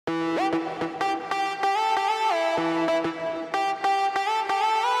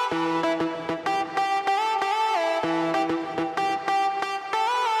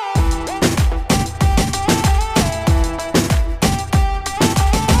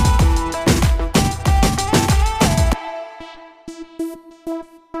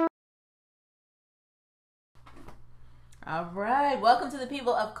All right. Welcome to the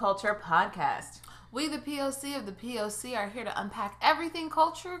People of Culture podcast. We, the POC of the POC, are here to unpack everything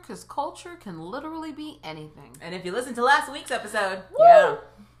culture, because culture can literally be anything. And if you listened to last week's episode, Woo!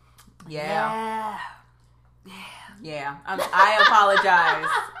 Yeah. I apologize.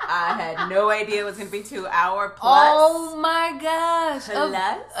 I had no idea it was going to be 2 hour plus. Oh my gosh.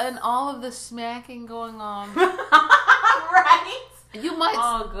 Plus. And all of the smacking going on. Right? You might.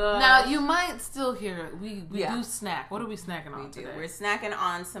 Oh, good. Now, you might still hear it. We Yeah. do snack. What are we snacking on today? We're snacking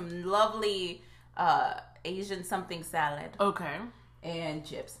on some lovely Asian something salad. Okay. And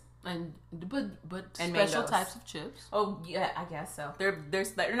chips. But And special mangoes. types of chips. Oh, yeah, I guess so.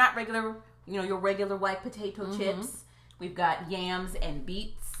 They're not regular, your regular white potato chips. We've got yams and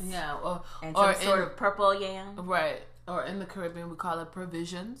beets. Yeah. And or some sort of purple yam. Right. Or in the Caribbean, we call it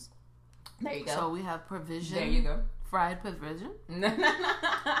provisions. There you go. So we have provision. There you go. Fried provision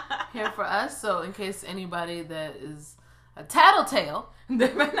here for us. So in case anybody that is a tattletale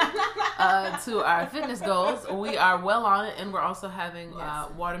to our fitness goals, we are well on it, and we're also having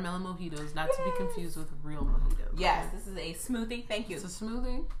watermelon mojitos, not to be confused with real mojitos. Yes, this is a smoothie. Thank you. It's a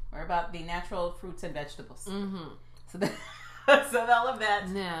smoothie. We're about the natural fruits and vegetables. Mm-hmm. So all of that.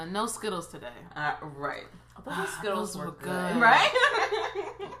 Yeah, no Skittles today. Right. Those Skittles those were were good. good. Right?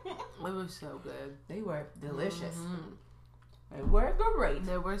 They were so good. They were delicious. Mm-hmm. They were great.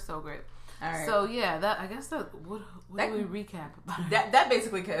 They were so great. All right. So yeah, what do we recap about? That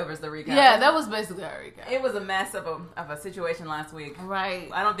basically covers the recap. Yeah, that was basically our recap. It was a mess of a situation last week. Right.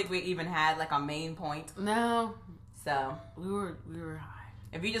 I don't think we even had like a main point. No. So We were high.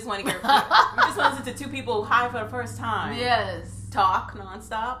 if you just want to hear, you just want to listen to two people high for the first time. Yes. Talk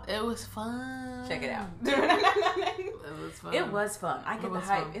nonstop. It was fun. Check it out. It was fun. It was fun. I get the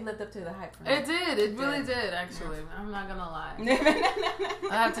hype. Fun. It lived up to the hype for me. It did. It really did, actually. I'm not going to lie.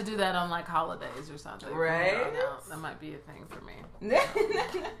 I have to do that on like holidays or something. Right? That might be a thing for me.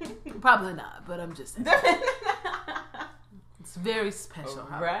 Probably not, but I'm just saying. It's very special.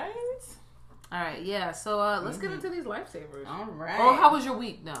 Right? All right, yeah. So let's get into these lifesavers. All right. Oh, how was your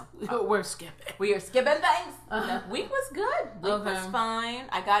week? No, we're skipping. We are skipping things. The week was good. Week was Okay. fine.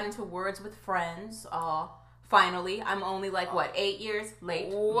 I got into Words with Friends. Finally. I'm only like, 8 years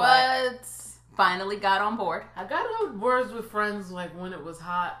late. but What? Finally got on board. I got on Words with Friends like when it was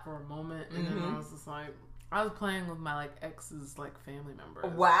hot for a moment, and then I was just like, I was playing with my like ex's like family members.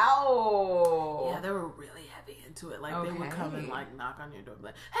 Wow. Yeah, they were really heavy into it. Like they would come Okay. and like knock on your door, and be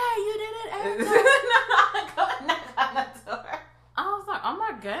like, "Hey, you did it!" Erica." Go knock on the door. I was like, "I'm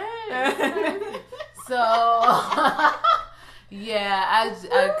not gay." So yeah,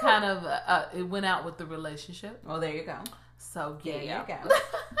 I kind of it went out with the relationship. Well, there you go. So There yeah, you go.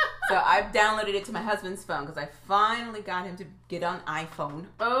 So I've downloaded it to my husband's phone because I finally got him to get on iPhone.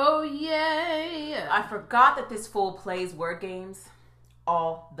 Oh yay! I forgot that this fool plays word games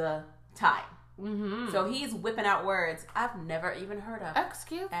all the time. Mm-hmm. So he's whipping out words I've never even heard of.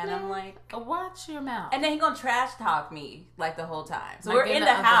 Excuse And me. I'm like, watch your mouth. and then he gonna trash talk me like the whole time. So Like we're in in the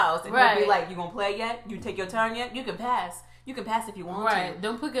the other- house and he'll right. be like, you gonna play yet? You take your turn yet? You can pass. You can pass if you want Right.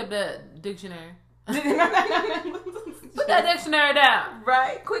 Don't pick up that dictionary. to. Put that dictionary down.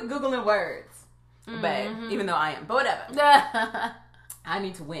 Right? Quit Googling words. But even though I am. But whatever. I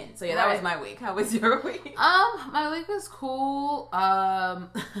need to win. So yeah, that was Right. my week. How was your week? My week was cool.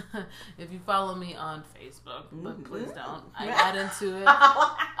 If you follow me on Facebook, but please don't. I got into it.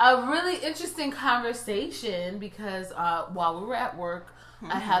 A really interesting conversation because while we were at work,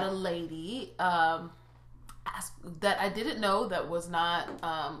 I had a lady ask, that I didn't know that was not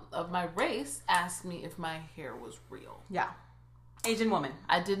of my race ask me if my hair was real. Yeah. Asian woman.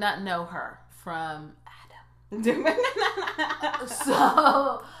 I did not know her from Adam. So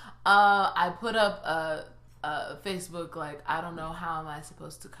I put up a Facebook like, I don't know, how am I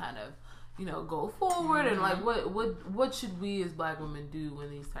supposed to kind of go forward and like what should we as Black women do when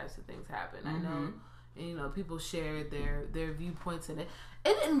these types of things happen. I know people shared their viewpoints in it.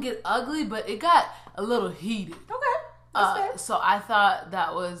 It didn't get ugly, but it got a little heated. Okay. That's fair. So I thought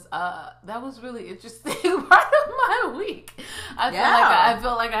that was really interesting part of my week. I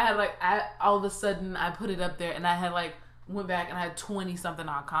felt like I had all of a sudden I put it up there and I had went back and I had 20 something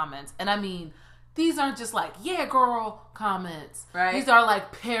odd comments. And I mean, these aren't just like, yeah, girl comments. Right. These are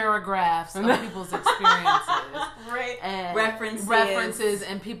like paragraphs of people's experiences. Right. And references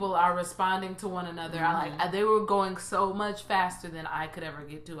and people are responding to one another. They were going so much faster than I could ever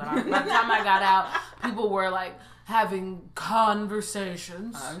get to it. By the time I got out, people were like having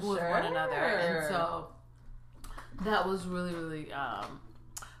conversations with one another, and so that was really, really,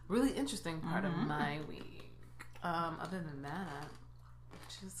 really interesting part of my week. Other than that,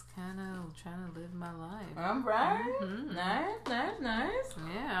 Just kind of trying to live my life. All right. Mm-hmm. Nice.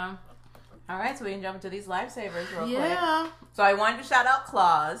 Yeah. All right, so we can jump into these lifesavers real quick. Yeah. So I wanted to shout out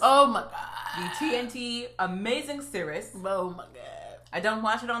Claws. Oh my god. The TNT amazing series. Oh my god. I don't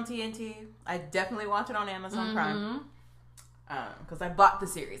watch it on TNT. I definitely watch it on Amazon Prime. Because I bought the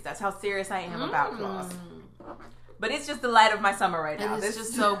series. That's how serious I am about Claws. But it's just the light of my summer right now. It's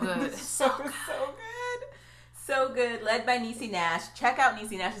just so good. So good. So good. Led by Niecy Nash. Check out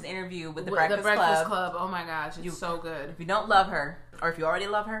Niecy Nash's interview with The Breakfast Club. Oh my gosh, it's so good. If you don't love her, or if you already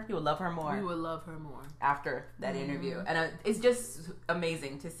love her, you will love her more. You will love her more. After that interview. And it's just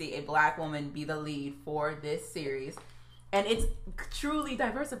amazing to see a black woman be the lead for this series. And it's truly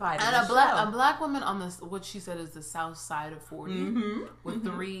diversified. And a black woman on this, what she said is the south side of 40 with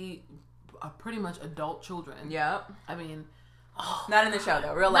three pretty much adult children. Yep. I mean, not in the show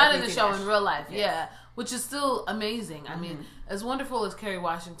though. Real life. Not in the show. Nash. In real life, yes. yeah. Which is still amazing. I mean, as wonderful as Kerry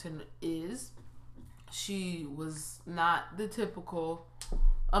Washington is, she was not the typical.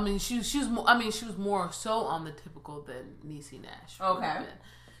 I mean, she was more so on the typical than Niecy Nash. Okay.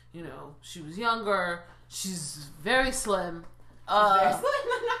 You know, she was younger. She's very slim.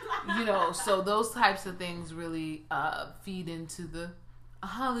 You know, so those types of things really feed into the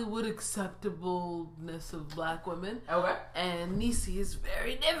Hollywood acceptableness of black women. Okay. And Niecy is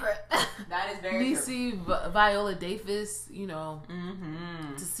very different. That is very Niecy, Viola Davis, you know,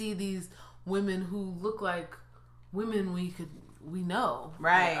 to see these women who look like women we know.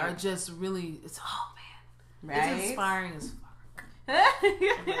 Right. Are just really, it's, man. Right. It's inspiring as fuck. It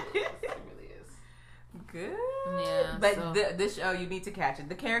really is. Good. Yeah. But so. this show, you need to catch it.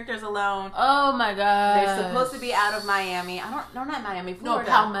 The characters alone. Oh my god. They're supposed to be out of Miami. Not Miami, Florida.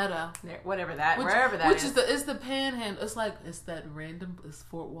 No, Palmetto. Wherever that is. It's the panhandle. It's it's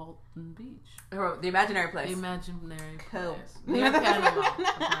Fort Walton Beach. Or the imaginary place. The imaginary Cool. place. Near Panama.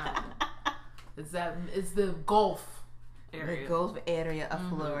 It's the Gulf area. The Gulf area of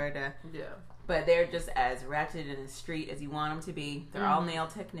Florida. Yeah. But they're just as ratchet in the street as you want them to be. They're all nail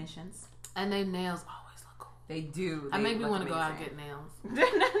technicians. And their nails always look cool. They do. I make me want to go out and get nails.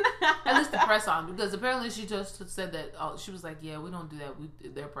 At least the press-on. Because apparently she just said that, she was like, yeah, we don't do that.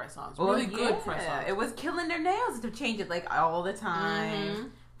 They're press-ons. Really good press-ons. It was killing their nails to change it like all the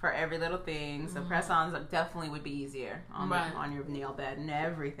time. For every little thing. So press-ons definitely would be easier on your nail bed and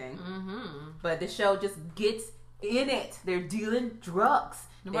everything. But the show just gets in it. They're dealing drugs.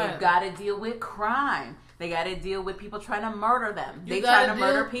 They've got to deal with crime. They got to deal with people trying to murder them. They try to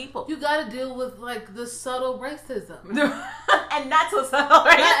murder people. You got to deal with like the subtle racism. And not so subtle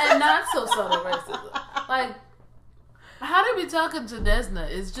racism. And not so subtle racism. Like, how they be talking to Desna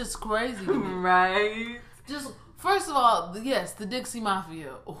is just crazy to me. Right. Just, first of all, yes, the Dixie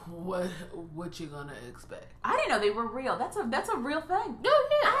Mafia. What you gonna expect? I didn't know they were real. That's a real thing. Oh,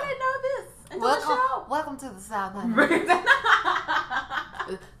 yeah. I didn't know this until the show. Welcome to the South.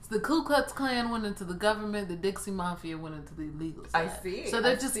 The Ku Klux Klan went into the government. The Dixie Mafia went into the legal side. I see. So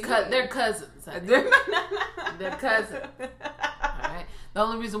they're they're cousins. They're cousins. All right. The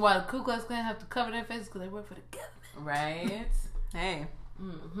only reason why the Ku Klux Klan have to cover their faces is because they work for the government. Right. Hey.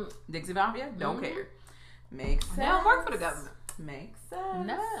 Dixie Mafia don't care. Makes sense. They don't work for the government. Makes sense.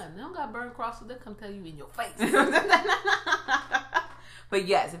 Nah, they don't got burn crosses. They come tell you in your face. But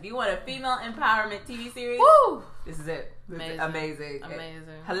yes, if you want a female empowerment TV series, woo, this is it. Amazing.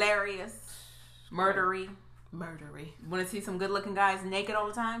 Hilarious. Murdery. Want to see some good looking guys naked all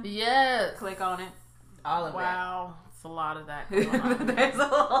the time? Yes. Click on it. All of that. Wow. It's a lot of that going on. There's a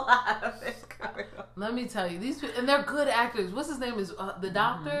lot of it going on. Let me tell you, these people, and they're good actors. What's his name? Is the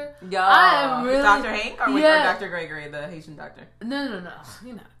doctor? Yeah. I am really Dr. Hank or Dr. Gregory, the Haitian doctor? No.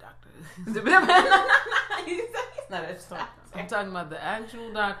 You're not a doctor. He's not a doctor. I'm talking about the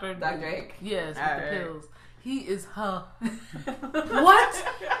actual doctor. Dr. Hank. Yes, with the pills. He is what?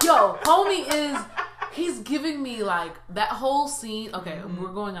 Yo, homie he's giving me like that whole scene. Okay,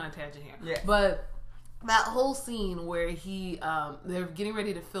 we're going on a tangent here. Yeah. But that whole scene where they're getting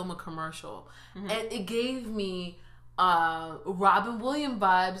ready to film a commercial, and it gave me Robin Williams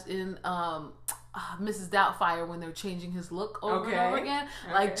vibes in Mrs. Doubtfire when they're changing his look over and over again.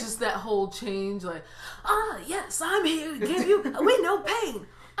 Like just that whole change, like, yes, I'm here to give you with no pain.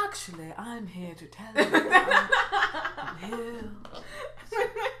 Actually, I'm here to tell you I'm here.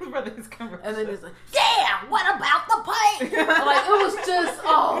 And then it's like, yeah, what about the pain? Like, it was just,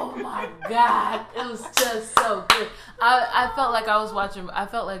 oh my God. It was just so good. I felt like I was watching, I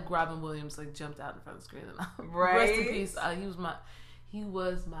felt like Robin Williams like jumped out in front of the screen. And rest in peace. He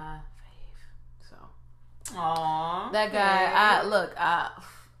was my fave. So. Aww. That guy,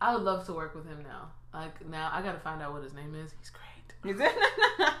 I would love to work with him now. Like, now I gotta find out what his name is. He's great.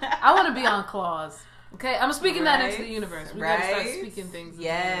 I want to be on Claws. Okay, I'm speaking that into the universe. We gotta start speaking things.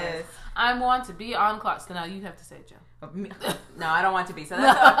 Yes, I want to be on Claws. So now you have to say it, Joe. No, I don't want to be. So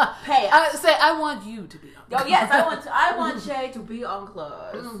that's a pay. I want you to be on Claws. Oh yes, I want Shay to be on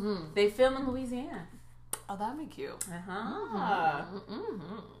Claws. Mm-hmm. They film in Louisiana. Oh, that'd be cute.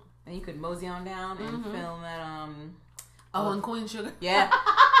 And you could mosey on down and film at in Queen Sugar. Yeah.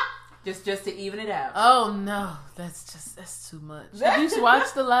 just to even it out. Oh no, that's too much. Have you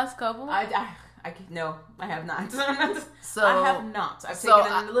watched the last couple? No, I have not. So I have not. I've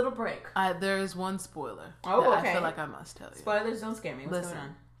taken a little break. There is one spoiler. Oh, okay. I feel like I must tell you. Spoilers don't scare me. What's going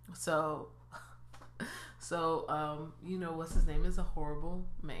on? So, you know, what's his name is a horrible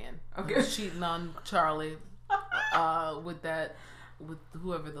man. Okay. He was cheating on Charlie, with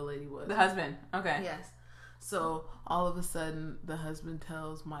whoever the lady was. The husband. Okay. Yes. So all of a sudden, the husband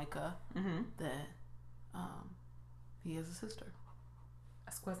tells Micah that he has a sister.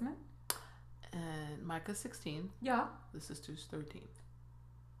 Excuse me? And Micah's 16. Yeah. The sister's 13.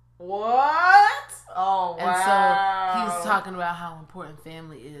 What? Oh, wow. And so he's talking about how important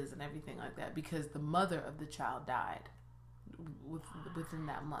family is and everything like that because the mother of the child died within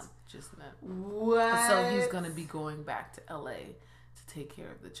that month. Just that. What? So he's going to be going back to LA to take care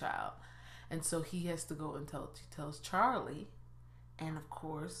of the child. And so he has to go and tells Charlie. And of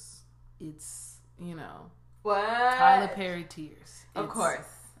course, it's, you know, what? Tyler Perry tears. Of course.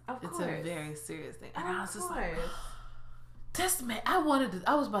 It's a very serious thing. And I was just like, this man, I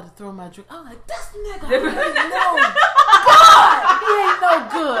was about to throw my drink. I was like, this nigga ain't no God. He ain't no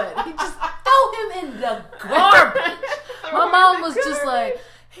good. He just throw him in the garbage. My mom was just like,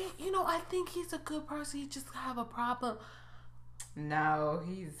 hey, you know, I think he's a good person. He just have a problem. No,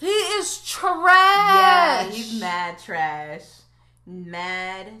 he is trash. Yeah, he's mad trash.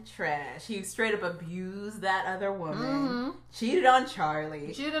 Mad trash. He straight up abused that other woman. Cheated on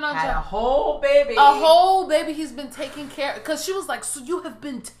Charlie. Had a whole baby. He's been taking care, because she was like, so you have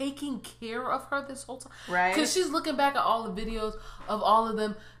been taking care of her this whole time, right? Because she's looking back at all the videos of all of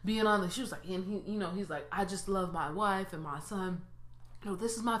them being on she was like, and he, you know, he's like, I just love my wife and my son. You know,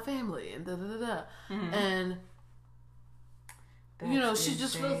 this is my family, and and you know, she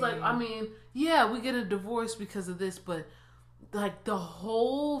just feels like, I mean, yeah, we get a divorce because of this, but like the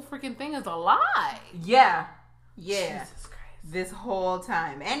whole freaking thing is a lie. Yeah. Jesus Christ. This whole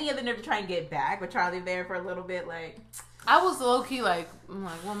time. Any of them to try and get back with Charlie there for a little bit, like. I was low key like, I'm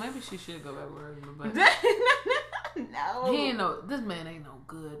like, well, maybe she should go back with her, but no. He ain't no, this man ain't no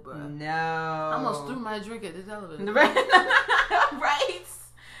good, bro. No. I almost threw my drink at the television. Right?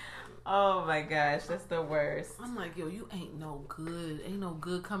 Oh my gosh, that's the worst. I'm like, yo, you ain't no good. Ain't no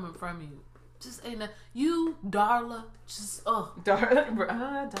good coming from you. Just ain't you, Darla. Just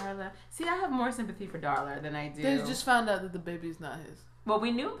Darla. See, I have more sympathy for Darla than I do. They just found out that the baby's not his. Well,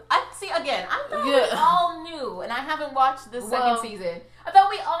 we knew. I thought we all knew, and I haven't watched the second season. I thought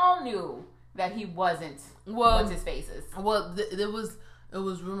we all knew that he wasn't. What's his faces? Well, it was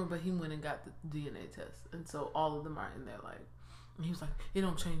rumored, but he went and got the DNA test, and so all of them are in there. Like, and he was like, "It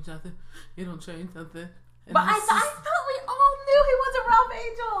don't change nothing. It don't change nothing." And but I thought we all knew he wasn't Ralph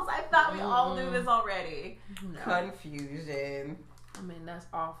Angels. I thought we all knew this already. No. Confusion. I mean, that's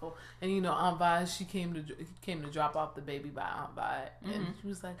awful. And you know, Aunt Vi, she came to drop off the baby by Aunt Vi, and she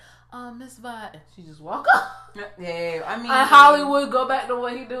was like, Miss Vi, and she just walked off. Yeah, I mean, Hollywood go back to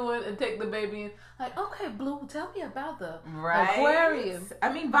what he doing and take the baby and like, okay, Blue, tell me about the aquarium.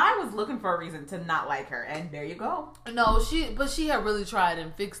 I mean, Vi was looking for a reason to not like her, and there you go. No, she had really tried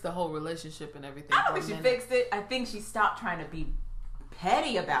and fixed the whole relationship and everything. I don't think she fixed it. I think she stopped trying to be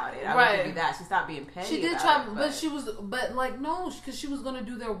petty about it. I would give you that. She stopped being petty. She did try, but like no, because she was gonna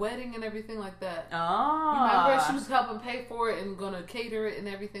do their wedding and everything like that. Oh, you remember she was helping pay for it and gonna cater it and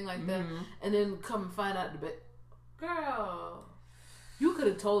everything like that, and then come and find out girl, you could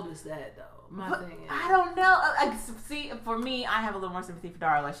have told us that though. My thing is, I don't know. See, for me, I have a little more sympathy for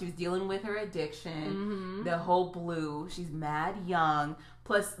Darla. She was dealing with her addiction. The whole Blue. She's mad young.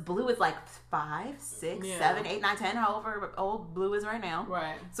 Plus, Blue is like 5, 6, 7, 8, 9, 10, however old Blue is right now.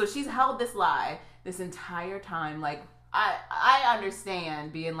 Right. So she's held this lie this entire time. Like, I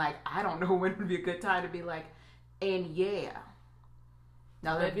understand being like, I don't know when would be a good time to be like, and yeah.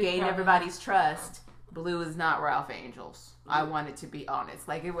 Now that I've gained everybody's trust, Blue is not Ralph Angels. I wanted to be honest.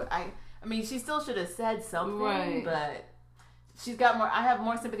 Like, it would, I mean, she still should have said something, but she's got more. I have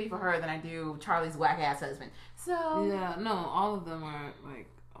more sympathy for her than I do Charlie's whack ass husband. So yeah, no, all of them are like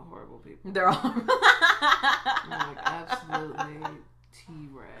horrible people. They're all like absolutely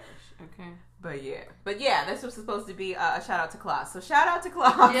T-rash. Okay, But yeah, this was supposed to be a shout out to Claus. So shout out to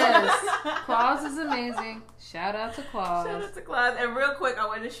Claus. Yes, Claus is amazing. Shout out to Claus. Shout out to Claus. And real quick, I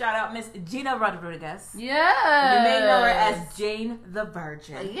wanted to shout out Miss Gina Rodriguez. Yeah. You may know her as Jane the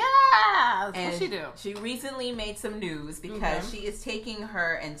Virgin. Yeah. And what she do? She recently made some news because she is taking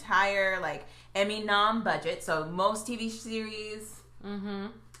her entire Emmy nom budget. So most TV series,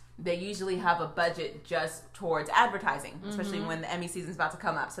 they usually have a budget just towards advertising, especially when the Emmy season's about to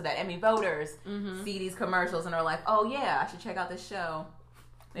come up, so that Emmy voters see these commercials and are like, oh yeah, I should check out this show.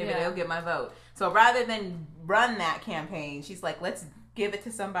 Maybe they'll get my vote. So rather than run that campaign, she's like, let's give it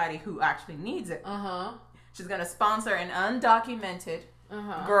to somebody who actually needs it. She's going to sponsor an undocumented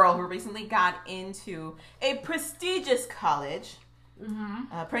girl who recently got into a prestigious college,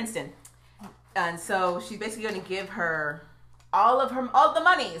 Princeton. And so she's basically going to give her all the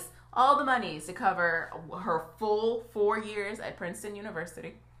monies to cover her full 4 years at Princeton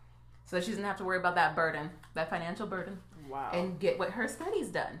University, so that she doesn't have to worry about that financial burden. Wow. And get what her studies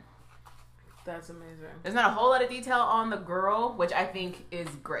done. That's amazing. There's not a whole lot of detail on the girl, which I think is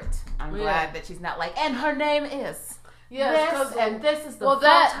great. I'm glad that she's not and her name is this, and this is the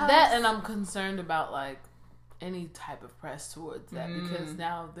that, and I'm concerned about any type of press towards that, because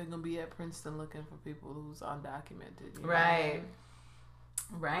now they're gonna be at Princeton looking for people who's undocumented. You know? Right.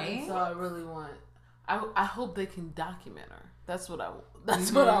 Right. And so I really want. I hope they can document her. That's what I want.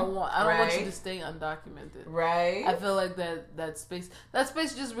 That's what I want. I don't want you to stay undocumented. Right. I feel like that space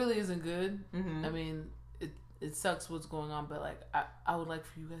just really isn't good. I mean, it sucks what's going on, but I would like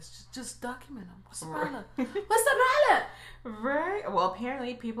for you guys to just document them. What's the problem? What's the problem? Right. Well,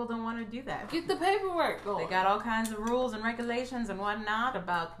 apparently people don't want to do that. Get the paperwork going. They got all kinds of rules and regulations and whatnot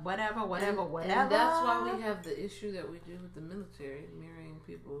about whatever. And that's why we have the issue that we do with the military, marrying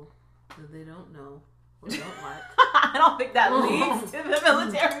people that they don't know or don't like. I don't think that leads to the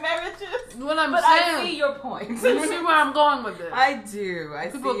military marriages. What I'm saying, I see your point. You see where I'm going with this? I do.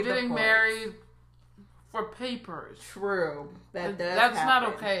 People see getting the point. married for papers. True. That's happen. Not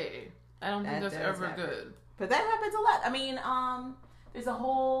okay. I don't think that's ever good. But that happens a lot. I mean, there's a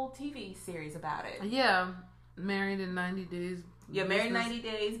whole TV series about it. Yeah. Married in 90 Days. Yeah, Married in 90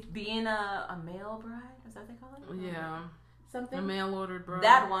 Days. Being a male bride. Is that what they call it? Yeah. Something. A mail ordered bride.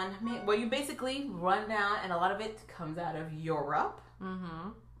 That one. Where you basically run down, and a lot of it comes out of Europe.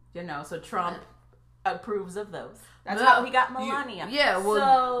 So Trump approves of those. That's how he got Melania.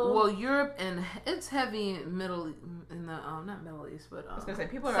 Europe, and it's heavy in not Middle East, but I was gonna say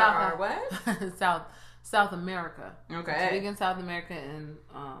people are what? South America. Okay. It's big in South America, and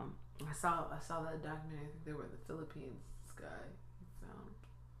I saw that documentary. I think they were in the Philippines. This guy found.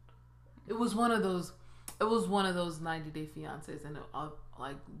 It was one of those 90-day fiancés, and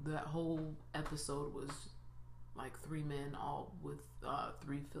that whole episode was 3 men all with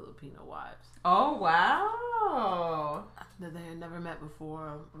 3 Filipino wives. Oh wow! That they had never met before.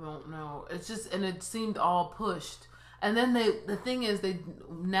 I don't know. It's just, and it seemed all pushed. And then the thing is, they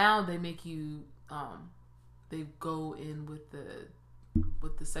make you they go in with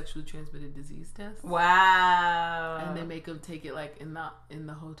the sexually transmitted disease test. Wow! And they make them take it in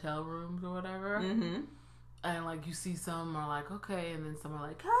the hotel rooms or whatever. And you see some are like, okay, and then some are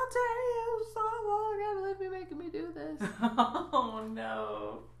like, how dare you, so long, I can't believe you're making me do this. Oh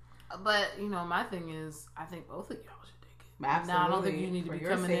no! But my thing is, I think both of y'all should take it. Absolutely. Now I don't think you need to be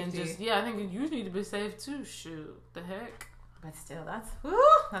coming safety. in just. I think you need to be safe too. Shoot, the heck. But still, that's a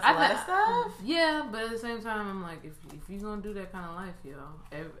lot of stuff. Yeah, but at the same time, I'm like, if you're gonna do that kind of life,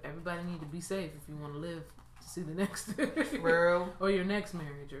 everybody need to be safe if you want to live to see the next. True. Or your next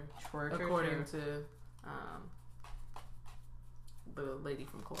marriage, according to. The lady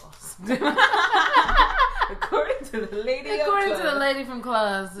from Claus. According to the lady from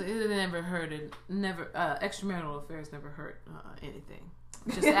Claus, it never hurted. Extramarital affairs never hurt anything.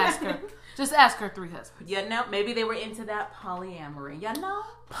 Just ask her 3 husbands. Maybe they were into that polyamory. Okay,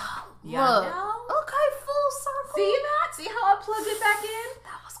 full circle. See that? See how I plugged it back in?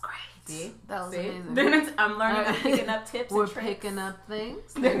 That was great. See? That was amazing. Then I'm learning. I'm picking up tips. We're and tricks. picking up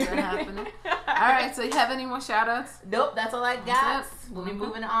things. Things are happening. All right. So you have any more shout outs? Nope. That's all I got. We'll be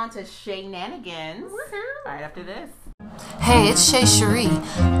moving on to Shenanigans right after this. Hey, it's Shay Cherie,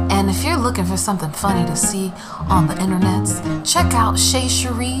 and if you're looking for something funny to see on the internets, check out Shay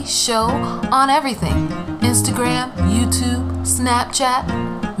Cherie Show on everything. Instagram, YouTube,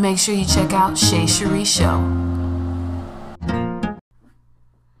 Snapchat. Make sure you check out Shay Cherie Show.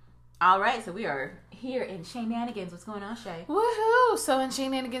 All right, so we are here in Shenanigans. What's going on, Shay? Woohoo! So in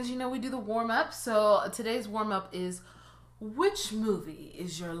Shenanigans, we do the warm-up. So today's warm-up is, which movie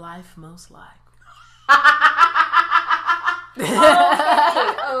is your life most like?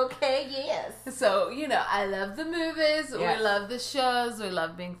 Okay, yes. So, you know, I love the movies. Yes. We love the shows. We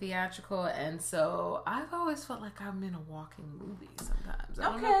love being theatrical. And so I've always felt like I'm in a walking movie sometimes. I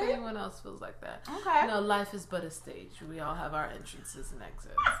don't know if anyone else feels like that. Okay. No, life is but a stage. We all have our entrances and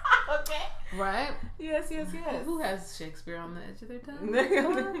exits. Okay. Right? Yes. Who has Shakespeare on the edge of their tongue?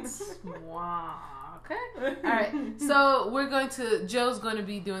 Wow. Okay. All right. So Joe's going to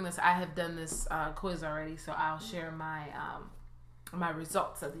be doing this. I have done this quiz already, so I'll share my my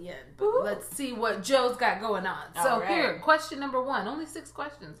results at the end. But let's see what Joe's got going on. So here, question number 1. Only 6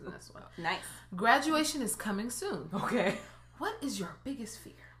 questions in this one. Nice. Graduation is coming soon. Okay. What is your biggest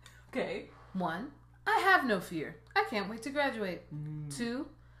fear? Okay. 1. I have no fear. I can't wait to graduate. 2.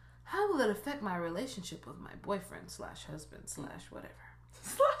 How will it affect my relationship with my boyfriend /husband /whatever?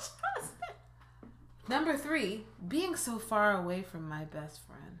 /husband. Number 3, being so far away from my best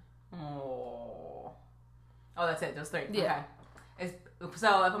friend. Oh, that's it. Those 3. Yeah. Okay.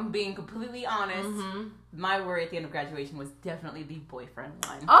 So if I'm being completely honest, my worry at the end of graduation was definitely the boyfriend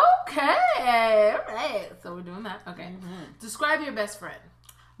one. Okay. All right. So we're doing that. Okay. Describe your best friend.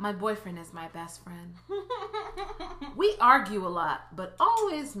 My boyfriend is my best friend. We argue a lot, but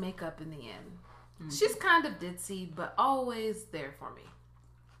always make up in the end. She's kind of ditzy, but always there for me.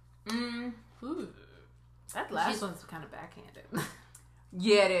 Ooh. That last one's kind of backhanded.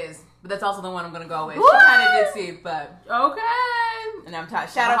 Yeah, it is. But that's also the one I'm going to go with. She kind of ditzy, but... Okay. And I'm tired.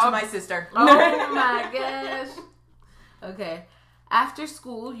 Shout out to my sister. Oh my gosh. Okay. After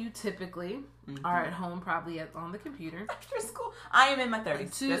school, you typically are at home, probably on the computer. After school? I am in my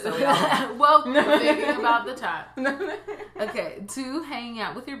 30s. Well, thinking about the time. Okay. 2, hanging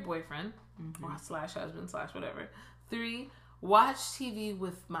out with your boyfriend or /husband /whatever. 3, watch TV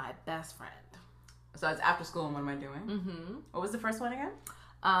with my best friend. So it's after school, and what am I doing? What was the first one again?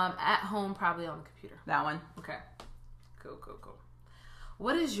 At home, probably on the computer. That one. Okay. Cool.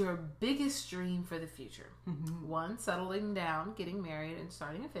 What is your biggest dream for the future? 1, settling down, getting married, and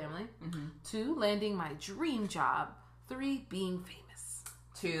starting a family. 2, landing my dream job. 3, being famous.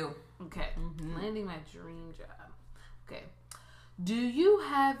 2. Okay. Landing my dream job. Okay. Do you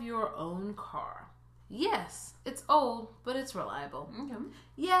have your own car? Yes. It's old, but it's reliable.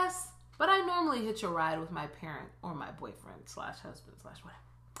 Yes. But I normally hitch a ride with my parent or my boyfriend /husband /whatever.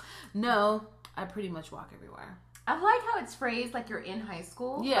 No, I pretty much walk everywhere. I like how it's phrased like you're in high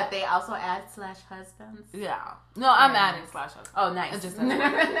school. Yeah. But they also add /husbands. Yeah. No, I'm adding /husband. Oh, nice. It just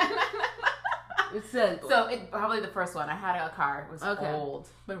it said. So it probably the first one. I had a car. It was old,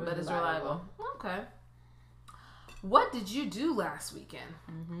 but it's reliable. Okay. What did you do last weekend?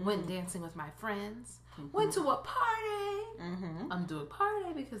 Went dancing with my friends. Went to a party. I'm doing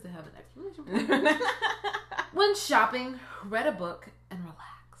party because they have an exclamation point. Went shopping, read a book, and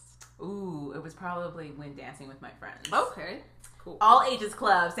relaxed. Ooh, it was probably when dancing with my friends. Okay, cool. All Ages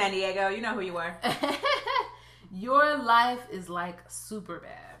Club, San Diego. You know who you were. Your life is like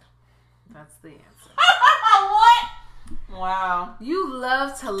Superbad. That's the answer. What? Wow. You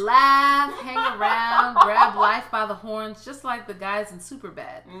love to laugh, hang around, grab life by the horns, just like the guys in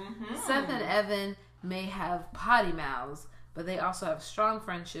Superbad. Seth and Evan may have potty mouths, but they also have strong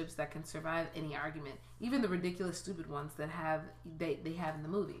friendships that can survive any argument, even the ridiculous, stupid ones that they have in the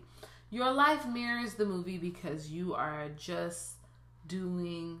movie. Your life mirrors the movie because you are just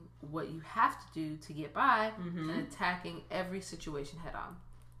doing what you have to do to get by and attacking every situation head on.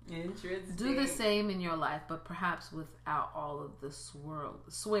 Interesting. Do the same in your life, but perhaps without all of the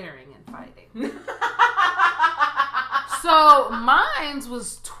swearing and fighting. So mine's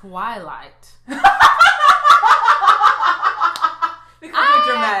was Twilight. Because you're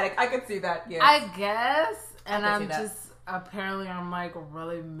dramatic. I could see that, yes. I guess. And I'm like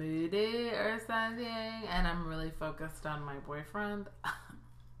really moody or something. And I'm really focused on my boyfriend.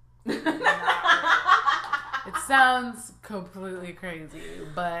 It sounds completely crazy,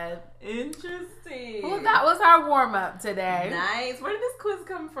 but... Interesting. Well, that was our warm-up today. Nice. Where did this quiz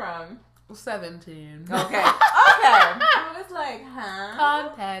come from? 17. Okay. I was like, huh?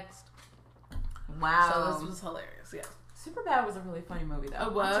 Context. Wow. So this was hilarious, yeah. Superbad was a really funny movie, though.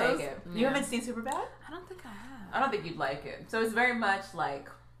 It was? I'll take it. You haven't seen Superbad? I don't think I have. I don't think you'd like it. So it's very much like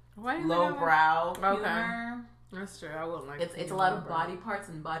Lowbrow humor. That's true. I wouldn't like it. It's a lot of body parts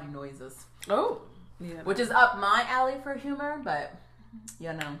and body noises. Oh. Yeah. Which is up my alley for humor, but,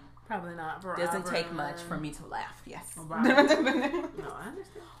 you know. Probably not. Doesn't take much for me to laugh. Yes. Right. No, I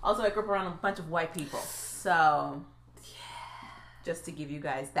understand. Also, I grew up around a bunch of white people. So, just to give you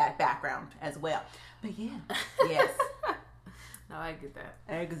guys that background as well. But yeah. Yes. No, I get that.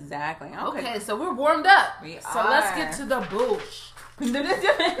 Exactly. Okay, so we're warmed up. So let's get to the bush.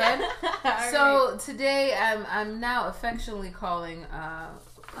 Okay? So today I'm now affectionately calling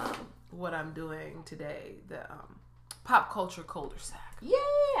what I'm doing today the pop culture cul-de-sac.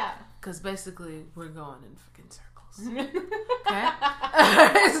 Yeah. Because basically we're going in freaking circles. Okay?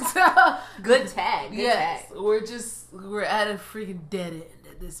 So, good tag. Yes. We're at a freaking dead end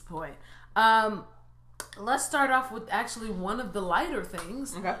at this point. Let's start off with actually one of the lighter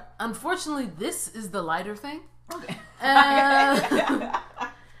things. Okay. Unfortunately, this is the lighter thing. Okay.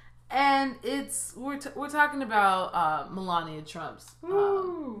 And we're talking about Melania Trump's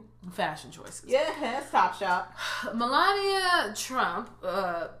fashion choices. Yeah, Top Shop. Melania Trump,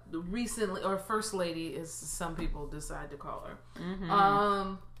 recently, or First Lady, as some people decide to call her,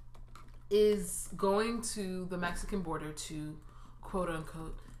 is going to the Mexican border to, quote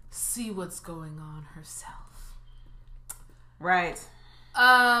unquote, see what's going on herself. Right.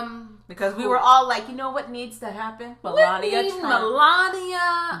 Because we were all like, you know what needs to happen? Melania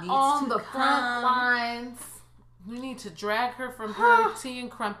on the front lines. We need to drag her from her tea and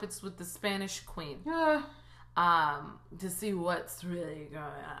crumpets with the Spanish queen. To see what's really going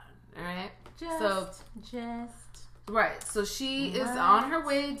on. All right? Right. So she is on her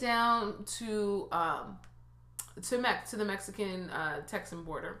way down to the Mexican Texan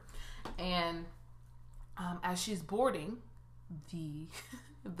border, and as she's boarding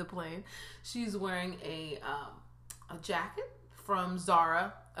the plane, she's wearing a jacket from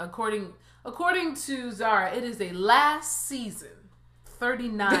Zara. According to Zara, it is a last season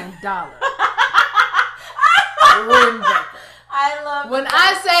 $39 windbreaker. I love when that.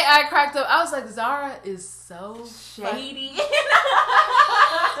 I say I cracked up, I was like, Zara is so shady.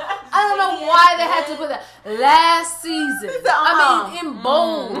 I don't know why they had to put that last season. I mean, in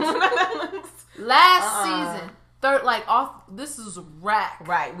bold. Last season. This is rack.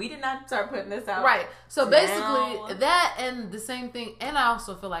 Right. We did not start putting this out. Right. So basically, that and the same thing, and I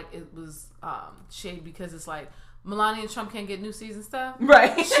also feel like it was shade because it's like Melania Trump can't get new season stuff.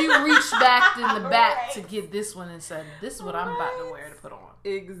 Right. She reached back in the back to get this one and said, "This is what I'm about to wear to put on."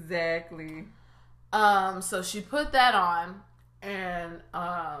 Exactly. So she put that on, and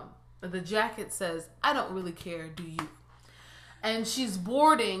the jacket says, "I don't really care, do you?" And she's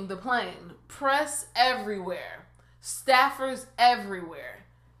boarding the plane. Press everywhere. Staffers everywhere.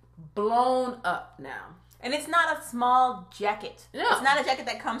 Blown up now. And it's not a small jacket. No. It's not a jacket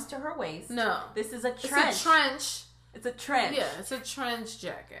that comes to her waist. No. This is a trench. It's a trench. It's a trench. Yeah, it's a trench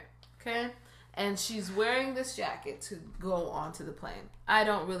jacket. Okay? And she's wearing this jacket to go onto the plane. I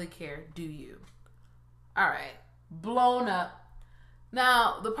don't really care, do you? Alright. Blown up.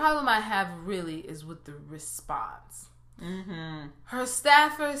 Now, the problem I have really is with the response. Mm-hmm. Her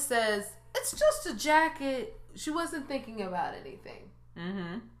staffer says, it's just a jacket. She wasn't thinking about anything.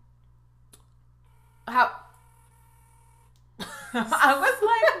 Mm-hmm. How? I was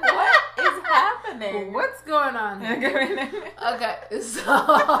like, what is happening? What's going on here? Okay,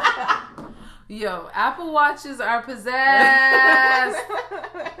 so yo, Apple Watches are possessed.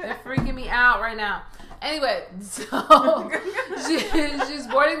 They're freaking me out right now. Anyway, so she's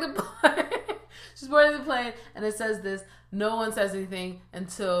boarding the plane. She's boarding the plane, and it says this. No one says anything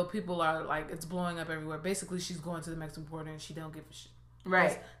until people are like, it's blowing up everywhere. Basically, she's going to the Mexican border, and she don't give a shit.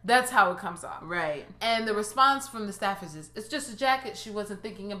 Right. That's how it comes off. Right. And the response from the staffers is, it's just a jacket. She wasn't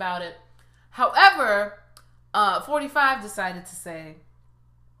thinking about it. However, 45 decided to say,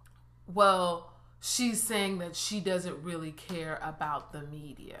 well, she's saying that she doesn't really care about the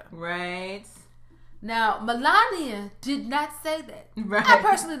media. Right. Now, Melania did not say that. Right. I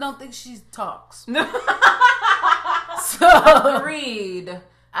personally don't think she talks. So, agreed.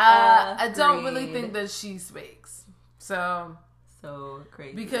 I don't really think that she speaks. So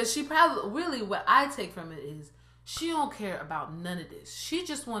crazy. Because she probably, really what I take from it is, she don't care about none of this. She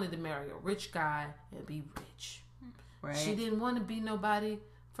just wanted to marry a rich guy and be rich. Right. She didn't want to be nobody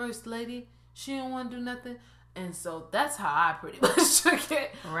first lady. She didn't want to do nothing. And so that's how I pretty much took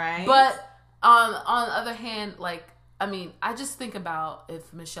it. Right. But on the other hand, like, I mean, I just think about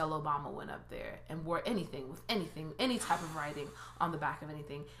if Michelle Obama went up there and wore anything with anything, any type of writing on the back of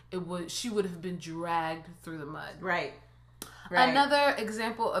anything, she would have been dragged through the mud. Right. Another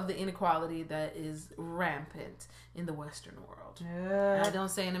example of the inequality that is rampant in the Western world. And I don't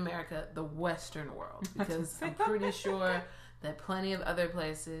say in America, the Western world, because I'm pretty sure that plenty of other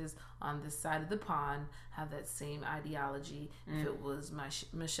places on this side of the pond have that same ideology if it was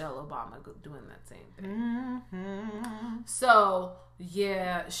Michelle Obama doing that same thing. Mm-hmm. So,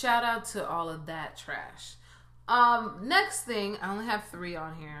 yeah, shout out to all of that trash. Next thing, I only have 3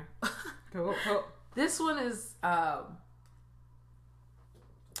 on here. Cool. This one is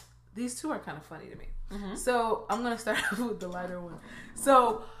these two are kind of funny to me. So I'm going to start off with the lighter one.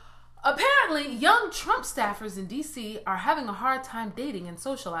 So apparently, young Trump staffers in D.C. are having a hard time dating and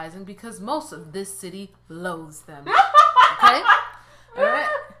socializing because most of this city loathes them. Okay? All right?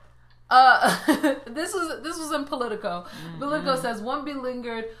 This was in Politico. Politico says one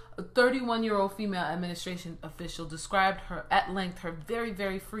beleaguered 31-year-old female administration official described her at length her very,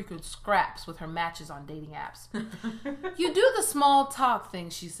 very frequent scraps with her matches on dating apps. You do the small talk thing,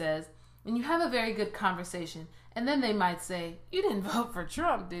 she says, and you have a very good conversation, and then they might say, "You didn't vote for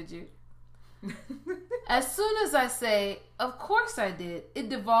Trump, did you?" As soon as I say, "Of course I did," it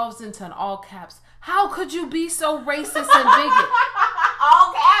devolves into an all caps, "How could you be so racist and bigot?"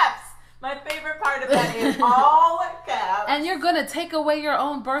 All caps. My favorite part of that is all caps. And you're going to take away your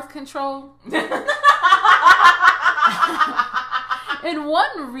own birth control? In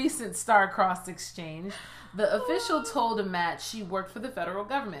one recent star-crossed exchange, the official told a match she worked for the federal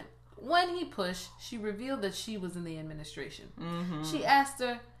government. When he pushed, she revealed that she was in the administration. He asked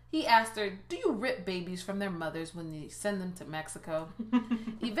her, "Do you rip babies from their mothers when you send them to Mexico?"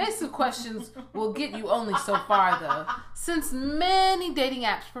 Evasive questions will get you only so far, though, since many dating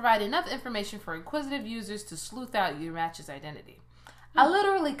apps provide enough information for inquisitive users to sleuth out your match's identity. "I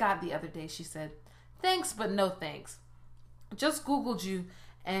literally got the other day," she said. "Thanks, but no thanks. Just Googled you,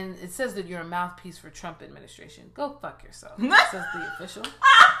 and it says that you're a mouthpiece for Trump administration. Go fuck yourself," says the official.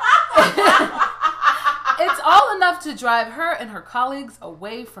 It's all enough to drive her and her colleagues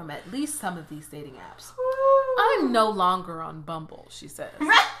away from at least some of these dating apps. "I'm no longer on Bumble," she says.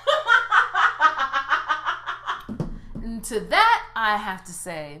 And to that, I have to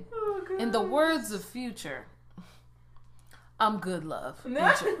say, in the words of Future, I'm good, love.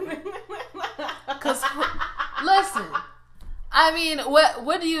 Because, listen, I mean,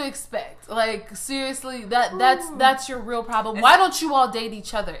 what do you expect? Like, seriously, that's your real problem. Why don't you all date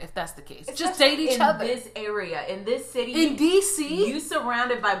each other if that's the case? Just date each other. In this area, in this city. In D.C.? You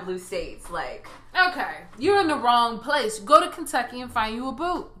surrounded by blue states, like. Okay, you're in the wrong place. Go to Kentucky and find you a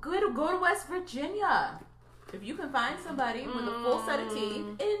boo. Go to West Virginia. If you can find somebody with a full set of teeth,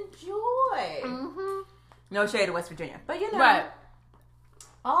 enjoy. No shade to West Virginia. But you know. Right.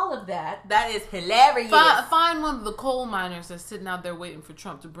 All of that is hilarious. Find one of the coal miners that's sitting out there waiting for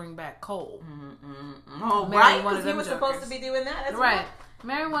Trump to bring back coal. Oh, right, because he was supposed to be doing that as right. well.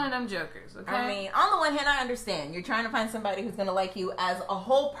 Marry one of them jokers, okay? I mean, on the one hand, I understand. You're trying to find somebody who's going to like you as a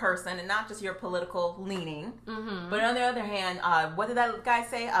whole person and not just your political leaning. But on the other hand, what did that guy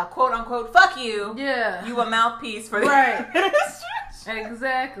say? Quote, unquote, fuck you. Yeah. You a mouthpiece for the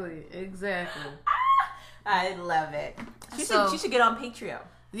Exactly. I love it. She should get on Patreon.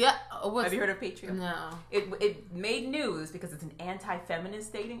 Yeah. Have you heard of Patreon? No. It made news because it's an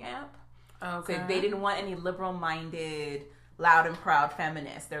anti-feminist dating app. Okay. So they didn't want any liberal-minded, loud and proud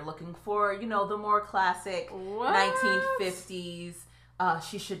feminists. They're looking for, the more classic 1950s,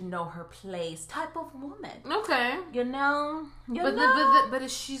 she should know her place type of woman. Okay. But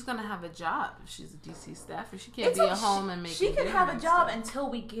she's going to have a job if she's a DC staffer. She can't be at home and make She can have a job until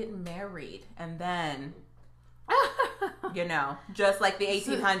we get married. And then... just like the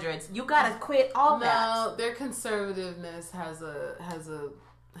 1800s, you gotta quit all that. No, their conservativeness has a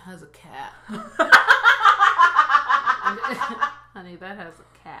cap. Honey, that has a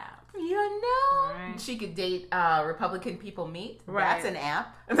cap. Right. She could date Republican People Meet. Right. That's an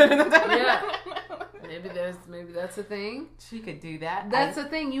app. Yeah. Maybe that's a thing. She could do that. That's a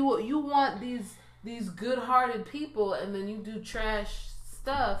thing. You want these good-hearted people, and then you do trash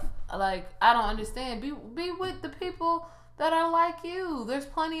stuff. Like, I don't understand. Be with the people that are like you. There's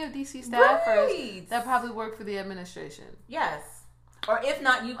plenty of DC staffers that probably work for the administration. Yes. Or if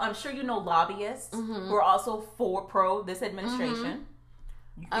not, I'm sure lobbyists who are also pro this administration.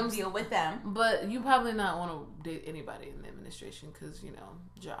 You can deal with them. But you probably not want to date anybody in the administration because,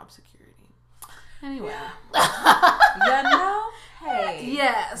 job security. Anyway. Hey.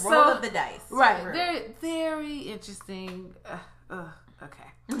 Yeah. Roll of the dice. Right. Very, very interesting. Okay.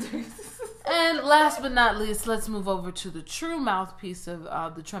 And last but not least, let's move over to the true mouthpiece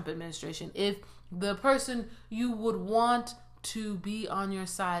of the Trump administration. If the person you would want to be on your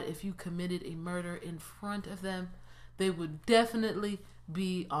side if you committed a murder in front of them, they would definitely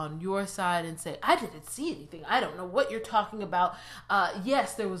be on your side and say, "I didn't see anything. I don't know what you're talking about.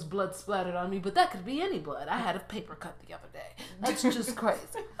 Yes, there was blood splattered on me, but that could be any blood. I had a paper cut the other day. That's just crazy."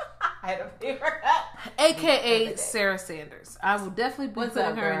 I had a paper cut. AKA Sarah Sanders. I will definitely be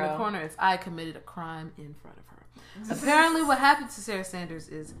putting her in the corner if I committed a crime in front of her. Apparently what happened to Sarah Sanders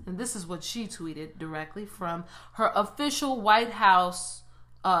is, and this is what she tweeted directly from her official White House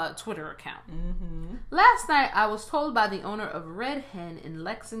Twitter account. Last night, I was told by the owner of Red Hen in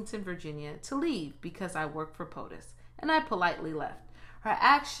Lexington, Virginia, to leave because I work for POTUS, and I politely left. Her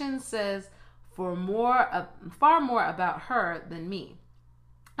action says far more about her than me.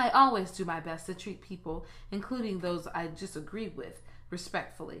 I always do my best to treat people, including those I disagree with,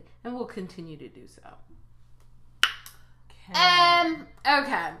 respectfully, and will continue to do so.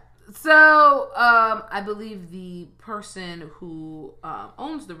 Okay. So, I believe the person who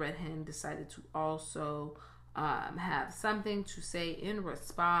owns the Red Hen decided to also have something to say in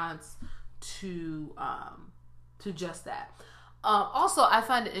response to just that. Also, I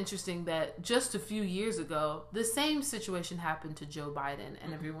find it interesting that just a few years ago, the same situation happened to Joe Biden,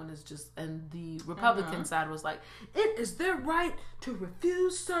 and everyone is just, and the Republican side was like, it is their right to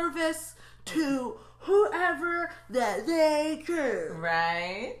refuse service to whoever that they choose.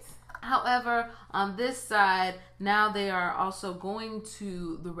 Right. However, on this side, now they are also going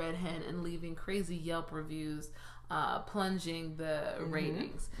to the Red Hen and leaving crazy Yelp reviews, plunging the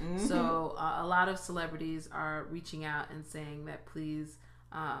ratings. So a lot of celebrities are reaching out and saying that please,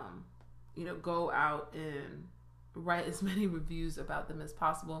 go out and write as many reviews about them as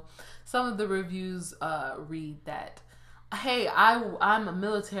possible. Some of the reviews read that, hey, I'm a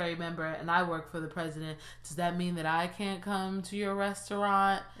military member and I work for the president. Does that mean that I can't come to your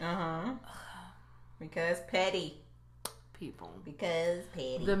restaurant? Because petty. People. Because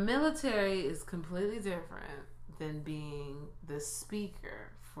petty. The military is completely different than being the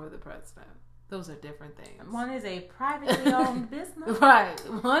speaker for the president. Those are different things. One is a privately owned business. Right.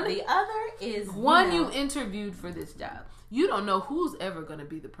 The other is... you interviewed for this job. You don't know who's ever going to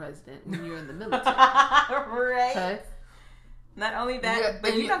be the president when you're in the military. Right. Okay? Not only that,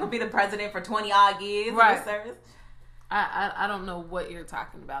 but you're not going to be the president for 20 odd years in the service. I don't know what you're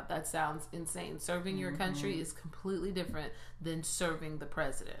talking about. That sounds insane. Serving your country is completely different than serving the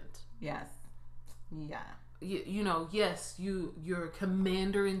president. Yes. Yeah. Yes, you're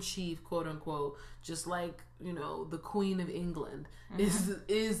commander-in-chief, quote unquote, just like, the Queen of England is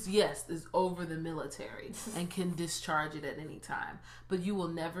over the military and can discharge it at any time. But you will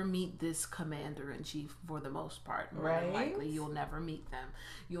never meet this commander-in-chief for the most part. More than likely, you'll never meet them.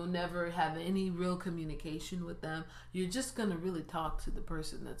 You'll never have any real communication with them. You're just going to really talk to the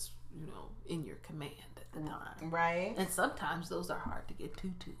person that's, in your command at the time. Right. And sometimes those are hard to get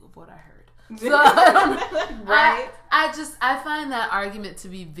to of what I heard. So, right. I find that argument to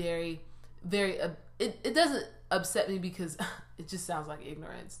be very, very. It doesn't upset me because it just sounds like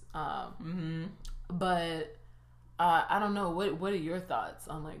ignorance. But I don't know. What are your thoughts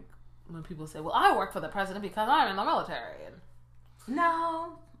on like when people say, "Well, I work for the president because I'm in the military"?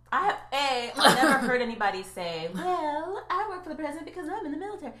 No, I've never heard anybody say, "Well, I work for the president because I'm in the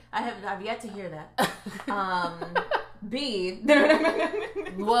military." I've yet to hear that. B.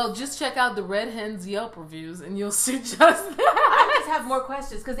 Well, just check out the Red Hen's Yelp reviews and you'll see just that. I just have more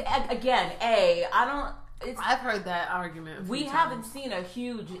questions because, again, I've heard that argument. We haven't seen a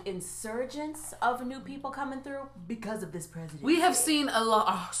huge insurgence of new people coming through because of this president. We have seen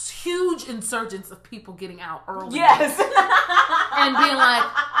a huge insurgence of people getting out early. Yes. And being like,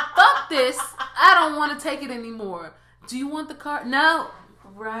 fuck this. I don't want to take it anymore. Do you want the car? No.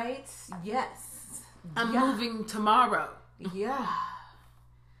 Right. Yes. I'm moving tomorrow. Yeah.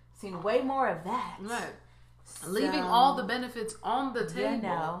 Seen way more of that. Right. So, leaving all the benefits on the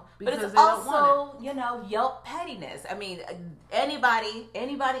table. But it's also, Yelp pettiness. I mean, anybody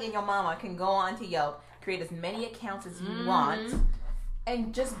and your mama can go on to Yelp, create as many accounts as you want,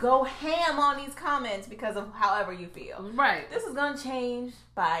 and just go ham on these comments because of however you feel. Right. This is going to change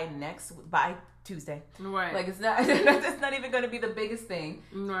by Tuesday. Right. Like, it's not even going to be the biggest thing.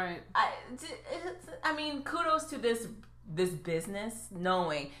 Right. I mean, kudos to this business,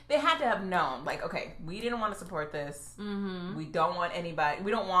 knowing they had to have known, like, okay, we didn't want to support this. We don't want any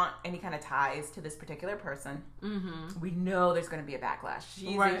kind of ties to this particular person. We know there's going to be a backlash.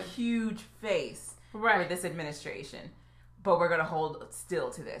 She's a huge face for this administration, but we're going to hold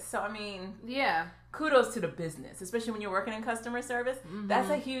still to this. So, I mean, kudos to the business, especially when you're working in customer service. That's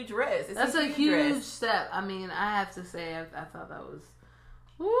a huge risk. That's a huge step. I mean, I have to say, I thought that was,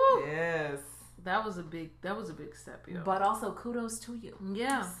 woo. Yes. That was a big step, yo. But also kudos to you.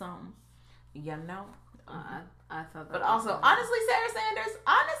 Yeah. So, I thought that. But also, honestly, Sarah Sanders,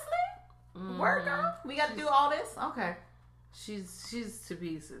 word girl, we got to do all this. Okay. She's to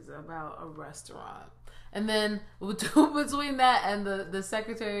pieces about a restaurant. And then between that and the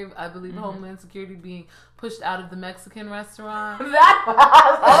Secretary of, I believe, Homeland Security being pushed out of the Mexican restaurant.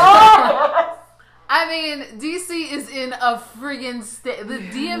 I mean, mean, DC is in a friggin' state. The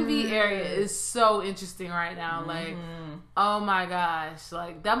DMV area is so interesting right now. Like, oh my gosh.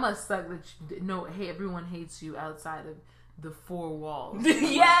 Like, that must suck that everyone hates you outside of the four walls.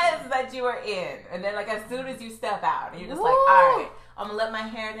 Yes, that you are in. And then, like, as soon as you step out, and you're just like, all right, I'm going to let my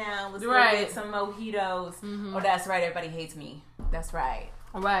hair down. Let's go get some mojitos. Oh, that's right. Everybody hates me. That's right.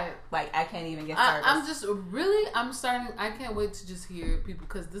 Right. Like, I can't even get started. I'm starting, I can't wait to just hear people,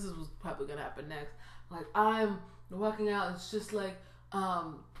 because this is what's probably going to happen next. Like, I'm walking out, it's just like,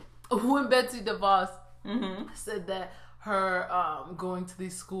 when Betsy DeVos said that her going to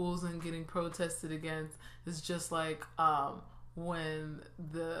these schools and getting protested against is just like when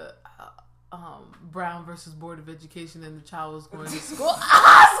the Brown versus Board of Education and the child was going to school.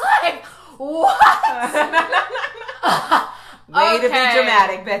 I was like, what? Way to be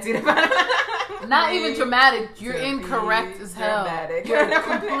dramatic, Betsy. Not even dramatic. You're incorrect as hell.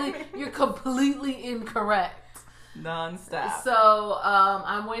 Dramatic. You're completely incorrect. Non-stop. So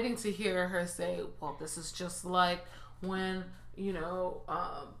I'm waiting to hear her say, well, this is just like when,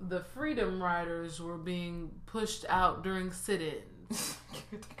 the Freedom Riders were being pushed out during sit-ins.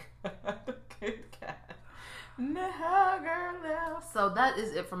 Good God. No, girl, no. So that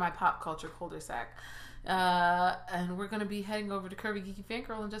is it for my pop culture cul-de-sac. And we're going to be heading over to Curvy Geeky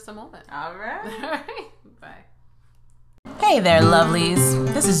Fangirl in just a moment. All right. All right. Bye. Hey there,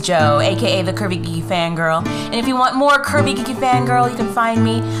 lovelies. This is Joe, aka the Curvy Geeky Fangirl. And if you want more Curvy Geeky Fangirl, you can find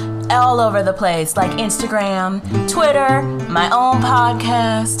me all over the place, like Instagram, Twitter, my own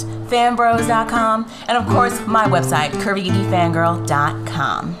podcast, fanbros.com, and of course, my website,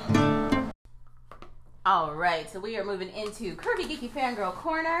 curvygeekyfangirl.com. All right, so we are moving into Curvy Geeky Fangirl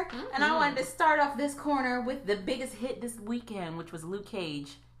Corner, and I wanted to start off this corner with the biggest hit this weekend, which was Luke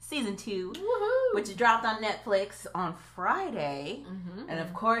Cage Season 2, which dropped on Netflix on Friday, and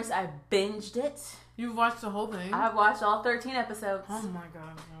of course, I binged it. You've watched the whole thing? I've watched all 13 episodes. Oh my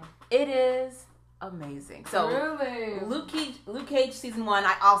God. It is amazing. So, really? Luke Cage Season 1,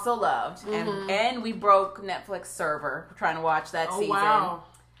 I also loved, and we broke Netflix server trying to watch that season. Wow.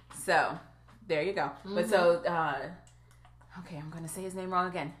 So... there you go. But so, okay, I'm going to say his name wrong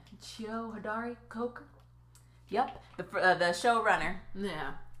again. Chio Hodari Coker? Yep. The showrunner.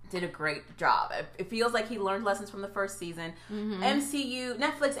 Yeah. Did a great job. It feels like he learned lessons from the first season.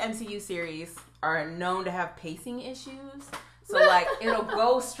 Netflix MCU series are known to have pacing issues. So, like, it'll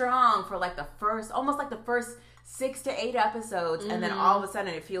go strong for, like, almost like the first 6 to 8 episodes, and then all of a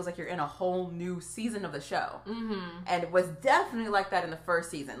sudden it feels like you're in a whole new season of the show. And it was definitely like that in the first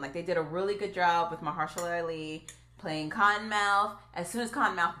season. Like, they did a really good job with Mahershala Ali playing Cottonmouth. As soon as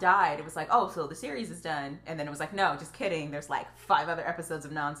Cottonmouth died, it was like, oh, so the series is done. And then it was like, no, just kidding. There's like 5 other episodes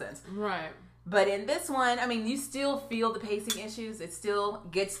of nonsense. Right. But in this one, I mean, you still feel the pacing issues. It still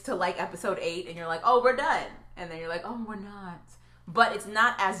gets to like episode 8, and you're like, oh, we're done. And then you're like, oh, we're not. But it's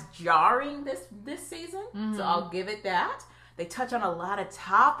not as jarring this season, so I'll give it that. They touch on a lot of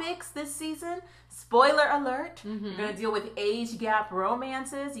topics this season. Spoiler alert, you're going to deal with age gap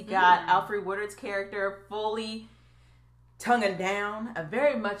romances. You got Alfre Woodard's character fully tonguing down a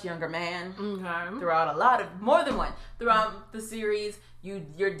very much younger man throughout throughout the series.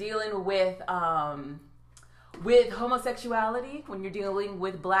 You're dealing with homosexuality, when you're dealing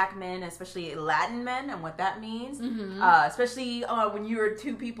with black men, especially Latin men, and what that means. Especially when you're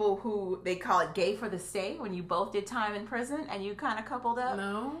two people who, they call it gay for the state, when you both did time in prison and you kind of coupled up.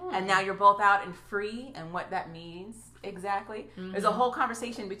 And now you're both out and free, and what that means exactly. There's a whole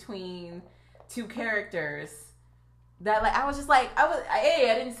conversation between two characters that, like, I was just like,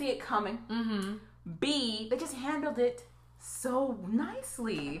 I didn't see it coming. B, they just handled it so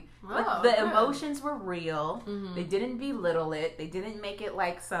nicely. Like, the emotions were real. They didn't belittle it. They didn't make it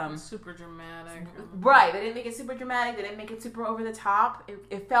like some super dramatic. Right. They didn't make it super dramatic. They didn't make it super over the top.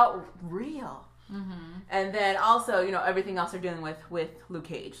 It felt real. And then also, everything else they're dealing with Luke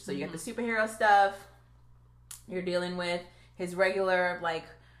Cage. So you got the superhero stuff. You're dealing with his regular, like,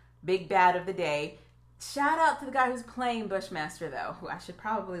 big bad of the day. Shout out to the guy who's playing Bushmaster, though, who I should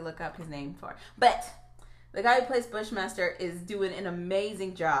probably look up his name for. But the guy who plays Bushmaster is doing an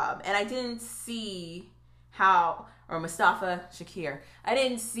amazing job. And I didn't see or Mustafa Shakir, I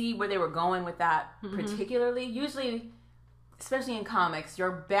didn't see where they were going with that particularly. Usually, especially in comics,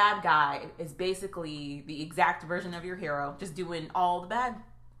 your bad guy is basically the exact version of your hero, just doing all the bad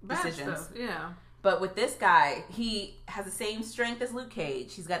decisions. Stuff, yeah. But with this guy, he has the same strength as Luke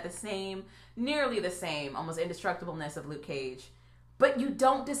Cage. He's got nearly the same, almost indestructibleness of Luke Cage. But you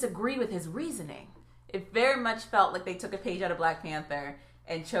don't disagree with his reasoning. It very much felt like they took a page out of Black Panther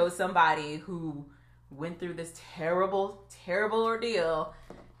and chose somebody who went through this terrible, terrible ordeal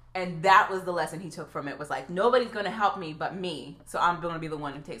And that was the lesson he took from it, was like, nobody's going to help me but me, so I'm going to be the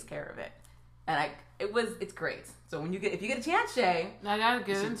one who takes care of it. And it's great. So if you get a chance, Shay, I gotta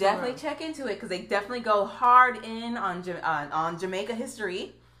you should definitely check into it, because they definitely go hard in on Jamaica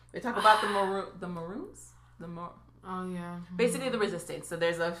history. They talk about the Maroons. Oh yeah. Basically the resistance. So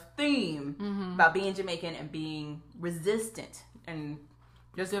there's a theme about being Jamaican and being resistant and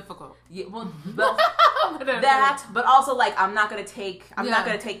just difficult. Yeah, well, that, but also like I'm not gonna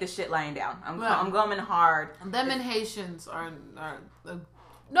take this shit lying down. I'm going hard. Them and Haitians are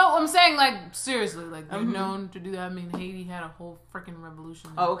no, I'm saying like seriously, like they're known to do that. I mean, Haiti had a whole freaking revolution.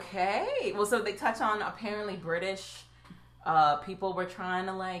 Okay, well, so they touch on apparently British people were trying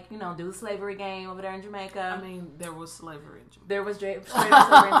to like do the slavery game over there in Jamaica. I mean, there was slavery in Jamaica. There was straight up slavery in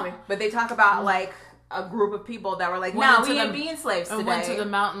Jamaica, but they talk about like a group of people that were like, no, we ain't being slaves today. Went to the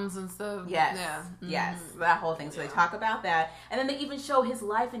mountains and stuff. Yes. Yeah. Yes. That whole thing. So they talk about that. And then they even show his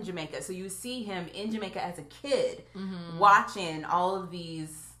life in Jamaica. So you see him in Jamaica as a kid watching all of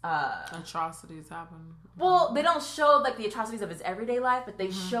these atrocities happen. Well, they don't show like the atrocities of his everyday life, but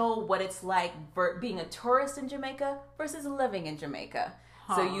they show what it's like being a tourist in Jamaica versus living in Jamaica.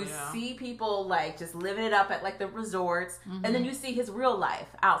 So you see people like just living it up at like the resorts, and then you see his real life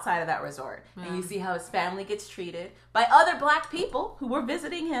outside of that resort, and you see how his family gets treated by other black people who were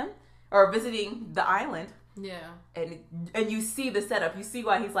visiting him or visiting the island. Yeah, and you see the setup. You see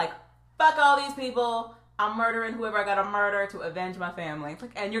why he's like, fuck all these people. I'm murdering whoever I gotta murder to avenge my family.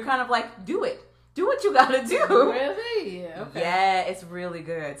 And you're kind of like, do it. Do what you gotta do. Really? Yeah. Okay. Yeah, it's really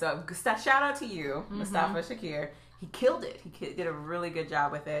good. So shout out to you, Mustafa Shakir. He killed it. He did a really good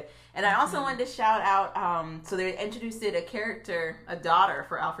job with it. And I also wanted to shout out, so they introduced a daughter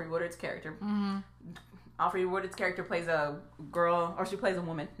for Alfre Woodard's character. Alfre Woodard's character plays a girl, or she plays a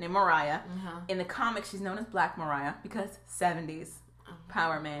woman named Mariah. In the comics, she's known as Black Mariah because 70s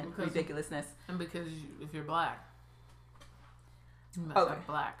power man ridiculousness. And because if you're black, you must have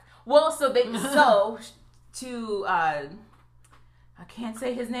black. Well, so I can't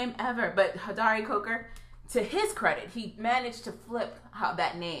say his name ever, but Hadari Coker, to his credit, he managed to flip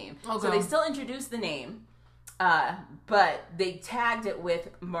that name. Okay. So they still introduced the name, but they tagged it with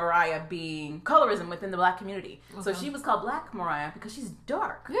Mariah being colorism within the black community. Okay. So she was called Black Mariah because she's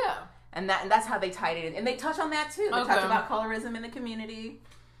dark. Yeah. And that's how they tied it in. And they touch on that too. They talked about colorism in the community,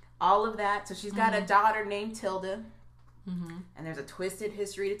 all of that. So she's got a daughter named Tilda. And there's a twisted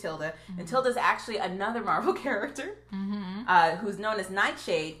history to Tilda. And Tilda's actually another Marvel character who's known as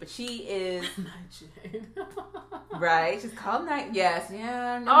Nightshade, but she is Nightshade. Right? She's called Night. Yes,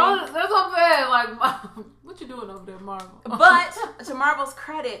 yeah. That's what I'm saying. Like, what you doing over there, Marvel? But to Marvel's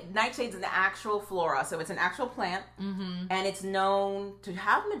credit, Nightshade's an actual flora, so it's an actual plant, and it's known to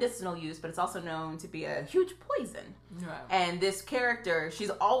have medicinal use, but it's also known to be a huge poison. Right. And this character, she's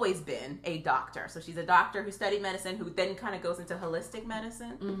always been a doctor. So she's a doctor who studied medicine, who then kind of goes into holistic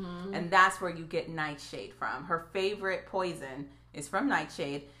medicine. And that's where you get Nightshade from. Her favorite poison is from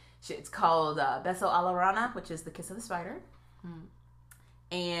Nightshade. It's called Beso Alarana, which is the kiss of the spider.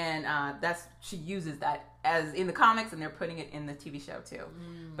 And she uses that as in the comics, and they're putting it in the TV show too.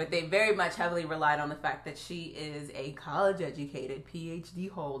 But they very much heavily relied on the fact that she is a college-educated, PhD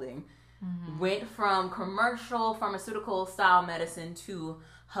holding, went from commercial pharmaceutical style medicine to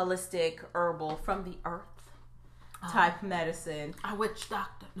holistic herbal from the earth type medicine. A witch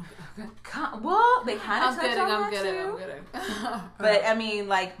doctor. Well, they kind of touch on that I'm kidding. But I mean,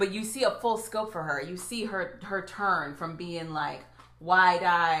 like, but you see a full scope for her. You see her turn from being like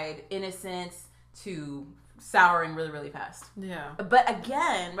wide-eyed innocence to souring really, really fast. Yeah. But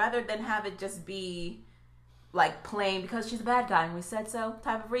again, rather than have it just be like plain because she's a bad guy and we said so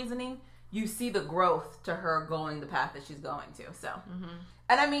type of reasoning, you see the growth to her going the path that she's going to. So,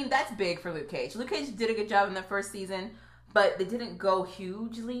 and I mean, that's big for Luke Cage. Luke Cage did a good job in the first season, but they didn't go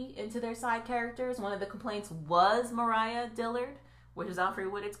hugely into their side characters. One of the complaints was Mariah Dillard, which is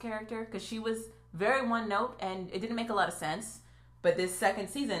Alfre Woodard's character, because she was very one note and it didn't make a lot of sense. But this second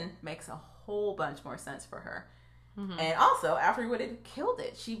season makes a whole bunch more sense for her. And also, Alfre Woodard killed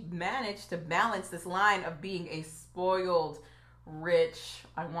it. She managed to balance this line of being a spoiled, rich,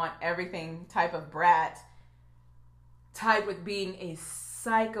 I want everything type of brat, tied with being a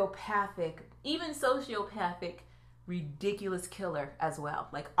psychopathic, even sociopathic, ridiculous killer as well.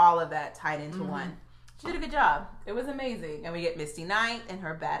 Like all of that tied into one. She did a good job. It was amazing. And we get Misty Knight and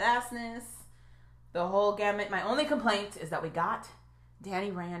her badassness. The whole gamut. My only complaint is that we got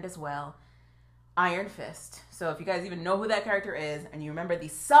Danny Rand as well. Iron Fist. So if you guys even know who that character is, and you remember the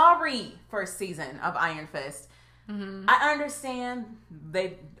sorry first season of Iron Fist, I understand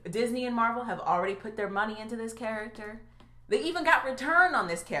Disney and Marvel have already put their money into this character. They even got return on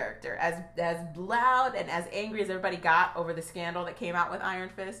this character. As loud and as angry as everybody got over the scandal that came out with Iron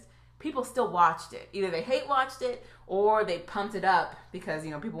Fist, people still watched it. Either they hate watched it or they pumped it up because,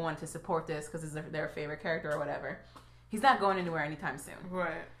 you know, people wanted to support this because it's their favorite character or whatever. He's not going anywhere anytime soon.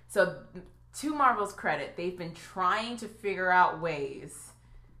 Right. So to Marvel's credit, they've been trying to figure out ways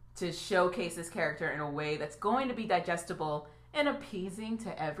to showcase this character in a way that's going to be digestible and appeasing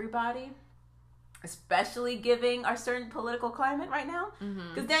to everybody. Especially giving our certain political climate right now.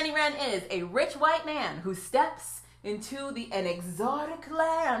 Because Danny Rand is a rich white man who steps into an exotic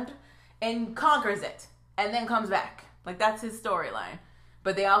land and conquers it. And then comes back. Like, that's his storyline.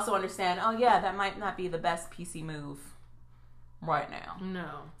 But they also understand, oh yeah, that might not be the best PC move right now.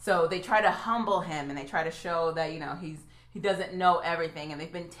 No. So they try to humble him and they try to show that, you know, he doesn't know everything. And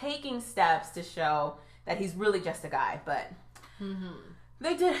they've been taking steps to show that he's really just a guy. But...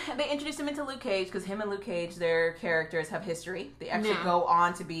 They introduced him into Luke Cage because him and Luke Cage, their characters have history. They actually go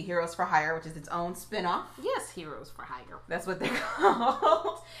on to be Heroes for Hire, which is its own spin-off. Yes, Heroes for Hire. That's what they're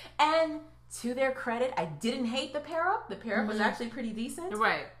called. And to their credit, I didn't hate the pair-up. The pair-up was actually pretty decent.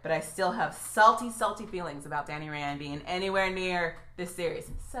 Right. But I still have salty feelings about Danny Rand being anywhere near this series.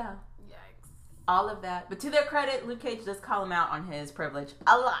 So, yikes. All of that. But to their credit, Luke Cage does call him out on his privilege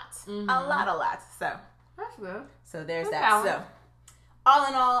a lot. A lot. So, that's good. So there's that. So, all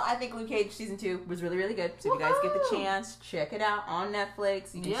in all, I think Luke Cage Season 2 was really, really good. So if you guys get the chance, check it out on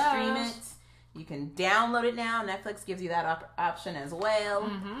Netflix. You can stream it. You can download it now. Netflix gives you that option as well.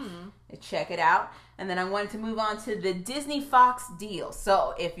 Check it out. And then I wanted to move on to the Disney Fox deal.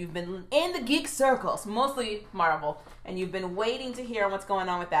 So if you've been in the geek circles, mostly Marvel, and you've been waiting to hear what's going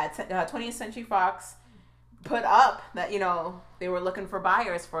on with that, 20th Century Fox put up that, you know, they were looking for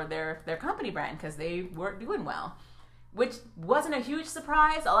buyers for their company brand because they weren't doing well. Which wasn't a huge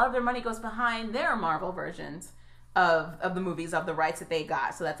surprise. A lot of their money goes behind their Marvel versions of the movies, of the rights that they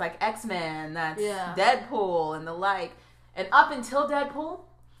got. So that's like X-Men, that's Deadpool, and the like. And up until Deadpool,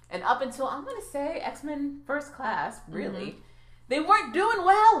 and up until, I'm going to say, X-Men First Class, really, they weren't doing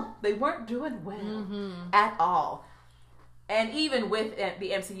well. They weren't doing well at all. And even with the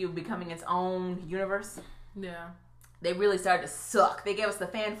MCU becoming its own universe, they really started to suck. They gave us the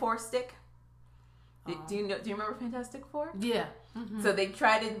Fan Force stick. Do you remember Fantastic Four? Yeah. So they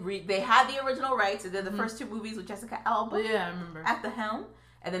tried to they had the original rights. They did the first two movies with Jessica Alba. Yeah, I remember. At the helm,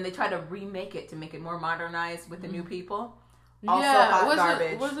 and then they tried to remake it to make it more modernized with the new people. Also, hot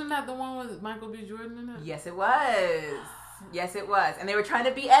garbage. Wasn't that the one with Michael B. Jordan in it? Yes, it was. Yes, it was. And they were trying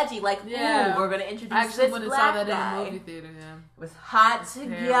to be edgy, like, ooh, we're going to introduce I actually this went and black saw that guy. in the movie theater. Yeah. It was hot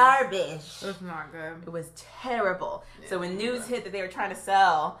garbage. It's not good. It was terrible. Yeah, so when news hit that they were trying to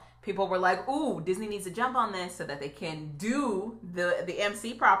sell, people were like, ooh, Disney needs to jump on this so that they can do the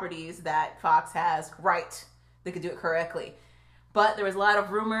MC properties that Fox has right. They could do it correctly. But there was a lot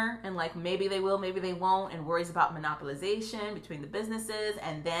of rumor and like maybe they will, maybe they won't, and worries about monopolization between the businesses.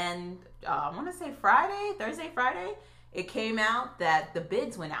 And then I want to say Thursday, Friday, it came out that the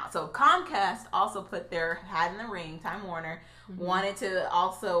bids went out. So Comcast also put their hat in the ring. Time Warner wanted to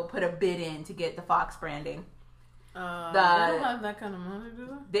also put a bid in to get the Fox branding. They don't have that kind of money,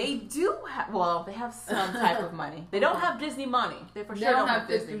 do they? They do have, well, they have some type of money. They don't have Disney money. They for sure don't have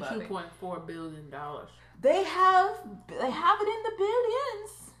Disney money. $2.4 billion. They have it in the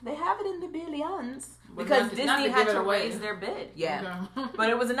billions. They have it in the billions. Because Disney had to raise their bid. Yeah. Okay. But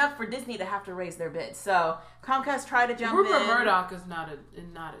it was enough for Disney to have to raise their bid. So Comcast tried to jump in. Rupert Murdoch is not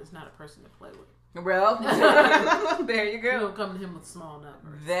a person to play with. Well, there you go. You don't come to him with small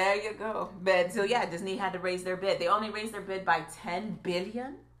numbers. There you go. But so yeah, Disney had to raise their bid. They only raised their bid by $10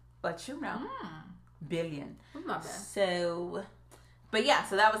 billion, but you know, billion. Not bad. So, but yeah,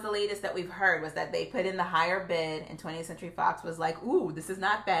 so that was the latest that we've heard was that they put in the higher bid, and 20th Century Fox was like, "Ooh, this is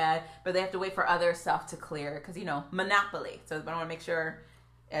not bad," but they have to wait for other stuff to clear because you know, monopoly. So I want to make sure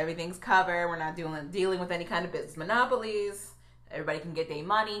everything's covered. We're not dealing with any kind of business monopolies. Everybody can get their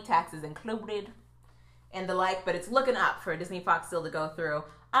money, taxes included, and the like. But it's looking up for a Disney Fox deal to go through.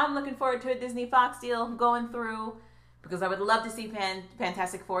 I'm looking forward to a Disney Fox deal going through because I would love to see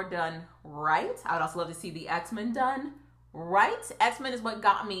Fantastic Four done right. I would also love to see the X-Men done right. X-Men is what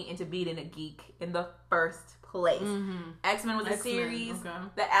got me into being a geek in the first place. X-Men was a series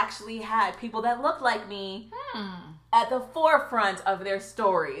that actually had people that looked like me at the forefront of their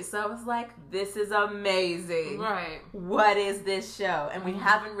stories. So I was like, this is amazing. Right. What is this show? And we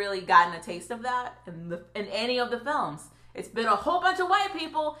haven't really gotten a taste of that in any of the films. It's been a whole bunch of white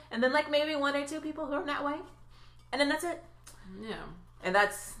people and then like maybe one or two people who are not white. And then that's it. Yeah. And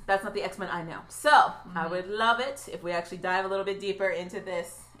that's not the X-Men I know. So I would love it if we actually dive a little bit deeper into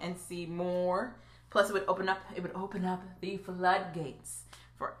this and see more Plus, it would open up the floodgates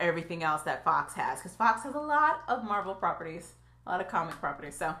for everything else that Fox has, because Fox has a lot of Marvel properties, a lot of comic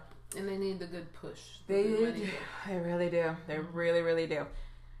properties. So, and they need the good push. They really do. They really, really do.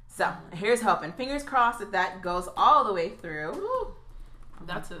 So here's hoping. Fingers crossed that goes all the way through. Ooh,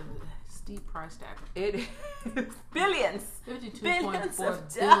 that's a steep price tag. It is billions.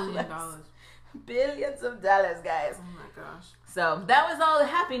 $52.4 billion. Billions of dollars, guys. Oh my gosh. So that was all the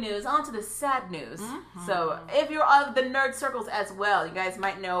happy news. On to the sad news. So if you're of the nerd circles as well, you guys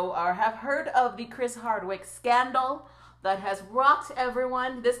might know or have heard of the Chris Hardwick scandal that has rocked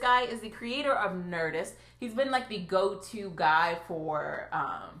everyone. This guy is the creator of Nerdist. He's been like the go-to guy for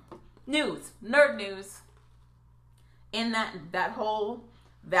nerd news. In that whole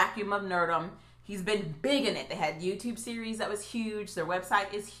vacuum of nerdom, he's been big in it. They had YouTube series that was huge. Their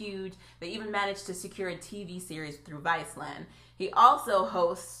website is huge. They even managed to secure a TV series through Viceland. He also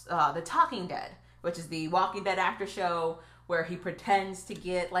hosts The Talking Dead, which is the Walking Dead after show where he pretends to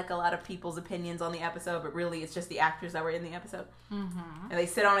get like a lot of people's opinions on the episode, but really it's just the actors that were in the episode. And they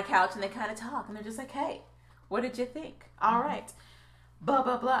sit on a couch and they kind of talk, and they're just like, hey, what did you think? All right. Blah,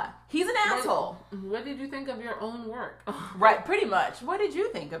 blah, blah. He's an asshole. What did you think of your own work? Right, pretty much. What did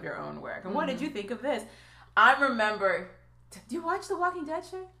you think of your own work? And what did you think of this? I remember... Do you watch The Walking Dead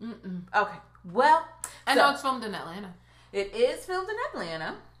show? Okay. Well... I know it's filmed in Atlanta. It is filmed in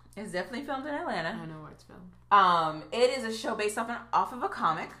Atlanta. It's definitely filmed in Atlanta. I know where it's filmed. It is a show based off of a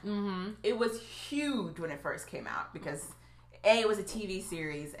comic. It was huge when it first came out because... it was a TV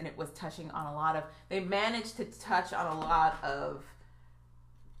series and it was touching on a lot of... They managed to touch on a lot of...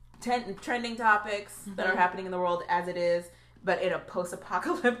 trending topics that are happening in the world as it is, but in a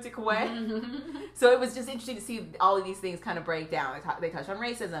post-apocalyptic way. So it was just interesting to see all of these things kind of break down. They touch on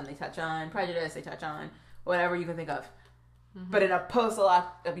racism, they touch on prejudice, they touch on whatever you can think of, but in a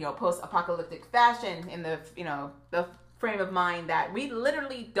post-apocalyptic fashion, in the the frame of mind that we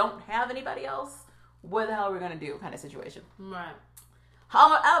literally don't have anybody else. What the hell are we gonna do? Kind of situation. Right.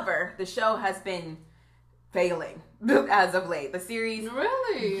 However, the show has been failing as of late. The series...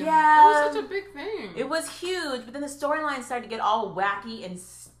 Really? Yeah. That was such a big thing. It was huge, but then the storyline started to get all wacky and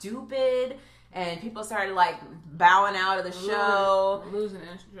stupid, and people started, like, bowing out of the show. Losing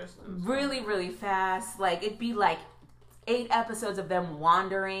interest. Really, really fast. Like, it'd be, like, 8 episodes of them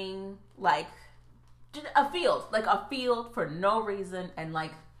wandering, like, a field for no reason, and,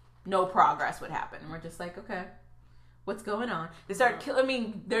 like, no progress would happen. And we're just like, okay. What's going on? They start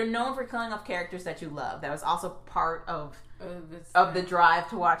killing. They're known for killing off characters that you love. That was also part of the drive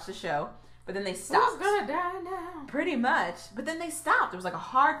to watch the show. But then they stopped. Who's gonna die now? Pretty much. But then they stopped. There was like a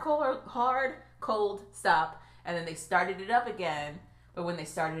hard, cold stop, and then they started it up again. But when they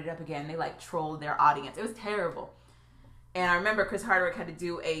started it up again, they like trolled their audience. It was terrible. And I remember Chris Hardwick had to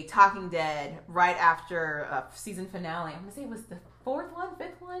do a Talking Dead right after a season finale. I'm gonna say it was the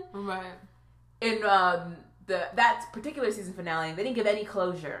 5th one. Right. And that particular season finale, they didn't give any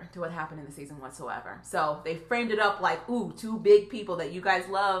closure to what happened in the season whatsoever. So they framed it up like, ooh, 2 big people that you guys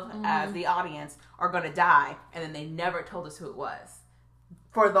love as the audience are going to die. And then they never told us who it was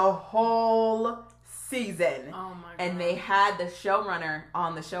for the whole season. Oh my God. And they had the showrunner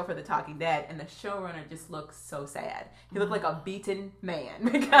on the show for The Talking Dead, and the showrunner just looked so sad. He looked like a beaten man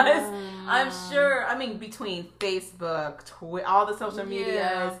because I'm sure, between Facebook, Twitter, all the social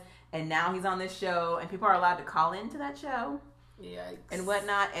medias, and now he's on this show, and people are allowed to call into that show. Yikes. And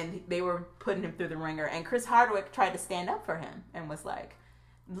whatnot, and they were putting him through the ringer. And Chris Hardwick tried to stand up for him and was like,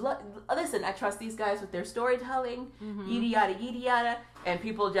 listen, I trust these guys with their storytelling, yada, yada, yada, yada. And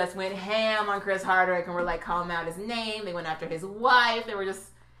people just went ham on Chris Hardwick and were like, calling out his name. They went after his wife. It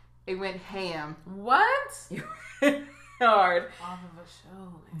went ham. What? Hard. Off of a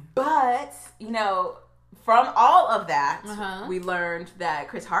show. Man. But, from all of that, we learned that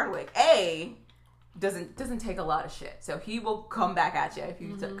Chris Hardwick, doesn't take a lot of shit. So he will come back at you if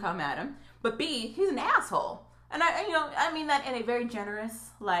you come at him. But B, he's an asshole. And I mean that in a very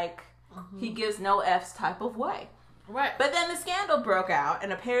generous, like, he gives no F's type of way. Right. But then the scandal broke out,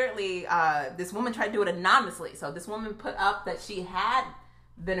 and apparently this woman tried to do it anonymously. So this woman put up that she had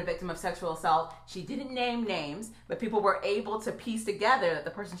been a victim of sexual assault. She didn't name names, but people were able to piece together that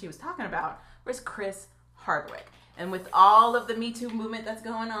the person she was talking about was Chris Hardwick. And with all of the Me Too movement that's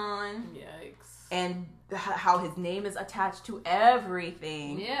going on, yikes, and how his name is attached to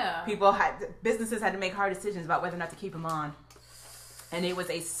everything, businesses had to make hard decisions about whether or not to keep him on. And it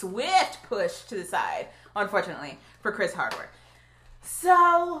was a swift push to the side, unfortunately, for Chris Hardwick.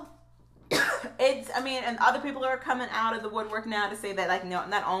 So and other people are coming out of the woodwork now to say that, like, no,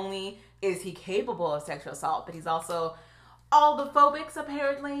 not only is he capable of sexual assault, but he's also all the phobics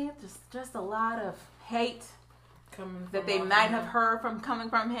apparently. Just a lot of hate that they might have heard coming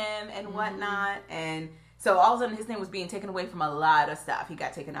from him and whatnot. And so all of a sudden his name was being taken away from a lot of stuff. He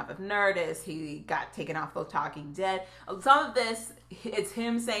got taken off of Nerdist. He got taken off of Talking Dead. Some of this, it's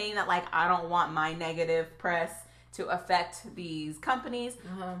him saying that, like, I don't want my negative press to affect these companies.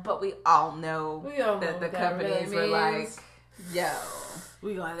 But we all know that the companies were like, yo,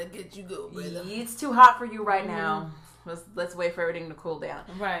 we gotta get you go, brother. It's too hot for you right now. Let's wait for everything to cool down.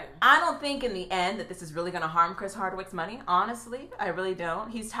 Right. I don't think in the end that this is really going to harm Chris Hardwick's money. Honestly, I really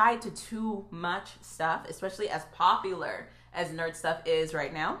don't. He's tied to too much stuff, especially as popular as nerd stuff is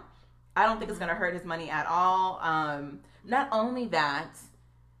right now. I don't think it's going to hurt his money at all. Not only that,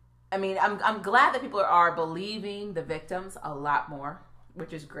 I mean, I'm glad that people are believing the victims a lot more,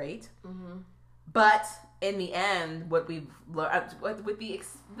 which is great. But in the end, what we've learned with the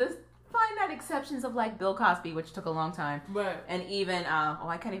finite exceptions of, like, Bill Cosby, which took a long time, right? And even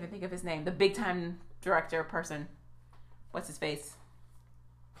I can't even think of his name, the big time director person, what's his face,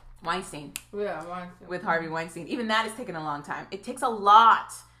 Weinstein. Yeah, Weinstein. With Harvey Weinstein. Even that has taken a long time. It takes a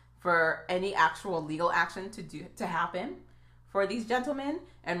lot for any actual legal action to happen for these gentlemen,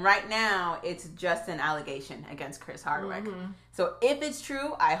 and right now it's just an allegation against Chris Hardwick. So if it's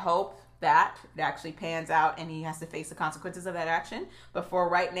true, I hope that it actually pans out and he has to face the consequences of that action. But for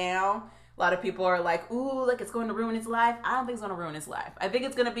right now, a lot of people are like, ooh, like it's going to ruin his life. I don't think it's going to ruin his life. I think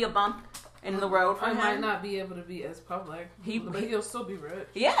it's going to be a bump in the road for him. He might not be able to be as public, but he'll still be rich.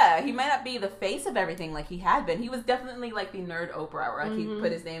 Yeah, he might not be the face of everything like he had been. He was definitely like the nerd Oprah, where he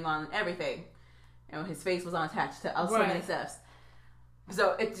put his name on everything. And his face was attached to so many stuff.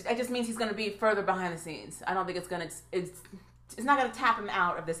 So it just means he's going to be further behind the scenes. I don't think it's not going to tap him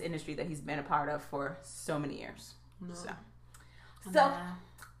out of this industry that he's been a part of for so many years. No. So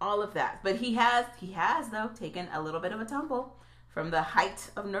all of that. But he has though taken a little bit of a tumble from the height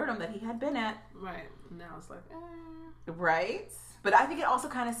of nerdom that he had been at. Right. Now it's like, Right. But I think it also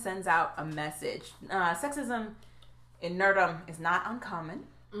kind of sends out a message. Sexism in nerdom is not uncommon.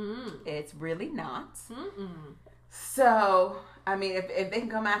 It's really not. So, I mean, if they can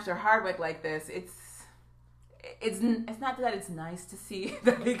come after Hardwick like this, it's not that it's nice to see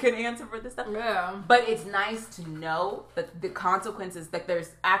that they can answer for this stuff. Yeah. But it's nice to know that the consequences, that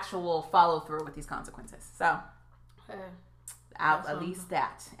there's actual follow through with these consequences. So, at least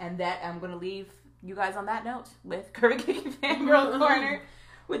that. And that, I'm going to leave you guys on that note with Curvy Kiki Fangirl Corner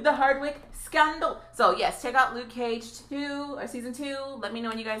with the Hardwick scandal. So, yes, check out Luke Cage 2 or season 2. Let me know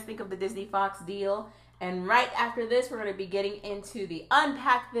what you guys think of the Disney Fox deal. And right after this, we're going to be getting into the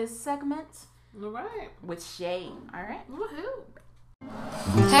Unpack This segment. All right. With Shay. All right. Woohoo.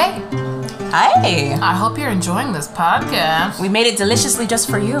 Hey. Hi. I hope you're enjoying this podcast. We made it deliciously just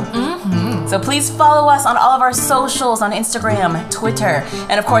for you. So please follow us on all of our socials on Instagram, Twitter,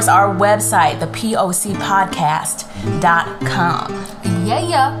 and of course our website, thepocpodcast.com.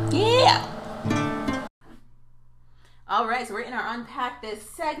 Yeah. All right, so we're in our Unpack This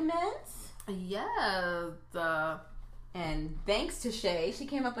segment. Yeah. And thanks to Shay, she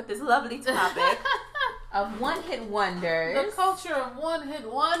came up with this lovely topic of one-hit wonders. The culture of one-hit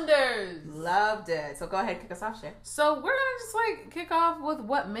wonders. Loved it. So go ahead, kick us off, Shay. So we're gonna just kick off with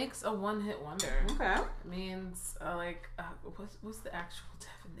what makes a one-hit wonder. Okay. Means what's the actual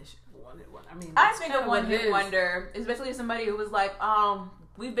definition of one-hit wonder? I mean, I think a one-hit wonder, especially somebody who was like,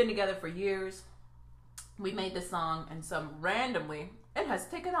 we've been together for years. We made this song, and randomly it has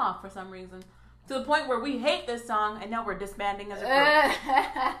taken off for some reason. To the point where we hate this song, and now we're disbanding as a group.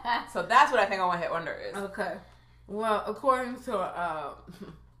 So that's what I think a one-hit wonder is. Okay. Well, according to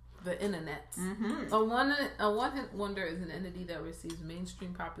the internet, a one-hit wonder is an entity that receives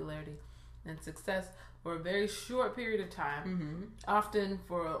mainstream popularity and success for a very short period of time, often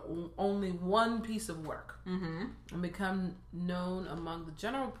for only one piece of work, and become known among the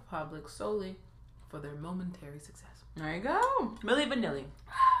general public solely for their momentary success. There you go. Milli Vanilli.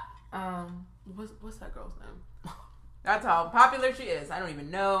 What's that girl's name? That's how popular she is. I don't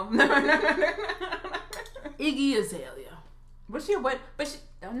even know. Iggy Azalea. Was she what? But she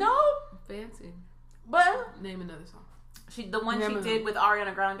no fancy. But name another song. She did with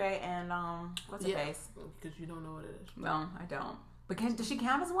Ariana Grande and what's her face? Because you don't know what it is. No, I don't. But does she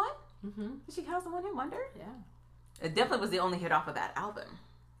count as one? Does she count as a one-hit wonder? Yeah. It definitely was the only hit off of that album.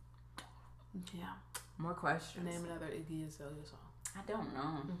 Yeah. More questions. Name another Iggy Azalea song. I don't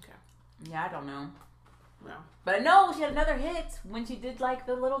know. Okay. Yeah, I don't know. No. But I know she had another hit when she did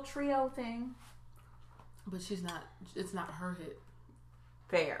the little trio thing. But it's not her hit.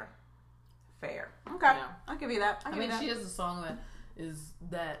 Fair. Okay. Yeah. I'll give you that. I mean, she has a song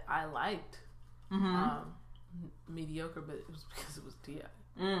that I liked. mediocre, but it was because it was T.I.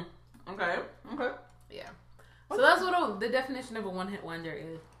 Okay. Yeah. So that's what the definition of a one-hit wonder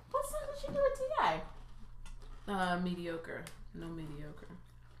is. What song did she do with T.I.? Mediocre. No mediocre.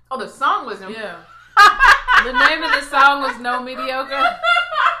 Oh, the song was Yeah. The name of the song was No Mediocre.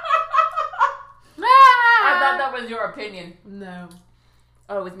 I thought that was your opinion. No.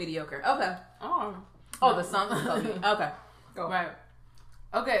 Oh, it was mediocre. Okay. Oh, The song was called Okay. Go. Right.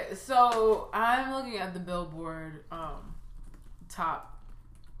 Okay, so I'm looking at the Billboard top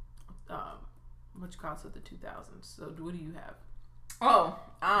what you call it, the 2000s. So what do you have? Oh,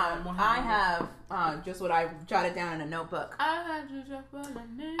 I have just what I jotted down in a notebook. I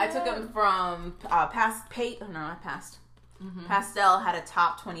took them from Pastel had a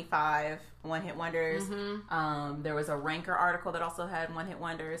top 25 one-hit wonders. There was a Ranker article that also had one-hit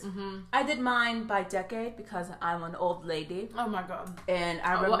wonders. I did mine by decade because I'm an old lady. Oh my god! And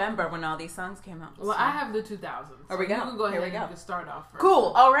I remember when all these songs came out. Well, I have the 2000s. Here we go. You can go ahead and you can start off first.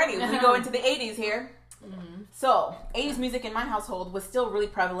 Cool. Alrighty, we go into the 80s here. So 80s music in my household was still really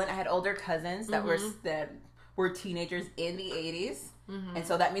prevalent. I had older cousins that were teenagers in the 80s, and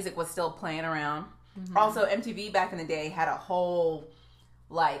so that music was still playing around. Also, MTV back in the day had a whole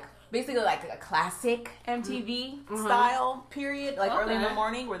basically like a classic MTV style period, early in the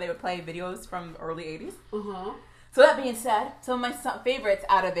morning where they would play videos from early 80s. So that being said, some of my favorites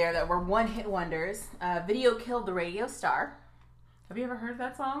out of there that were one-hit wonders, Video Killed the Radio Star. Have you ever heard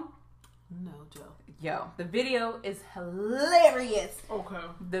that song? No, Joe. Yo, the video is hilarious. Okay.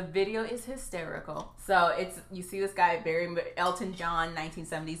 The video is hysterical. So you see this guy, very Elton John,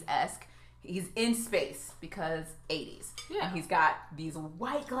 1970s-esque. He's in space because 80s. Yeah. And he's got these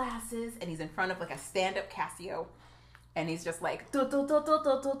white glasses and he's in front of a stand-up Casio. And he's just like, he looks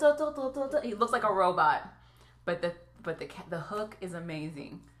like a robot. But the hook is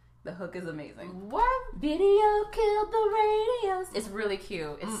amazing. The hook is amazing. What? Video killed the radios. It's really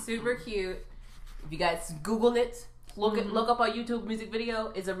cute. It's super cute. If you guys Google it, look up our YouTube music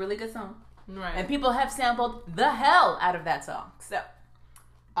video. It's a really good song. Right. And people have sampled the hell out of that song. So,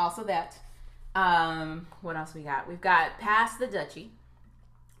 also that. What else we got? We've got Pass the Dutchie.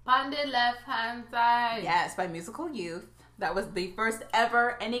 On the left hand side. Yes, by Musical Youth. That was the first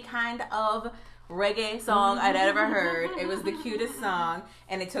ever any kind of reggae song I'd ever heard. It was the cutest song,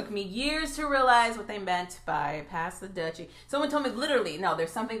 and it took me years to realize what they meant by Pass the Dutchie. Someone told me literally, no,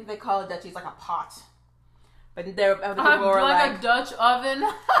 there's something they call a Dutchie. It's like a pot. But other people were like a Dutch oven.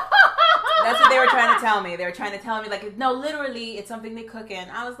 That's what they were trying to tell me. They were trying to tell me, no, literally, it's something they cook in.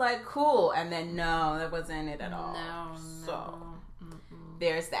 I was like, cool. And then, no, that wasn't it at all.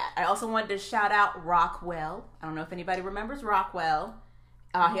 There's that. I also wanted to shout out Rockwell. I don't know if anybody remembers Rockwell.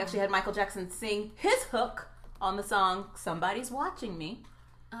 He actually had Michael Jackson sing his hook on the song Somebody's Watching Me.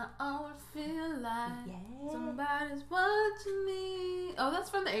 I always feel like somebody's watching me. Oh, that's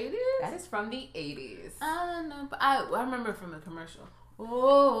from the 80s? That is from the 80s. I don't know, but I remember from the commercial.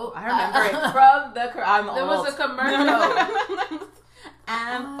 Oh, I remember it from the I'm old. There was a commercial.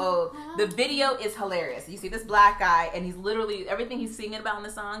 I'm old. The video is hilarious. You see this black guy, and he's literally, everything he's singing about in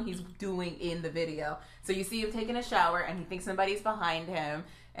the song, he's doing in the video. So you see him taking a shower, and he thinks somebody's behind him.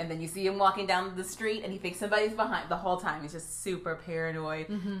 And then you see him walking down the street, and he thinks somebody's behind the whole time. He's just super paranoid.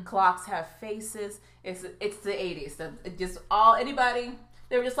 Clocks have faces. It's the 80s. So anybody,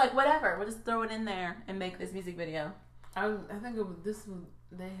 they were just like, whatever. We'll just throw it in there and make this music video. I think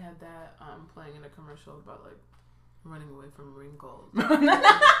they had that playing in a commercial about running away from wrinkles.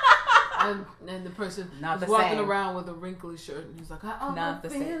 and the person was walking around with a wrinkly shirt, and he's like, I feel like not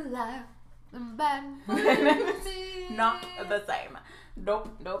the same. Nope.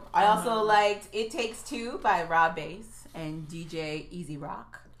 I also liked It Takes Two by Rob Bass and DJ Easy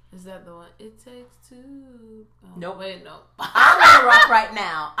Rock. Is that the one? It Takes Two. Oh, nope. Wait, no. I'm gonna rock right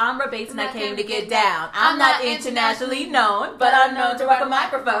now. I'm Rob Bass and I came to get down. I'm not internationally known, but I'm known to rock a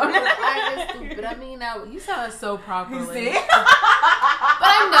microphone. I get stupid. I mean, now you sound so properly. You see? But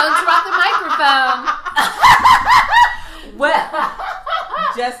I'm known to rock the microphone. Well.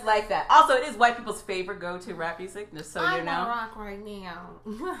 Just like that. Also, it is white people's favorite go-to rap music, just so you know. I'm rock right now.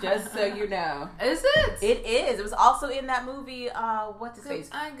 Just so you know. Is it? It is. It was also in that movie, what's his face?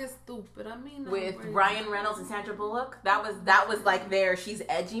 I get stupid. I mean, with Ryan Reynolds and Sandra Bullock. That was like their She's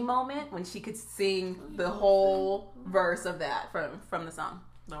Edgy moment when she could sing the whole verse of that from the song.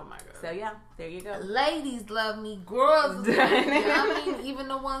 Oh my god. So yeah, there you go. Ladies love me, girls love me. I mean, even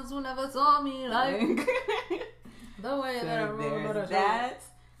the ones who never saw me like the way that I roll. There's that.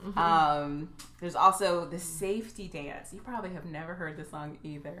 There's also the Safety Dance. You probably have never heard the song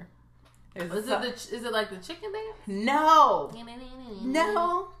either. Is it like the chicken dance? No.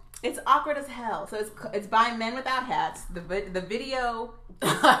 It's awkward as hell. So it's by Men Without Hats. The video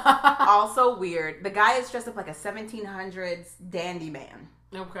is also weird. The guy is dressed up like a 1700s dandy man.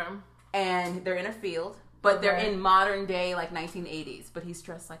 Okay. And they're in a field, but they're in modern day, like 1980s. But he's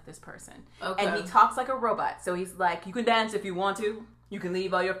dressed like this person. Okay. And he talks like a robot. So he's like, you can dance if you want to. You can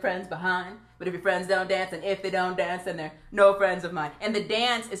leave all your friends behind. But if your friends don't dance, and if they don't dance, then they're no friends of mine. And the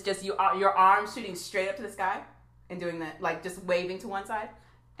dance is just your arms shooting straight up to the sky and doing that, like just waving to one side.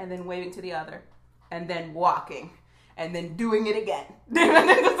 And then waving to the other, and then walking, and then doing it again.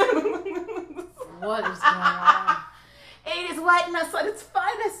 What is going on? 80s whiteness at its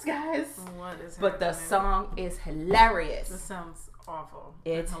finest, guys. What is happening? But the song is hilarious. This sounds awful.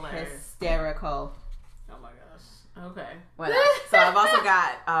 It's hilarious. Hysterical. Oh my gosh. Okay. What else? So I've also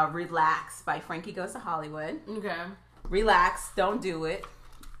got Relax by Frankie Goes to Hollywood. Okay. Relax, don't do it.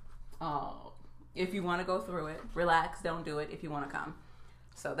 Oh, if you want to go through it. Relax, don't do it if you want to come.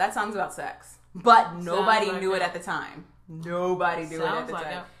 So that song's about sex, but nobody knew it at the time. Nobody knew it at the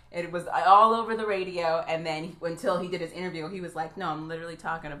time. It was all over the radio, and then until he did his interview, he was like, "No, I'm literally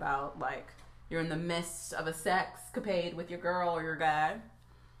talking about like you're in the midst of a sexcapade with your girl or your guy,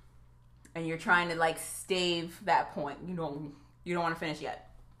 and you're trying to like stave that point. You don't want to finish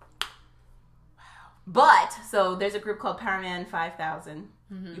yet." Wow. But so there's a group called Powerman 5000.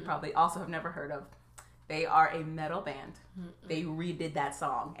 Mm-hmm. You probably also have never heard of. They are a metal band. Mm-mm. They redid that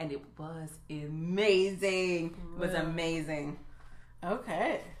song, and it was amazing. It was amazing.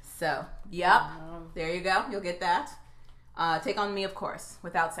 Okay. So, yep. There you go. You'll get that. Take On Me, of course,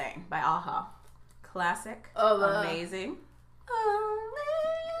 Without Saying, by A-ha. Classic. Amazing.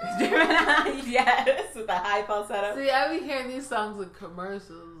 Yes, with the high falsetto. See, I be hearing these songs in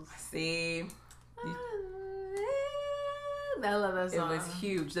commercials. See? I love that song. It was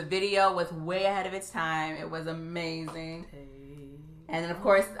huge. The video was way ahead of its time. It was amazing. Hey. And then, of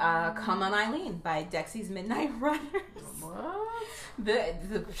course, Come On Eileen by Dexy's Midnight Runners. What? Their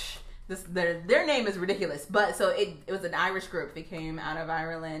name is ridiculous. But so it was an Irish group. They came out of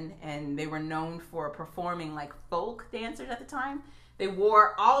Ireland, and they were known for performing like folk dancers at the time. They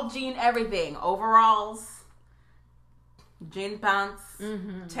wore all jean everything. Overalls, jean pants,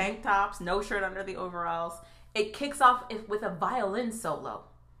 tank tops, no shirt under the overalls. It kicks off with a violin solo.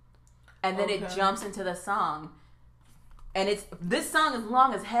 And then it jumps into the song. And this song is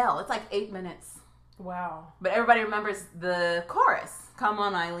long as hell. It's like 8 minutes. Wow. But everybody remembers the chorus. Come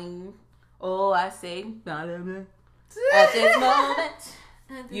on, Eileen. Oh, I say. Blah, blah, blah. At this moment,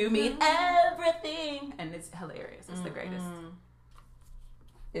 you mean everything. And it's hilarious. It's the greatest.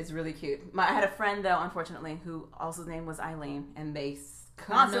 It's really cute. I had a friend, though, unfortunately, who also name was Eileen. And they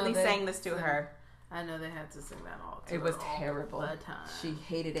constantly sang this to her. I know they had to sing that all It was terrible. The time. She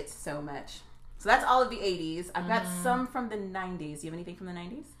hated it so much. So that's all of the 80s. I've got some from the 90s. Do you have anything from the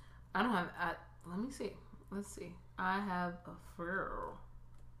 90s? I don't have... let me see. Let's see. I have a few.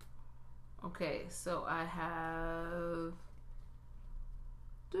 Okay, so I have...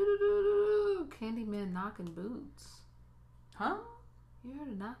 Candyman Knocking Boots. Huh? You heard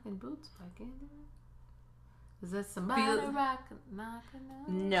of Knocking Boots by Candyman? Is that somebody knocking out?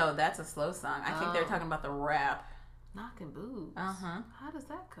 No, that's a slow song. I think they're talking about the rap. Knocking Boots. Uh-huh. How does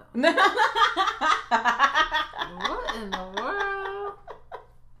that go? What in the world?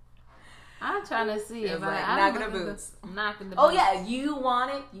 I'm trying to see if knocking the boots. Knocking the boots. Oh yeah, you want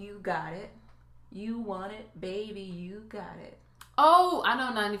it, you got it. You want it, baby, you got it. Oh, I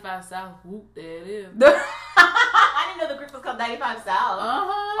know 95 South. Whoop, there it is. I didn't know the group was called 95 South.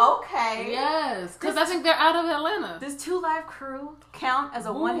 Uh-huh. Okay. Yes, because I think they're out of Atlanta. Does Two Live Crew count as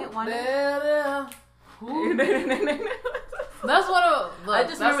a one-hit wonder? That's one of... Look, I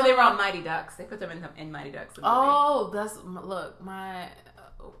just remember they were on Mighty Ducks. They put them in Mighty Ducks. Oh, that's... Look, my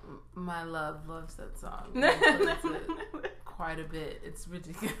love loves that song. It quite a bit. It's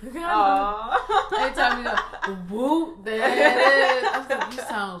ridiculous. Every time you go, whoop, there it is. I was like, you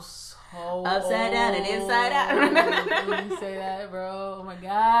sound so upside down and inside out. When you say that, bro, oh my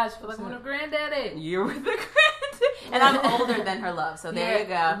gosh, I feel like I'm with a granddaddy. You're with a granddaddy. And I'm older than her love, so there you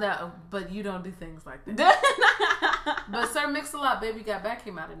go. No, but you don't do things like that. But Sir Mix-a-Lot, Baby Got Back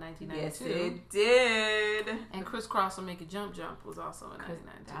came out in 1992. Yes, it did. And Criss Cross Will Make It Jump Jump was also in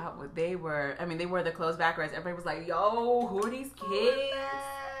 1992. They wore the clothes backwards. Everybody was like, yo, who are these kids?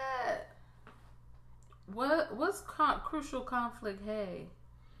 What's Crucial Conflict, Hey?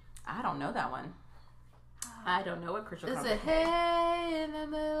 I don't know that one. I don't know what Crucial Conflict Is it Hey in the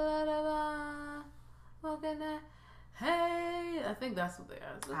middle of the walking that? Hey, I think that's what they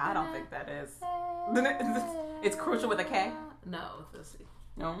are. I don't think that is. It's Crucial with a K? No, with a C.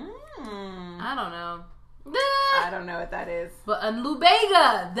 I I don't know. I don't know what that is. But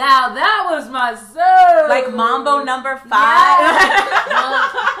Lubega, now that was my soul. Like Mambo number 5. Yeah.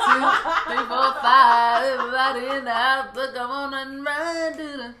 1, 2, 3, 4, 5. Everybody in the house, look, I'm on a run to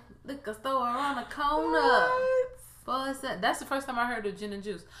the liquor store on the corner. Boy, that's the first time I heard of gin and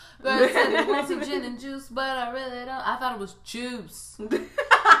juice. Girl said he wants some gin and juice, but I really don't. I thought it was juice.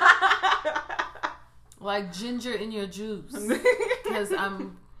 Like ginger in your juice. Because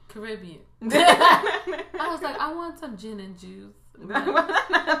I'm Caribbean. I was like, I want some gin and juice.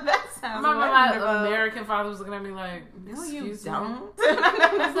 That sounds my American father was looking at me like, no, you don't.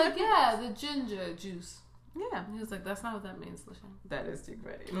 I was like, yeah, the ginger juice. Yeah. He was like, that's not what that means, LaShawn. That is too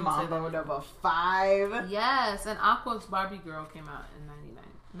funny. Mambo number 5. Yes, and Aqua's Barbie Girl came out in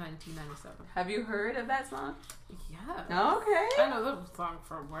 1997. Have you heard of that song? Yeah. Okay. I know the song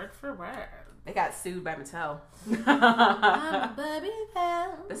for word. They got sued by Mattel.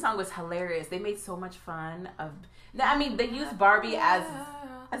 This song was hilarious. They made so much fun of... I mean, they used Barbie as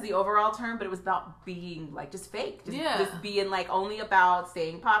the overall term, but it was about being like just fake. Just being like only about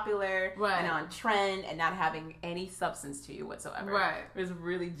staying popular and on trend and not having any substance to you whatsoever. Right. It was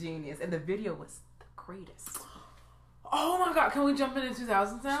really genius. And the video was the greatest. Oh my God, can we jump into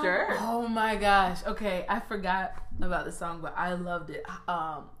 2000s now? Sure. Oh my gosh. Okay, I forgot about the song, but I loved it.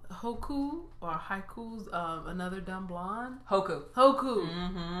 Hoku or Haiku's Another Dumb Blonde. Hoku.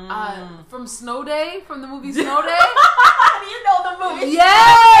 Mm-hmm. From Snow Day, from the movie Snow Day. You know the movie.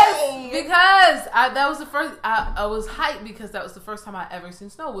 Yes, because that was the first. I was hyped because that was the first time I ever seen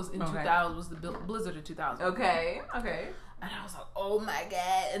snow. Was in 2000. Was the blizzard of 2000. Okay. And I was like, oh my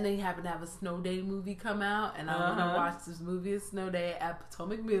God. And then he happened to have a Snow Day movie come out. And I went and watched this movie, Snow Day, at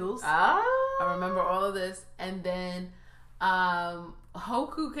Potomac Mills. I remember all of this. And then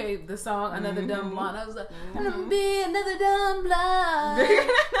Hoku came, the song, Another Dumb Blonde. I was like, I'm going to be another dumb blonde.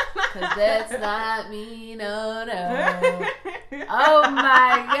 Because that's not me, no. Oh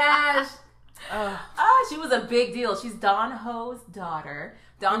my gosh. She was a big deal. She's Don Ho's daughter.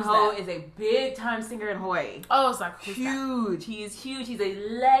 Don Ho is a big time singer in Hawaii. Oh, it's like huge. He is huge. He's a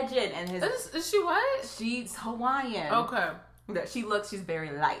legend. And is she white? She's Hawaiian. Okay. She's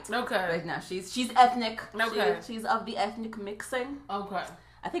very light. Okay. But no, she's ethnic. Okay. She's of the ethnic mixing. Okay.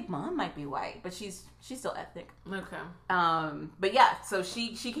 I think mom might be white, but she's still ethnic. Okay. But yeah, so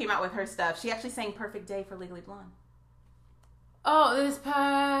she came out with her stuff. She actually sang Perfect Day for Legally Blonde. Oh, this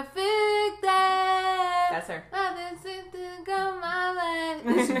perfect day. That's her. Nothing seems to go my way.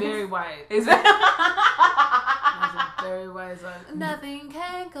 It's very white. It's very white song. Nothing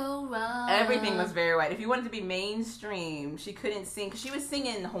can go wrong. Everything was very white. If you wanted to be mainstream, she couldn't sing because she was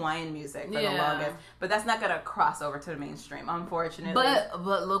singing Hawaiian music for the longest. But that's not gonna cross over to the mainstream, unfortunately. But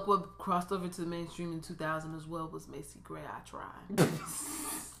look what crossed over to the mainstream in 2000 as well was Macy Gray. I Tried.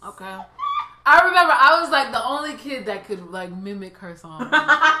 Okay. I remember I was like the only kid that could like mimic her song.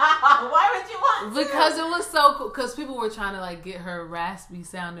 Why would you want to? Because it was so cool. Because people were trying to like get her raspy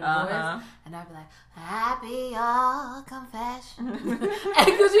sounding voice, and I'd be like, "Happy your confession."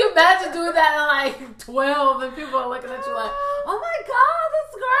 And could you imagine doing that at like 12, and people are looking at you like, "Oh my God,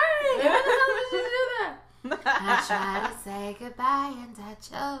 that's great! When the hell did you do that?" I try to say goodbye and I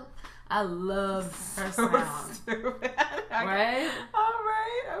choke. I love her sound. Right? All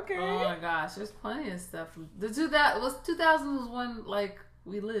right. Okay. Oh my gosh, there's plenty of stuff. The 2000 was when like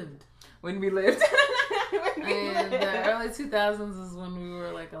we lived. When we lived. And the early 2000s is when we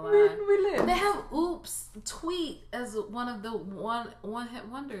were like alive. We lived. They have Oops Tweet as one of the one hit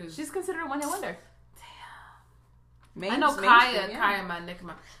wonders. She's considered a one hit wonder. I know Kaya, my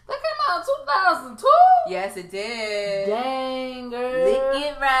nickname. That came out in 2002. Yes, it did. Dang, girl. Lick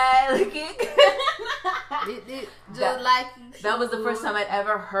it right, lick it. That was the first time I'd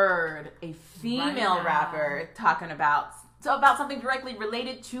ever heard a female rapper talking about something directly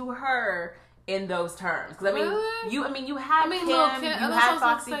related to her in those terms. Because you had Kim, you had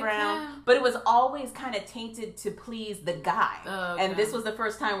Foxy Brown, but it was always kind of tainted to please the guy. Okay. And this was the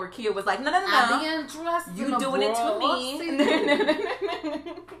first time where Kia was like, no, you doing it to me.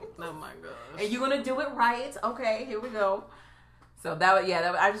 Oh my gosh. And you gonna do it right? Okay, here we go. So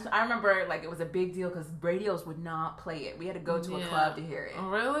I remember like it was a big deal because radios would not play it. We had to go to a club to hear it. Oh,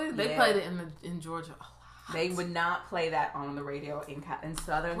 really? They played it in Georgia. They would not play that on the radio in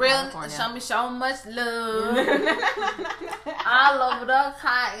Southern California. Show me so much love. All over the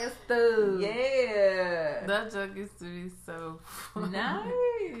highest stuff. Yeah. That joke used to be so funny.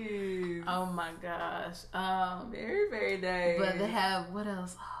 Nice. Oh my gosh. Very, very nice. But they have, what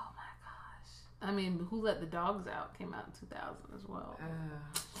else? Oh my gosh. I mean, Who Let the Dogs Out came out in 2000 as well.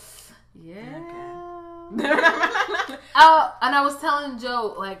 Yeah. And I was telling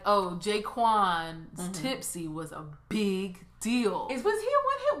Joe, like, Jaquan's Tipsy was a big deal. Was he a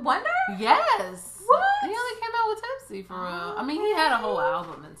one-hit wonder? Yes. What? He only came out with Tipsy for real. I mean, he had a whole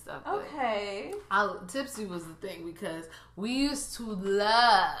album and stuff. Okay. Tipsy was the thing because we used to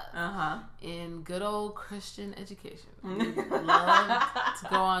love in good old Christian education. We loved to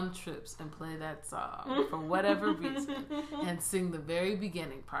go on trips and play that song for whatever reason and sing the very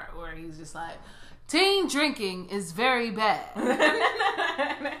beginning part where he's just like, teen drinking is very bad.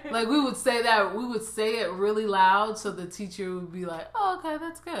 Like we would say that, we would say it really loud so the teacher would be like, oh, okay,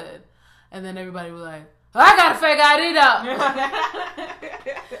 that's good. And then everybody would be like, I got a fake ID though.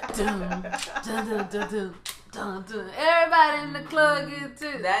 Everybody in the club get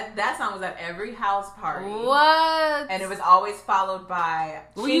to that song was at every house party. What? And it was always followed by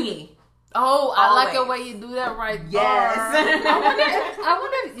Chingy. Oh, I like the way you do that right there. Yes. I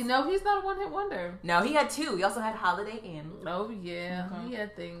wonder if, he's not a one-hit wonder. No, he had two. He also had Holiday Inn. Oh, yeah. He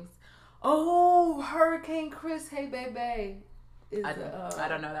had things. Oh, Hurricane Chris, Hey Baby. I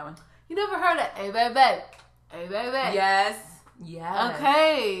don't know that one. You never heard of Hey Baby? Hey Baby. Yes.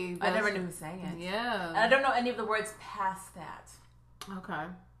 Okay. I never knew who sang it. Yeah. And I don't know any of the words past that. Okay.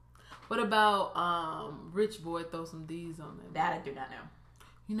 What about Rich Boy, Throw Some D's on Them? That I do not know.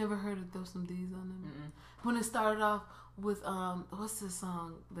 You never heard of Throw Some D's on Them? Mm-mm. When it started off with, what's this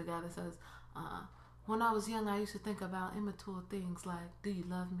song? The guy that says, when I was young, I used to think about immature things like, do you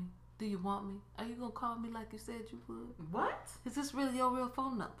love me? Do you want me? Are you going to call me like you said you would? What? Is this really your real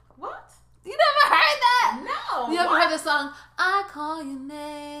phone number? What? You never heard that? No. You ever heard the song, I call your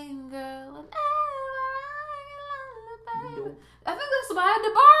name, girl, whenever I get lonely, baby? No. I think that's by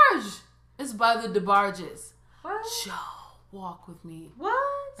DeBarge. It's by the DeBarges. What? Joe, walk with me. What?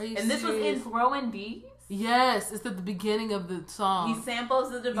 Are you and serious? This was in Throwing D's? Yes, it's at the beginning of the song. He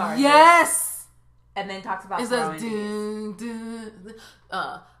samples the DeBarges. Yes! And then talks about it says,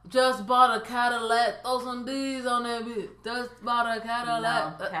 just bought a Cadillac, throw some D's on that bitch. Just bought a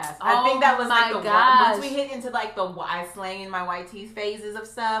Cadillac. No, I think that was like the once we hit into like the I slang in my white teeth phases of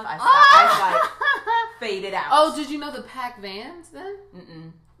stuff, I like faded out. Oh, did you know the Pac Vans then?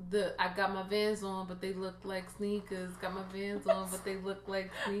 Mm-mm. I got my Vans on, but they look like sneakers. Got my Vans on, but they look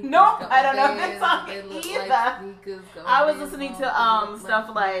like sneakers. Nope, I don't know that song either. Like sneakers, I was listening to stuff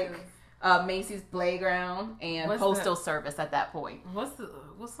like Macy's Playground and What's Postal that? Service at that point. What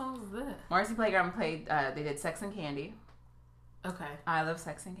song is that? Marcy Playground played. They did Sex and Candy. Okay. I love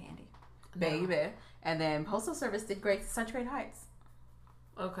Sex and Candy, baby. And then Postal Service did Such Great Heights.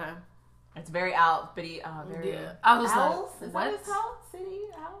 Okay. It's very outfitty. Very. Yeah. I was Owls? like, is what? that what it's called? City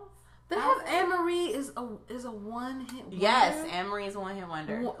Owls. They have Anne-Marie is a one hit wonder. Yes, Anne-Marie is a one hit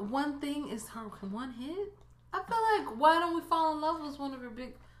wonder. One thing is her one hit. I feel like Why Don't We Fall in Love was one of her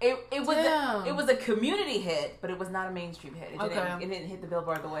big. It was a community hit, but it was not a mainstream hit. It didn't hit the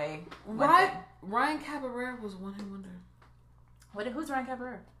Billboard the way. Ryan Cabaret was one hit wonder. Who's Ryan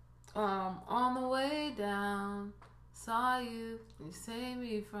Cabaret? On the way down, saw you saved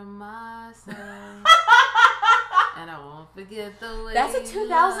me from myself. And I won't forget the way. That's a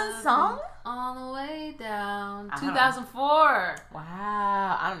 2000 song? On the way down. 2004.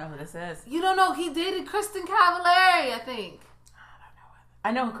 Wow. I don't know who this is. You don't know? He dated Kristen Cavallari, I think.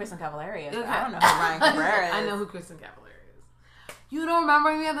 I know who Kristen Cavallari is. Okay. I don't know who Ryan Cabrera is. I know who Kristen Cavallari is. You don't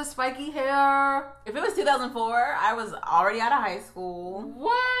remember me had the spiky hair? If it was 2004, I was already out of high school.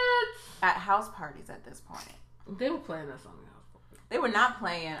 What? At house parties at this point. They were playing that song. They were not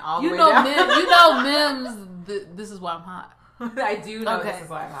playing all the way down. You know Mims, This Is Why I'm Hot. I do know This Is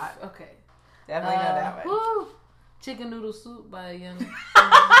Why I'm Hot. Okay. Definitely know that one. Woo. Chicken Noodle Soup by Young.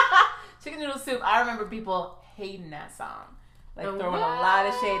 Chicken Noodle Soup. I remember people hating that song. Like throwing a lot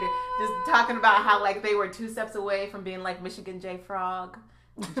of shade. Just talking about how like they were 2 steps away from being like Michigan J. Frog.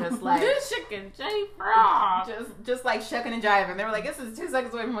 Just like Michigan J. Frog. Just like shucking and jiving. They were like, this is 2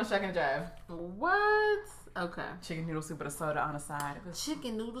 seconds away from a shuck and jive. What? Okay. Chicken noodle soup with a soda on the side. It was,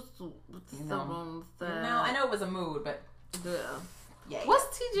 chicken noodle soup with soda on the side. No, I know it was a mood, but yeah.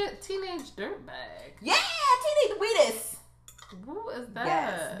 What's Teenage Dirtbag? Yeah, Teenage Wheatus. Who is that?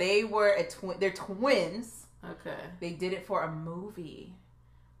 Yes, they were they're twins. Okay. They did it for a movie.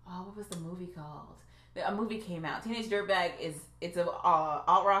 Oh, what was the movie called? A movie came out. Teenage Dirtbag it's a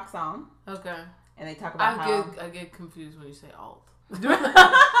alt rock song. Okay. And they talk about I get confused when you say alt.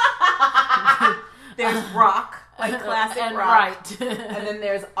 There's rock, like classic and rock, right, and then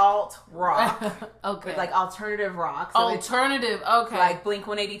there's alt rock, okay, with like alternative rock. So alternative, okay. Like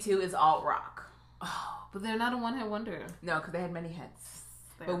Blink-182 is alt rock. Oh, but they're not a one-hit wonder. No, because they had many hits.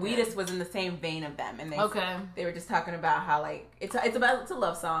 But Wheatus was in the same vein of them, and they were just talking about how like it's a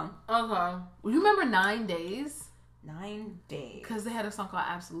love song. Okay. Well, you remember 9 Days? 9 Days. Because they had a song called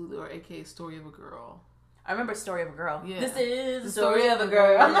Absolutely, or AKA Story of a Girl. I remember Story of a Girl. Yeah. This is the story of a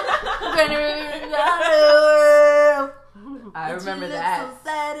girl. I remember that. So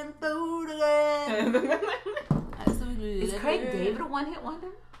sad and Is Craig David a one-hit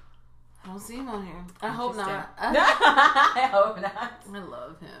wonder? I don't see him on here. I hope not. I hope not. I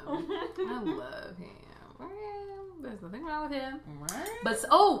love him. There's nothing wrong with him. Right. But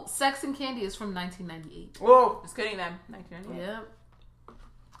Sex and Candy is from 1998. Whoa, just kidding them. 1998. Yep.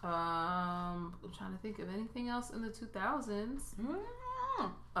 I'm trying to think of anything else in the 2000s.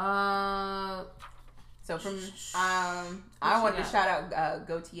 So from I wanted to shout out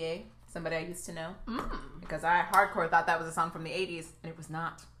Gautier, somebody I used to know, because I hardcore thought that was a song from the 80s, and it was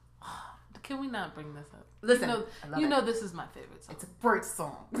not. Can we not bring this up? Listen, you know this is my favorite song. It's a great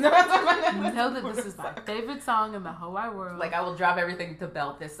song. You know that this is my favorite song in the whole wide world. Like, I will drop everything to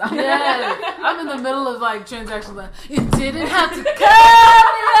belt this song. Yeah, I'm in the middle of like transactions. Like, you didn't have to cut it out.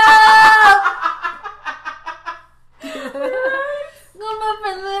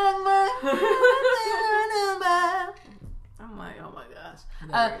 I'm like, oh my gosh.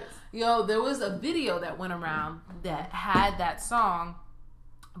 There was a video that went around that had that song,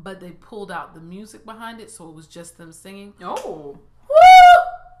 but they pulled out the music behind it, so it was just them singing. Oh.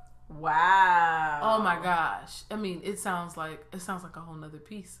 Woo! Wow. Oh my gosh. I mean, it sounds like a whole nother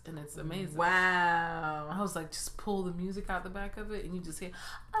piece, and it's amazing. Wow. I was like, just pull the music out the back of it, and you just hear,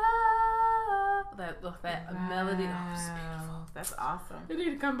 that melody. Oh, it's beautiful. That's awesome. They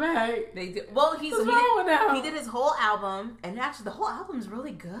need to come back. They do. Well, he did his whole album, and actually the whole album's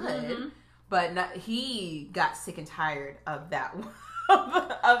really good. Mm-hmm. But he got sick and tired of that one. Of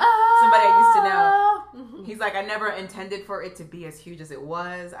somebody I used to know. Mm-hmm. He's like, I never intended for it to be as huge as it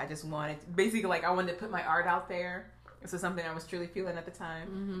was. I just wanted, I wanted to put my art out there. This was something I was truly feeling at the time.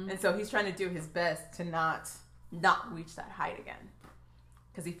 Mm-hmm. And so he's trying to do his best to not reach that height again.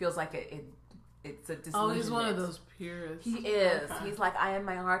 Because he feels like it's a disillusionment. Oh, he's one of those purists. He is. Okay. He's like, I am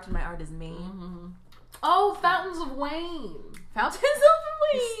my art and my art is me. Mm-hmm. Oh, Fountains of Wayne. Fountains of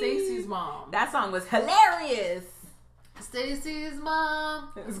Wayne. Stacey's mom. That song was hilarious. Stacey's mom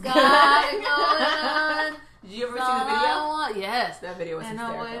has got it going on. Did you ever see the video? Yes. That video was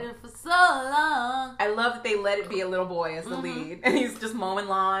hysterical. And I waited for so long. I love that they let it be a little boy as the lead. And he's just mowing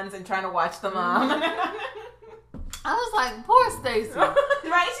lawns and trying to watch the mom. I was like, poor Stacey.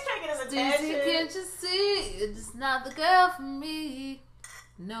 Right? She's trying to get his attention. Stacey, can't you see? You're just not the girl for me.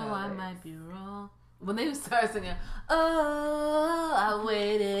 No, I might be wrong. When they start singing, oh, I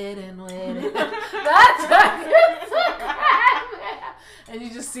waited and waited. And you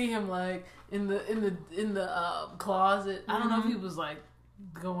just see him like in the closet. I don't know if he was like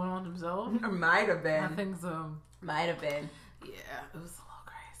going on himself. Or might have been. I think so. Might have been. Yeah, it was a little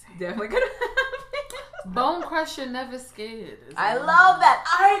crazy. Definitely could have. Bone Crusher, Never Scared. I love that.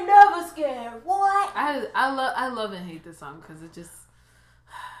 I ain't never scared. What? I love and hate this song because it just.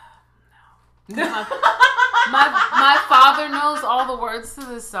 My father knows all the words to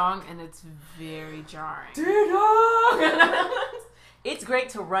this song, and it's very jarring. It's great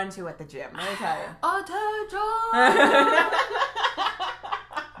to run to at the gym, let me tell you.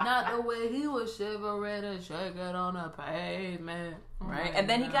 Not the way he was shivering and shaking on the pavement. Right, and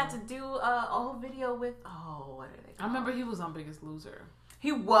then he got to do a whole video with, what are they called? I remember he was on Biggest Loser.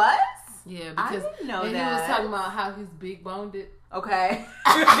 He was? Yeah, because I didn't know and that. He was talking about how he's big boned it. Okay.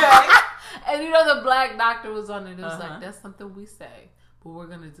 And you know the black doctor was on it. It was like, that's something we say, but we're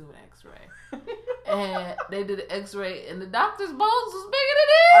gonna do an X-ray. And they did an X-ray, and the doctor's bones was bigger than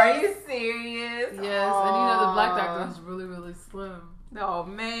his. Are you serious? Yes. Aww. And you know the black doctor was really, really slim. Oh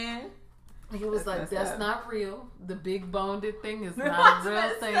man. He was like, that's not real. The big boned thing is not a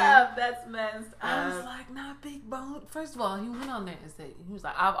real thing. That's messed up. I was like, not big boned. First of all, he went on there and said, he was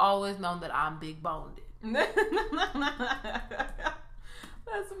like, I've always known that I'm big boned. That's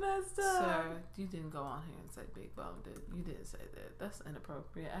messed up. Sir, you didn't go on here and say big boned. You didn't say that. That's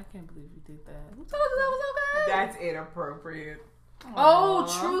inappropriate. I can't believe you did that. Who told you that was okay? That's inappropriate. Aww. Oh,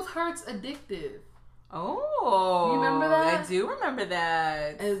 Truth Hurts Addictive. Oh. You remember that? I do remember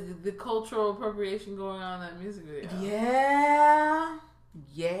that. And the cultural appropriation going on in that music video. Yeah.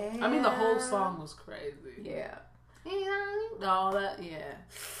 Yeah. I mean, the whole song was crazy. Yeah. All that, yeah.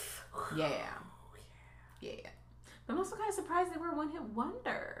 Yeah. Yeah. I'm also kind of surprised they were a one-hit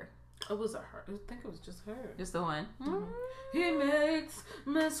wonder. It was her. I think it was just her. Just the one. Mm-hmm. He makes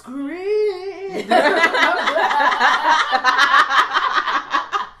me scream.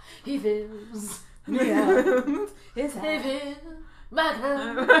 He feels. Yeah. It's heavy. My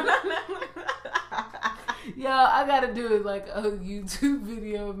girl. Yo, I gotta do it like a YouTube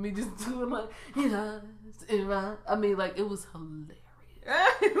video of me just doing like, I mean, like, it was hilarious.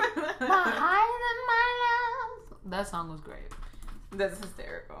 That song was great. That's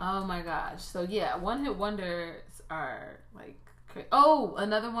hysterical. Oh my gosh. So yeah, one hit wonders are like oh,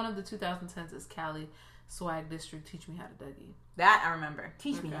 another one of the 2010s is Cali Swag District, Teach Me How to Dougie. That I remember.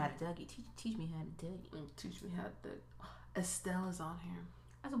 Teach me how to Dougie. Teach me how to Dougie. Teach me how to Dougie. Estelle is on here.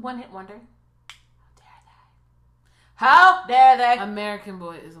 That's a one hit wonder. How dare they? American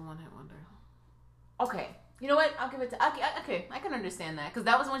Boy is a one hit wonder. Okay. You know what? I'll give it to... Okay, I can understand that. Because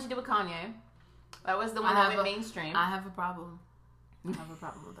that was the one she did with Kanye. That was the one that went mainstream. I have a problem. I have a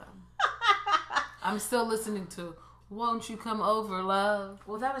problem with that. I'm still listening to Won't You Come Over, Love.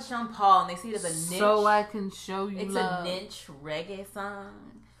 Well, that was Sean Paul, and they see it as a niche. So I can show you love. It's a niche reggae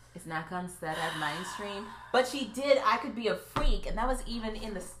song. It's not considered mainstream. But she did I Could Be a Freak, and that was even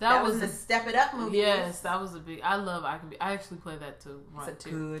in the... That was the Step It Up movie. Yes, that was a big... I love I Can Be... I actually play that too. It's a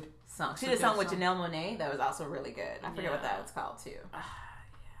good song. She did a song with Janelle Monáe that was also really good. I forget what that was called, too.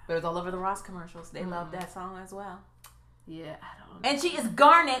 But it was all over the Ross commercials. They love that song as well. Yeah, I don't know. And she is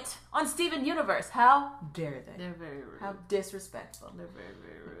Garnet on Steven Universe. How dare they? They're very rude. How disrespectful. They're very,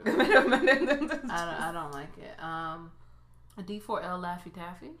 very rude. I don't like it. A D4L Laffy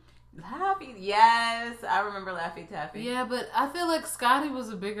Taffy. Laffy, yes. I remember Laffy Taffy. Yeah, but I feel like Scotty was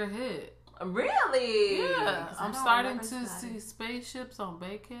a bigger hit. Really? Yeah. I'm starting to see spaceships on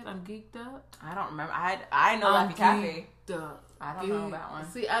Bankhead. I'm geeked up. I don't remember. I know Laffy Taffy. Up. I don't know that one.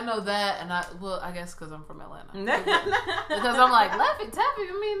 See, I know that, and I guess because I'm from Atlanta. Because I'm like, Laffy Taffy,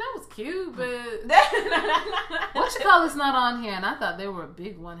 I mean, that was cute, but what you call it's not on here, and I thought they were a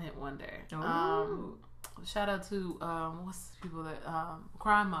big one-hit wonder. Shout out to, what's the people that,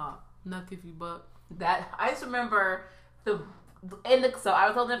 Crime Mob, Nuck If You Buck. That, I just remember so I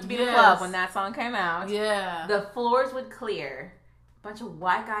was old enough to be in the club when that song came out. Yeah. The floors would clear, a bunch of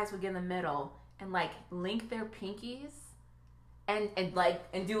white guys would get in the middle, and like link their pinkies and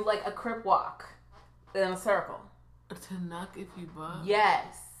do like a crip walk in a circle. To Nuck If You Buck?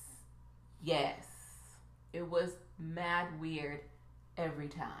 Yes. It was mad weird every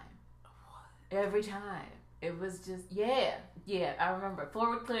time. What? Every time. It was just, yeah, I remember.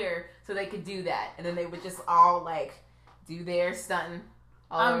 Floor would clear so they could do that. And then they would just all like do their stunting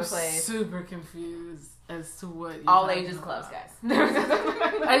all over the place. I'm super confused as to what you're all ages clubs, guys.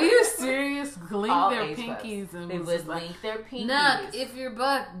 Are you serious? Link all their pinkies clubs. and they would link their pinkies. Nuck if you're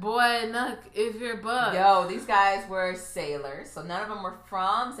buck, boy. Nuck if you're buck. Yo, these guys were sailors, so none of them were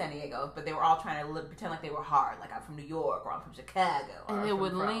from San Diego, but they were all trying to pretend like they were hard, like I'm from New York or I'm from Chicago. And they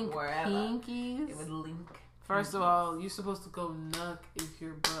would link pinkies. They would link. First of all, you're supposed to go nuck if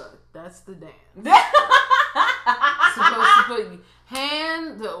you're buck. That's the dance. Supposed to put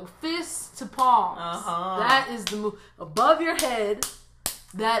the fist to palms. That is the move. Above your head,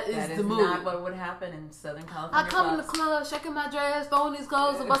 that is the move. That is not what would happen in Southern California. I come in the club, shaking my dress, throwing these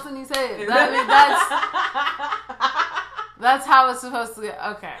clothes, and busting these heads. That's how it's supposed to get.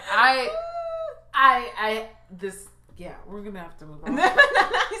 Okay, yeah, we're gonna have to move on.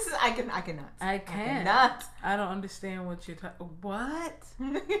 I cannot. I cannot. I don't understand what you're talking. What?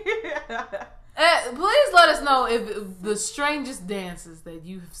 Please let us know if the strangest dances that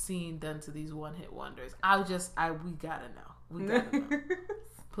you have seen done to these one-hit wonders. We gotta know. We gotta know.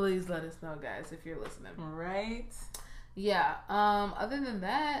 Please let us know, guys, if you're listening. Right? Yeah. Other than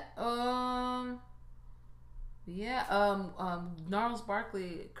that, Gnarls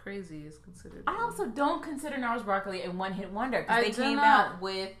Barkley, Crazy is considered. I also don't consider Gnarls Barkley a one-hit wonder because they came out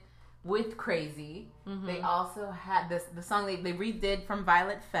with Crazy. Mm-hmm. They also had the song they redid from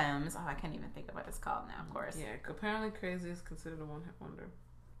Violet Femmes. Oh, I can't even think of what it's called now, of course. Yeah, apparently Crazy is considered a one-hit wonder.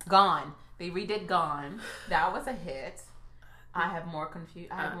 Gone. They redid Gone. That was a hit. I have more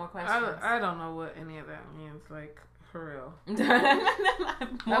questions. I don't know what any of that means, like, for real. We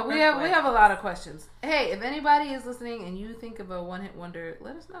have a lot of questions. Hey, if anybody is listening and you think of a one-hit wonder,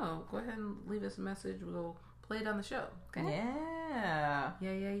 let us know. Go ahead and leave us a message. We'll play it on the show. Okay? Yeah.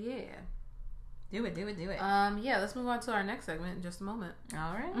 Do it. Yeah, let's move on to our next segment in just a moment.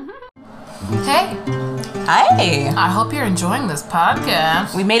 All right. Mm-hmm. Hey. Hi. I hope you're enjoying this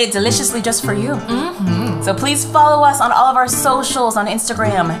podcast. We made it deliciously just for you. Mm-hmm. So please follow us on all of our socials on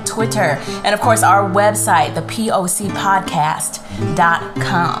Instagram, Twitter, and of course our website,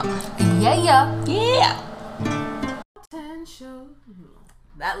 thepocpodcast.com. Yeah.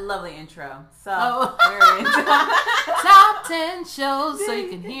 That lovely intro. So we're into top 10 shows so you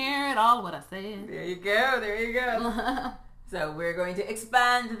can hear it all what I said. There you go. So we're going to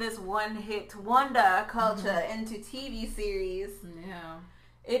expand this one-hit wonder culture into TV series. Yeah.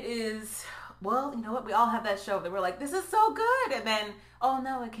 It is, well, you know what? We all have that show that we're like, this is so good. And then, oh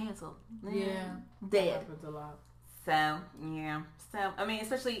no, it canceled. Yeah. Dead. That happens a lot. So, yeah. So, I mean,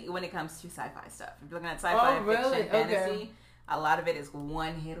 especially when it comes to sci-fi stuff. If you're looking at sci-fi, fiction, fantasy, a lot of it is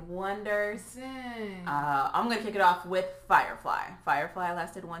one-hit wonders. Dang. I'm going to kick it off with Firefly. Firefly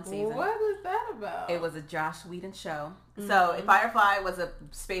lasted one season. What was that about? It was a Joss Whedon show. Mm-hmm. So, Firefly was a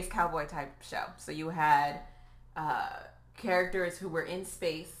space cowboy type show. So, you had characters who were in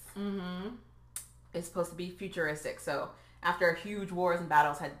space. Mm-hmm. It's supposed to be futuristic. So, after huge wars and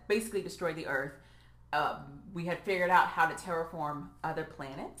battles had basically destroyed the Earth, we had figured out how to terraform other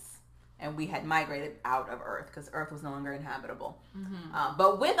planets, and we had migrated out of Earth because Earth was no longer inhabitable. Mm-hmm.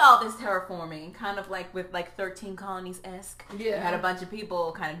 But with all this terraforming, kind of like with like 13 Colonies-esque, you had a bunch of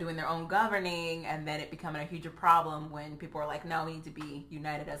people kind of doing their own governing, and then it becoming a huge problem when people were like, no, we need to be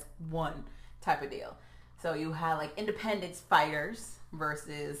united as one type of deal. So you had like independence fighters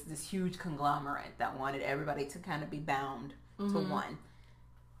versus this huge conglomerate that wanted everybody to kind of be bound to one.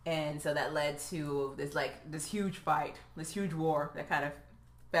 And so that led to this huge fight, this huge war that kind of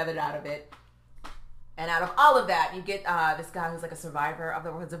feathered out of it. And out of all of that, you get this guy who's like a survivor of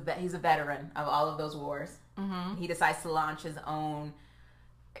the war. He's a veteran of all of those wars. Mm-hmm. He decides to launch his own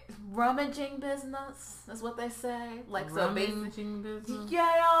rummaging business. That's what they say. Like rummaging business.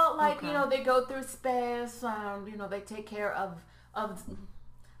 Yeah, like you know, they go through space. You know, they take care of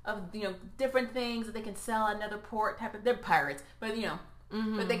you know, different things that they can sell at another port. They're pirates, but you know.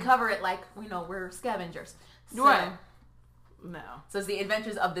 Mm-hmm. But they cover it like, you know, we're scavengers. So, right. No. So it's the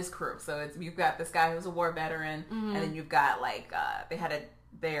adventures of this crew. So you've got this guy who's a war veteran, and then you've got like they had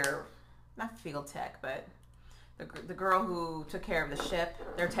their not field tech, but the girl who took care of the ship.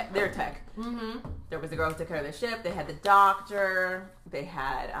 Their tech. Mm-hmm. There was the girl who took care of the ship. They had the doctor. They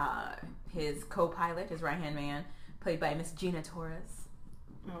had his co-pilot, his right-hand man, played by Miss Gina Torres.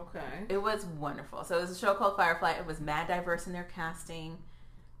 Okay. It was wonderful. So it was a show called Firefly. It was mad diverse in their casting.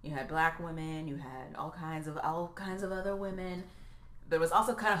 You had black women. You had all kinds of other women. There was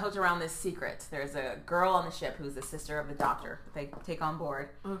also kind of hooked around this secret. There's a girl on the ship who's the sister of the doctor that they take on board.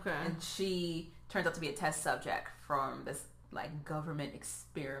 Okay. And she turns out to be a test subject from this like government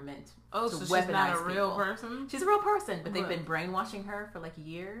experiment. Oh, so she's not a real person? She's a real person, but they've been brainwashing her for like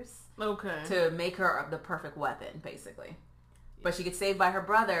years. Okay. To make her the perfect weapon, basically. But she gets saved by her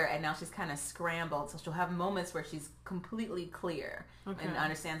brother, and now she's kind of scrambled. So she'll have moments where she's completely clear and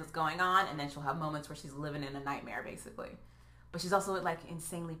understands what's going on, and then she'll have moments where she's living in a nightmare, basically. But she's also like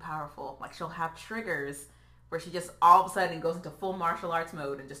insanely powerful. Like she'll have triggers where she just all of a sudden goes into full martial arts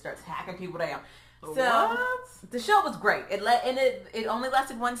mode and just starts hacking people down. So the show was great. It only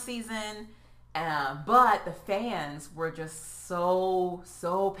lasted one season, but the fans were just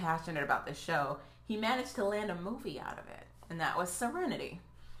so passionate about the show. He managed to land a movie out of it. And that was Serenity.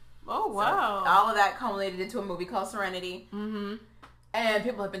 Oh, wow. So all of that culminated into a movie called Serenity. Mm-hmm. And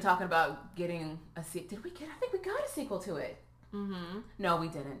people have been talking about getting a sequel. I think we got a sequel to it. Mm-hmm. No, we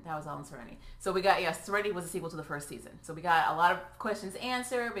didn't. That was all in Serenity. So we got, Serenity was a sequel to the first season. So we got a lot of questions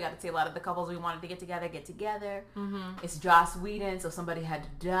answered. We got to see a lot of the couples we wanted to get together. Mm-hmm. It's Joss Whedon, so somebody had to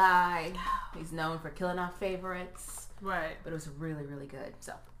die. He's known for killing off favorites. Right. But it was really, really good.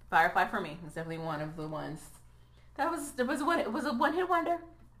 So Firefly for me is definitely one of the ones. It was a one-hit wonder.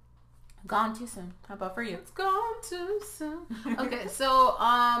 Gone too soon. How about for you? It's gone too soon. Okay, so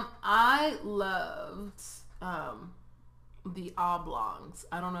I loved The Oblongs.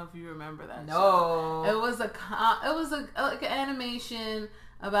 I don't know if you remember that. No. Show. It was like an animation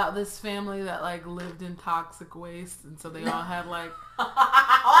about this family that like lived in toxic waste, and so they all had like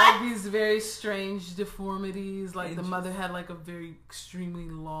these very strange deformities. Like the mother had like a very extremely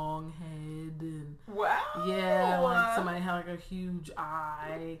long head, and like somebody had like a huge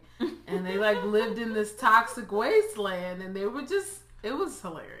eye, and they like lived in this toxic wasteland, and they were it was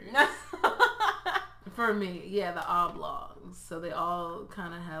hilarious. For me, the Oblongs. So they all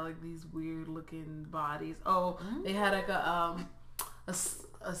kind of had like these weird looking bodies. Oh, they had like a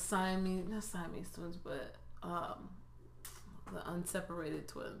Siamese, not Siamese twins, but the unseparated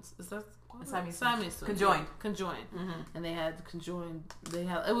twins. Is that Siamese twins? Conjoined. Mm-hmm. And they had conjoined.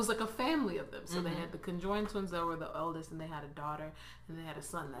 It was like a family of them. So they had the conjoined twins that were the eldest, and they had a daughter, and they had a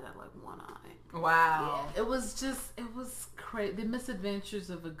son that had like one eye. Wow. Yeah, it was crazy. The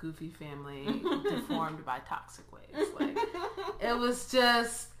misadventures of a goofy family deformed by toxic waste. Like it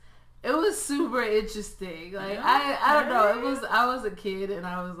was super interesting. Like I don't know. I was a kid and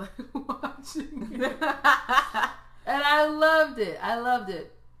I was like watching it. And I loved it.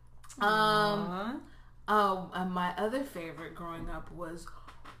 And my other favorite growing up was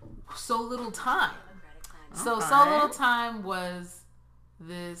So Little Time. Okay. So Little Time was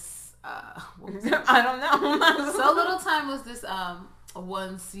this. I don't know. So Little Time was this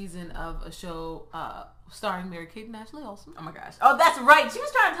one season of a show starring Mary-Kate and Ashley Olsen. Oh my gosh! Oh, that's right. She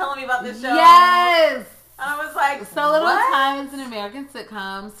was trying to tell me about this show. Yes. I was like, So Little Time is an American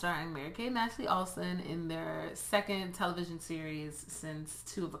sitcom starring Mary-Kate and Ashley Olsen in their second television series since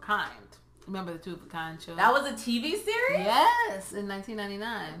Two of a Kind. Remember the Two of a Kind show? That was a TV series? Yes, in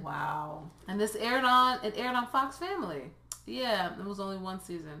 1999. Wow. And this aired on Fox Family. Yeah, it was only one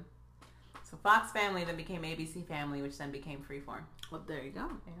season. So Fox Family then became ABC Family, which then became Freeform. Well, there you go.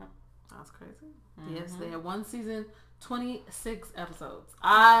 Yeah. That's crazy. Mm-hmm. Yes, they had one season, 26 episodes.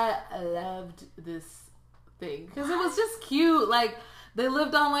 I loved this thing because it was just cute. Like they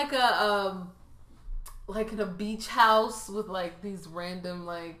lived on like in a beach house with like these random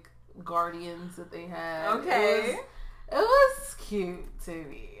like guardians that they had. Okay, it was cute to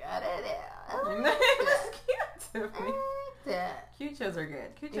me. I don't know. It was cute to me. Yeah. Cute shows are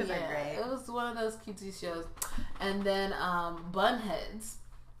good. Cute shows are great. It was one of those cutesy shows. And then Bunheads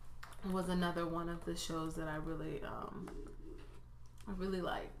was another one of the shows that I really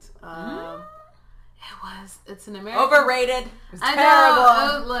liked. It's an American. Overrated. It's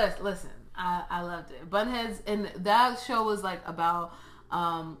terrible. Listen, I loved it. Bunheads, and that show was like about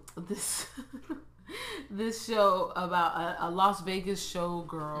this this show about a Las Vegas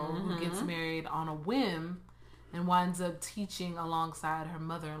showgirl who gets married on a whim and winds up teaching alongside her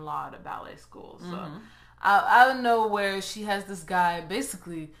mother-in-law at a ballet school. So out of nowhere, she has this guy.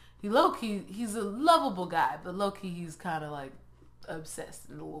 Basically, he's a lovable guy, but low-key he's kind of like obsessed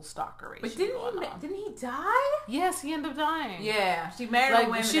and a little stalkerish. But didn't he die? Yes, he ended up dying. Yeah, she married on a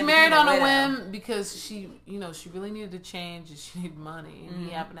whim. She married on a whim because she really needed to change and she needed money, and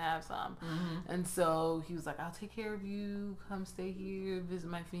he happened to have some. And so he was like, "I'll take care of you. Come stay here, visit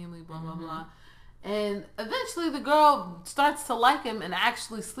my family." Blah blah blah. And eventually the girl starts to like him and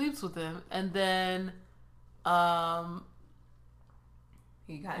actually sleeps with him. And then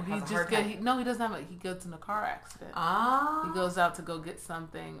he doesn't have he gets in a car accident. He goes out to go get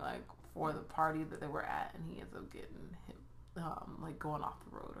something like for the party that they were at, and he ends up getting hit, like going off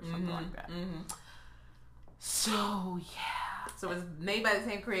the road or something like that. So yeah. So it was made by the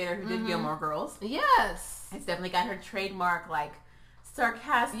same creator who did Gilmore Girls. Yes. It's definitely got her trademark like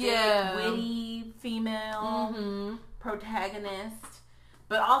sarcastic, witty female protagonist.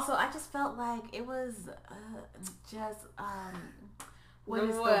 But also, I just felt like it was what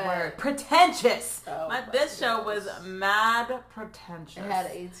is the word? Pretentious. This show was mad pretentious. It had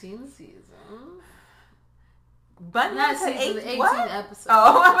 18 seasons. Bunheads had 18 episodes.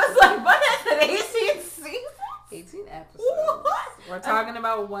 Oh, I was like, Bunheads had 18 seasons? 18 episodes. What? We're talking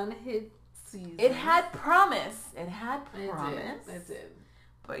about one hit season. It had promise. It did.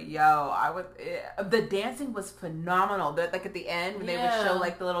 But the dancing was phenomenal. Like at the end when they would show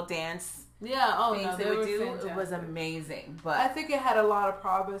like the little dance things they would do, fantastic. It was amazing. But I think it had a lot of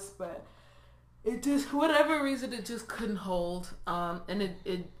promise, but it just, whatever reason, it just couldn't hold. And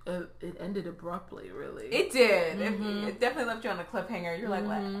it ended abruptly. Really, it did. It definitely left you on a cliffhanger. You're like,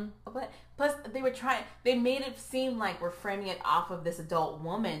 what? Plus, they made it seem like we're framing it off of this adult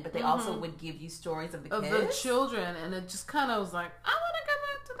woman, but they also would give you stories of the kids, of the children, and it just kind of was like, I want to come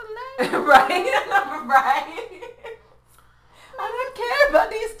back to the lady, right. I don't care about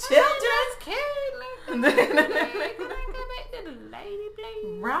these children.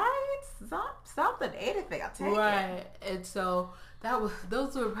 Right? Something, anything. I'll take it. Right. And so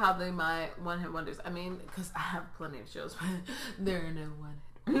those were probably my one-hit wonders. I mean, because I have plenty of shows, but they're no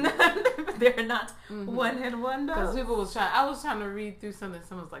one-hit. They're not one-hit wonders. Because I was trying to read through something.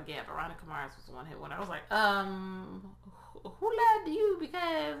 Someone was like, "Yeah, Veronica Mars was one-hit wonder." I was like, who lied to you?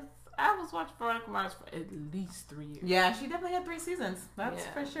 Because I was watching Veronica Mars for at least 3 years. Yeah, she definitely had 3 seasons. That's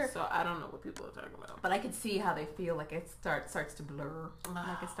for sure. So I don't know what people are talking about. But I could see how they feel like it starts to blur.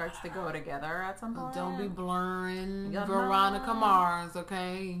 Like it starts to go together at some point. Don't be blurring Veronica Mars,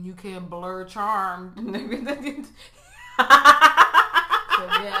 okay? You can't blur Charmed. So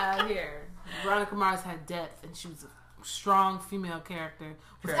yeah, here. Veronica Mars had depth, and she was a strong female character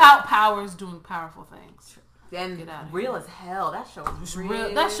without powers doing powerful things. And real as hell. That show was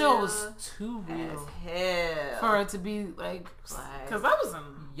real. That show was too real as hell for it to be like. Because I was in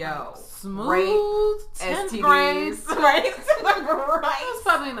smooth 10th grade, right? I was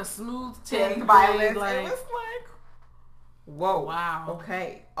probably in a smooth 10th grade. Like, it was like, whoa, wow,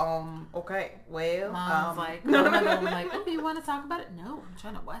 okay, well, Mom's like, like, okay, you want to talk about it? No, I'm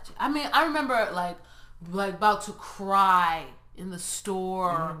trying to watch it. I mean, I remember like about to cry in the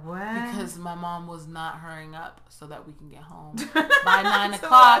store because my mom was not hurrying up so that we can get home by 9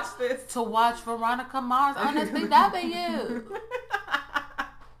 o'clock to watch Veronica Mars on SBW.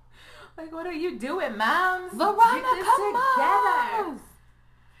 Like, what are you doing, moms? Veronica Mars.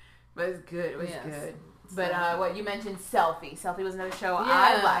 But it's good. It was good. But what you mentioned, Selfie. Selfie was another show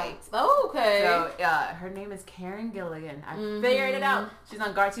I liked. Okay. So her name is Karen Gilligan. I figured it out. She's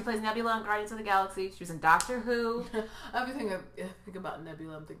on Guardians. She plays Nebula on Guardians of the Galaxy. She was in Doctor Who. Everything I think about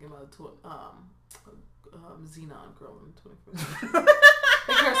Nebula, I'm thinking about Xenon Girl in 24.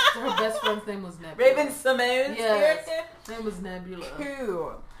 I think her best friend's name was Nebula. Raven Simone. Yes. Her name was Nebula.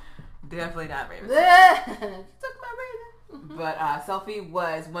 Who? Definitely not Raven. She took my Raven. But Selfie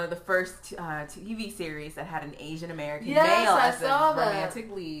was one of the first TV series that had an Asian American male as the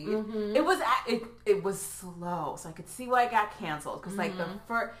romantic lead. Mm-hmm. It was slow, so I could see why it got canceled. Because like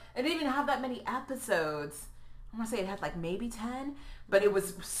it didn't even have that many episodes. I want to say it had like maybe 10, but it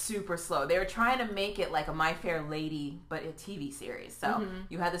was super slow. They were trying to make it like a My Fair Lady, but a TV series. So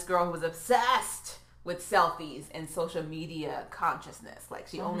you had this girl who was obsessed with selfies and social media consciousness. Like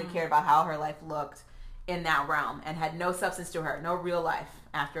she only cared about how her life looked in that realm and had no substance to her, no real life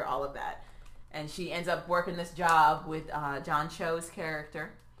after all of that. And she ends up working this job with John Cho's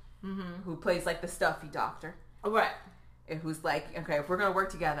character, who plays like the stuffy doctor. Right. Who's like, okay, if we're going to work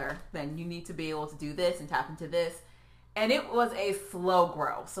together, then you need to be able to do this and tap into this. And it was a slow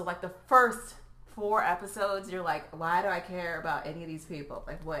grow. So like the first 4 episodes, you're like, why do I care about any of these people?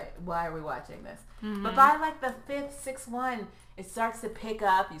 Like, why are we watching this? But by like the 5th, 6th one, it starts to pick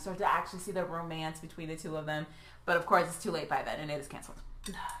up. You start to actually see the romance between the two of them. But of course, it's too late by then, and it is canceled.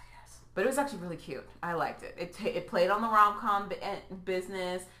 Yes. But it was actually really cute. I liked it. It played on the rom-com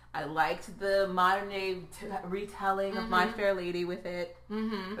business. I liked the modern day retelling of My Fair Lady with it.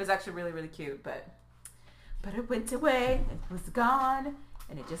 It was actually really, really cute. But it went away. It was gone.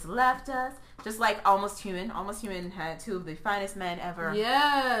 And it just left us. Just like Almost Human. Almost Human had 2 of the finest men ever.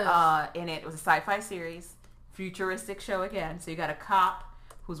 Yes. In it. It was a sci-fi series. Futuristic show again. So you got a cop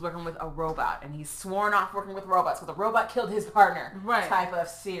who's working with a robot. And he's sworn off working with robots. Because the robot killed his partner. Right. Type of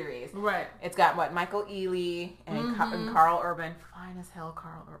series. Right. It's got Michael Ealy and Carl Urban. Fine as hell,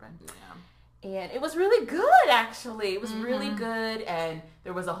 Carl Urban. Yeah. And it was really good, actually. It was really good. And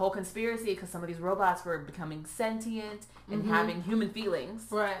there was a whole conspiracy because some of these robots were becoming sentient and having human feelings.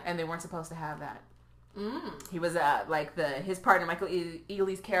 Right. And they weren't supposed to have that. He was his partner, Michael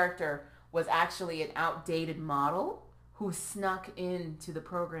Ealy's character, was actually an outdated model who snuck into the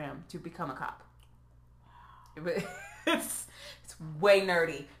program to become a cop. It's way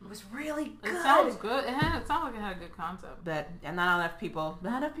nerdy. It was really good. It sounds good. It sounded like it had a good concept. But not enough people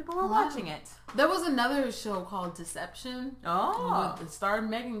were watching it. There was another show called Deception. Oh. It starred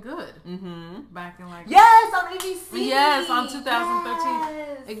Megan Good. Back in like... Yes, on ABC. Yes, on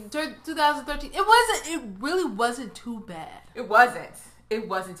 2013. Yes. 2013. It really wasn't too bad. It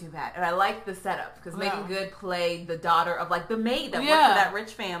wasn't too bad. And I liked the setup because Megan Good played the daughter of like the maid that worked for that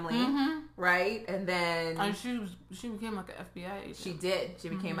rich family. Right? And then... And she became like an FBI agent. She did. She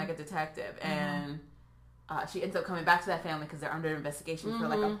became like a detective. And she ends up coming back to that family because they're under investigation for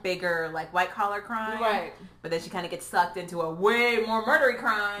like a bigger like white collar crime. Right. But then she kind of gets sucked into a way more murdery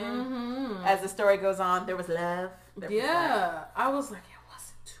crime. As the story goes on, there was love. I was like, it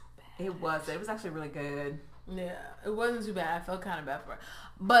wasn't too bad. It was actually really good. Yeah, it wasn't too bad. I felt kind of bad for it.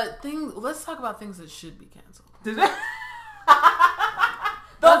 But let's talk about things that should be canceled. The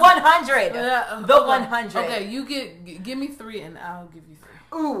 100. The 100. Okay, you give me 3 and I'll give you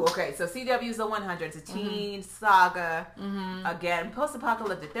 3. Ooh, okay. So CW's The 100. It's a teen saga. Again,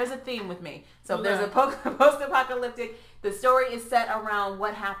 post-apocalyptic. There's a theme with me. So there's a post-apocalyptic. The story is set around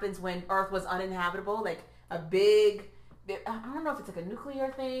what happens when Earth was uninhabitable. Like a big, I don't know if it's like a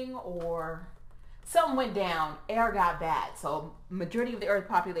nuclear thing or... Something went down, air got bad, so majority of the Earth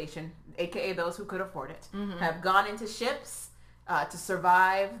population, aka those who could afford it, have gone into ships to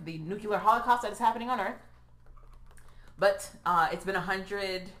survive the nuclear holocaust that is happening on Earth. But it's been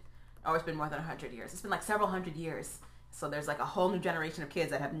it's been more than 100 years. It's been like several hundred years. So there's like a whole new generation of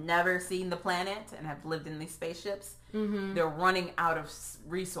kids that have never seen the planet and have lived in these spaceships. They're running out of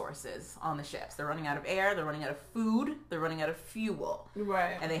resources on the ships. They're running out of air. They're running out of food. They're running out of fuel.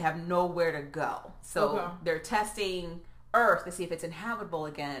 Right. And they have nowhere to go. So they're testing Earth to see if it's inhabitable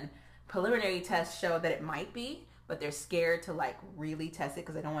again. Preliminary tests show that it might be, but they're scared to like really test it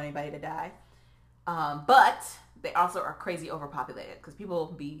because they don't want anybody to die. But they also are crazy overpopulated because people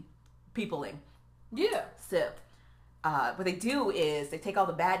be peopling. Yeah. So what they do is they take all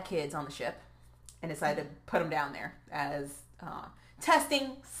the bad kids on the ship and decide to put them down there as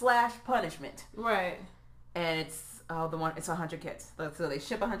testing / punishment. Right. And it's it's 100 kids. So they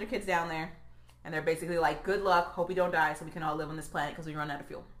ship 100 kids down there, and they're basically like, good luck, hope you don't die, so we can all live on this planet because we run out of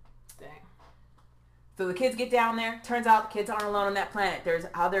fuel. Dang. So the kids get down there. Turns out the kids aren't alone on that planet. There's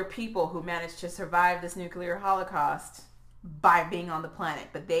other people who managed to survive this nuclear holocaust by being on the planet,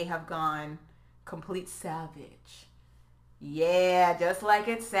 but they have gone complete savage. Yeah, just like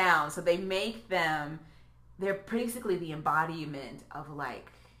it sounds. So they make them, they're basically the embodiment of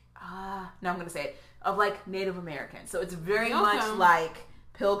like, I'm going to say it, of like Native Americans. So it's very much like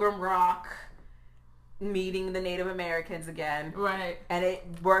Pilgrim Rock meeting the Native Americans again. Right. And it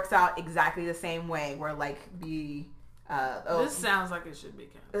works out exactly the same way where like the... this sounds like it should be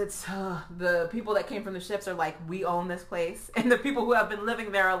canceled. It's the people that came from the ships are like, we own this place. And the people who have been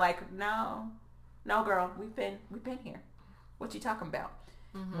living there are like, no girl, we've been here. What you talking about?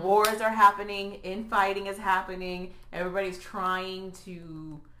 Mm-hmm. Wars are happening, infighting is happening, everybody's trying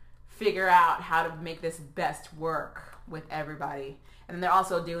to figure out how to make this best work with everybody. And then they're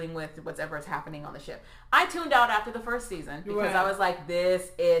also dealing with whatever is happening on the ship. I tuned out after the first season because I was like,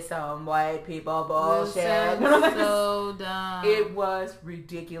 this is some white people bullshit. So dumb. It was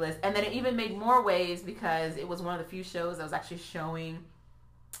ridiculous. And then it even made more waves because it was one of the few shows that was actually showing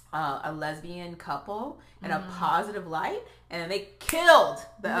a lesbian couple in a positive light, and then they killed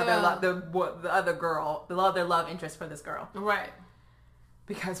the other girl, the other love interest for this girl. Right.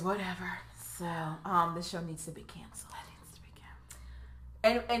 Because whatever. So this show needs to be canceled.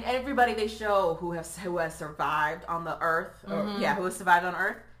 And everybody they show who has survived on the Earth, who has survived on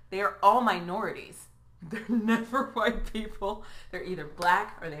Earth, they are all minorities. They're never white people. They're either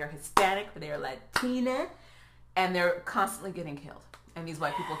black or they are Hispanic or they are Latina, and they're constantly getting killed. And these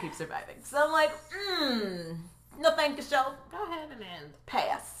white people keep surviving. So I'm like, no thank you, show. Go ahead and end.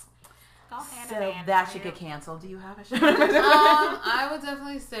 Pass. Go ahead so and end. That should get canceled. Do you have a show? I would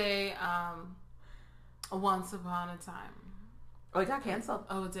definitely say Once Upon a Time. Oh, it got canceled.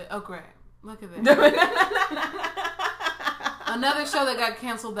 Oh, it did. Oh, great. Look at that. Another show that got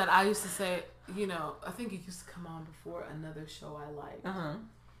canceled that I used to say, I think it used to come on before another show I liked.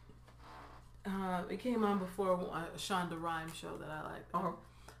 It came on before a Shonda Rhimes show that I liked.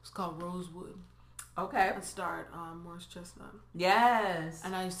 It's called Rosewood. Okay. It starred Morris Chestnut. Yes.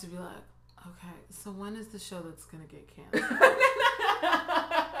 And I used to be like, okay, so when is the show that's going to get canceled?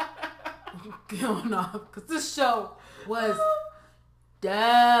 Going off. Because this show was...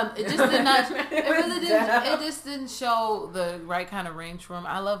 Damn, it just did not. It really didn't. It just didn't show the right kind of range for him.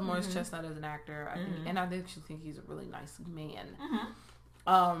 I love Morris Chestnut as an actor. I think, and I actually think he's a really nice man.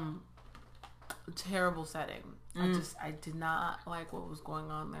 Terrible setting. I did not like what was going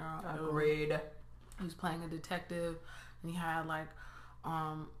on there. Agreed. He was playing a detective, and he had like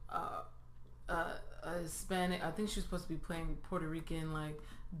a Hispanic. I think she was supposed to be playing Puerto Rican like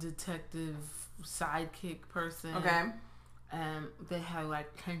detective sidekick person. Okay. And they had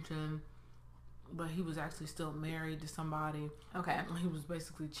like tension, but he was actually still married to somebody. Okay. He was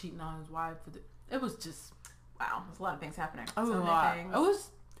basically cheating on his wife. It was just wow. There's a lot of things happening. It just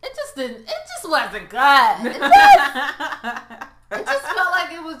wasn't good. It just felt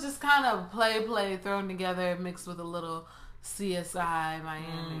like it was just kind of play thrown together, mixed with a little CSI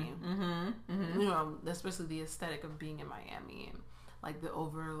Miami. Especially the aesthetic of being in Miami and like the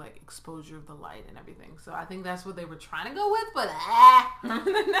exposure of the light and everything. So I think that's what they were trying to go with, but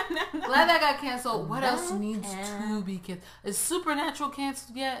glad that got canceled. What else needs to be canceled? Is Supernatural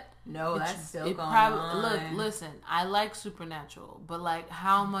canceled yet? No, that's still going on. Look, listen, I like Supernatural, but like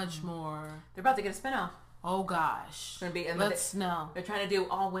how much more? They're about to get a spinoff. Oh gosh. Let's know. They're trying to do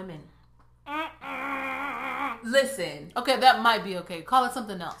all women. Listen. Okay, that might be okay. Call it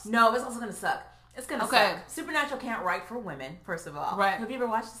something else. No, it's also going to suck. It's going to suck. Supernatural can't write for women, first of all. Right. Have you ever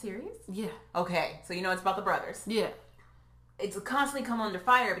watched the series? Yeah. Okay, so it's about the brothers. Yeah. It's constantly come under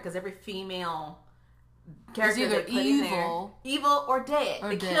fire because every female character is either evil or dead.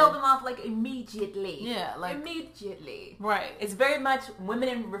 They kill them off immediately. Yeah, immediately. Right. It's very much women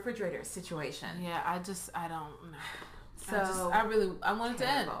in refrigerators situation. Yeah, I don't know. So I want it to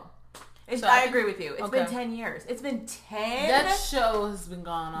end. I agree with you. It's been 10 years. It's been 10 That show has been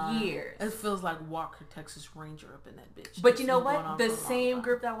going on. Years. It feels like Walker, Texas Ranger up in that bitch. But you know what? The same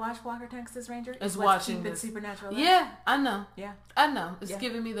group that watched Walker, Texas Ranger is watching this Supernatural. Yeah, I know. Yeah. I know. It's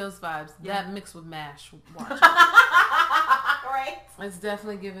giving me those vibes. Yeah. That mixed with MASH. Watching. Right. It's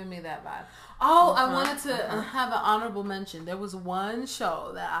definitely giving me that vibe. Oh, I wanted to have an honorable mention. There was one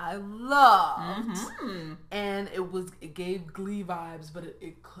show that I loved, and it gave Glee vibes, but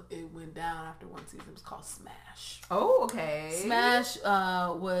it went down after one season. It was called Smash. Oh, okay. Smash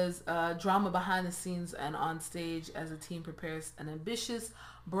was drama behind the scenes and on stage as a team prepares an ambitious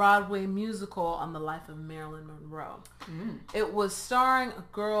Broadway musical on the life of Marilyn Monroe. It was starring a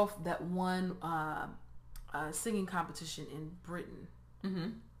girl that won a singing competition in Britain.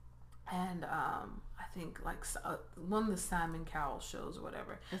 And I think like one of the Simon Cowell shows or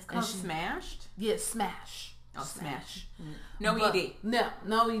whatever. It's called Smashed? Yeah, Smash. Oh, Smash. No ED. No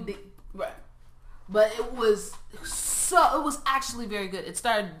ED. Right. But it was actually very good. It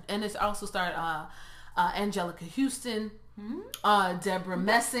also starred Angelica Houston, Deborah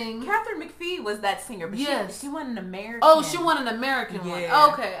Messing. Catherine McPhee was that singer, but she won an American. Oh, she won an American one.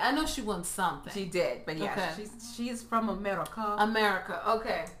 Okay, I know she won something. She did, but yeah, she's from America.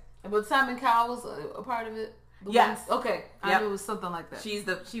 Okay. But Simon Cowell was a part of it. Yes. Okay. I knew it was something like that. She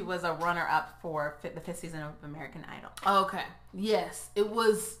was a runner-up for the 5th season of American Idol. Okay. Yes, it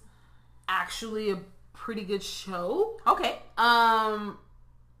was actually a pretty good show. Okay.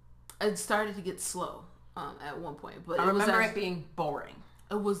 It started to get slow at one point, but I remember it being boring.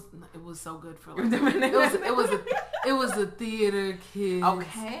 It was so good for like it was a theater kid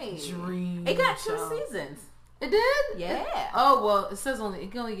dream. It got show. 2 seasons. It did? Yeah. Oh well, it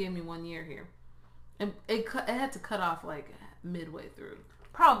only gave me 1 year here, and it had to cut off like midway through.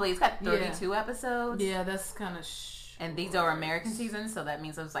 Probably it's got 32 episodes. Yeah, that's kind of. And these are American seasons, so that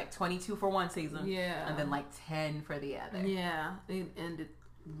means it was like 22 for one season. Yeah. And then like 10 for the other. Yeah, it ended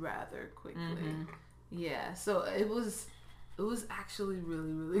rather quickly. Yeah, so it was actually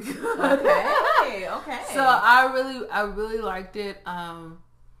really, really good. Okay. So I really liked it.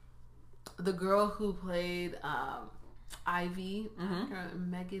 The girl who played Ivy,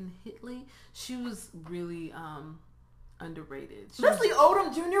 Megan Hitley, she was really underrated. Leslie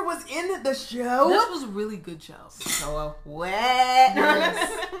Odom Jr. was in the show. This was a really good show. So wet.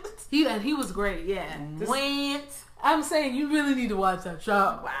 He was great. Yeah. Went. I'm saying you really need to watch that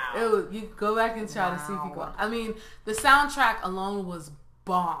show. Wow. You go back and try to see if you go. I mean, the soundtrack alone was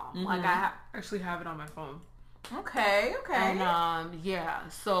bomb. Like I actually have it on my phone. Okay. And yeah,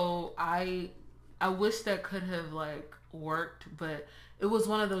 so I wish that could have like worked, but it was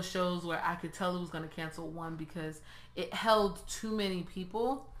one of those shows where I could tell it was going to cancel one because it held too many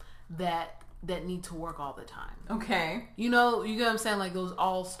people that need to work all the time. Okay. You know what I'm saying? Like those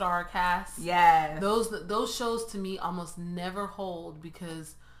all-star casts. Yes. Those shows to me almost never hold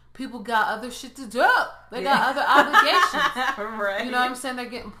because people got other shit to do. They got other obligations. Right. You know what I'm saying? They're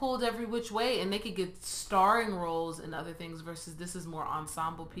getting pulled every which way, and they could get starring roles in other things versus this is more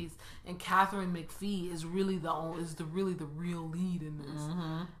ensemble piece. And Catherine McPhee is really the real lead in this.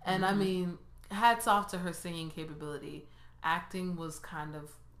 And I mean, hats off to her singing capability. Acting was kind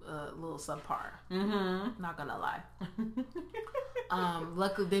of a little subpar. Not gonna lie.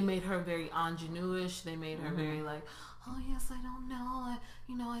 Luckily, they made her very ingenue-ish. They made her very like, oh yes, I don't know,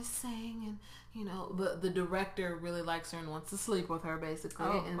 I sang, and the director really likes her and wants to sleep with her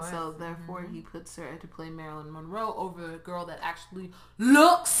basically, so therefore he puts her to play Marilyn Monroe over a girl that actually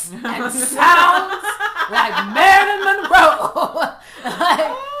looks and sounds like Marilyn Monroe.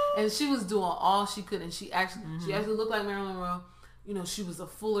 And she was doing all she could, and she actually looked like Marilyn Monroe. You know, she was a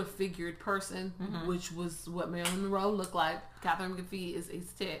fuller figured person, which was what Marilyn Monroe looked like. Catherine McPhee is a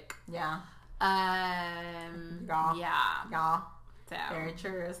stick. Yeah. Yeah. So. Very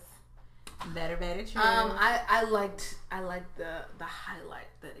true. Very true. I liked the highlight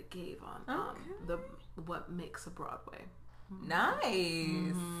that it gave on the what makes a Broadway.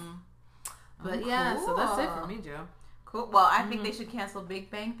 Nice. But yeah, so that's it for me, Joe. Cool. Well, I think they should cancel Big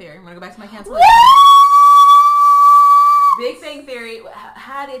Bang Theory. I'm gonna go back to my cancellation. Big Bang Theory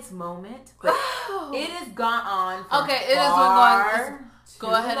had its moment, but it has gone on for it is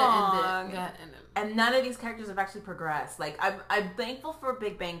go ahead and end it. And none of these characters have actually progressed. Like, I'm thankful for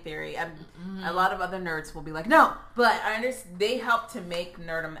Big Bang Theory. A lot of other nerds will be like, no, but I understand they helped to make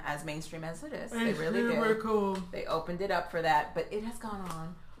nerdom as mainstream as it is. They really did. Cool. They opened it up for that, but it has gone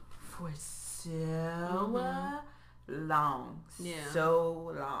on for so long.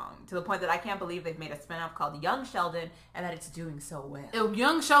 So long. To the point that I can't believe they've made a spinoff called Young Sheldon and that it's doing so well.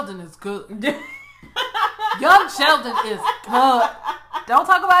 Young Sheldon is good. Young Sheldon is good. Don't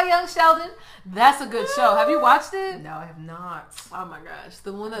talk about Young Sheldon. That's a good show. Have you watched it? No, I have not. Oh my gosh.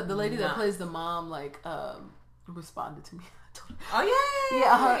 The lady that plays the mom responded to me Oh yeah,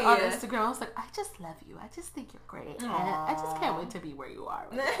 yeah. On Instagram, I was like, I just love you. I just think you're great. And I just can't wait to be where you are.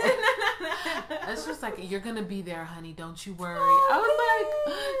 It's just like, you're gonna be there, honey. Don't you worry. I was like,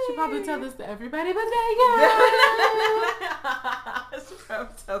 she probably tell this to everybody, but thank you. She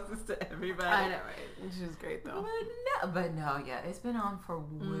probably tells this to everybody. I know, right? She was great though. But no, yeah, it's been on for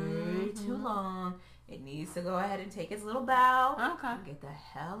way too long. It needs to go ahead and take its little bow. Okay. And get the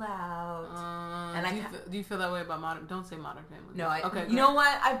hell out. And do you feel that way about Modern? Don't say Modern Family. No, okay. You know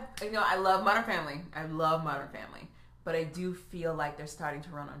what? I love Modern Family. I love Modern Family, but I do feel like they're starting to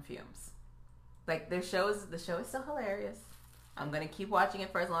run on fumes. Like the show is still hilarious. I'm gonna keep watching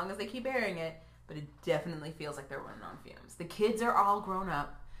it for as long as they keep airing it, but it definitely feels like they're running on fumes. The kids are all grown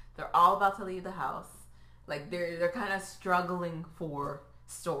up. They're all about to leave the house. Like they're kind of struggling for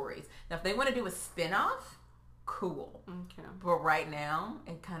stories. Now, if they want to do a spin-off, cool. Okay. But right now,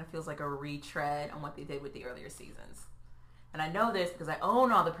 it kind of feels like a retread on what they did with the earlier seasons. And I know this because I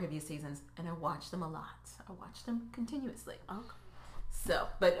own all the previous seasons, and I watch them a lot. I watch them continuously. Okay. So,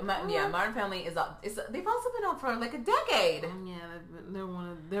 but Modern Family they've also been on for like a decade. Yeah,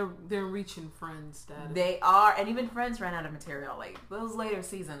 they're reaching Friends status. They are, and even Friends ran out of material. Like those later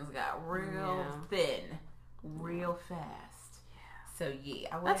seasons got real thin, real fast. So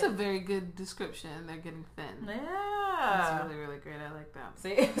yeah, that's a very good description. They're getting thin. Yeah, that's really, really great. I like that.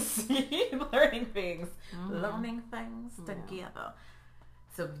 See, learning things together.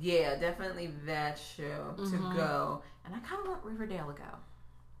 So yeah, definitely that show to go. And I kind of want Riverdale to go.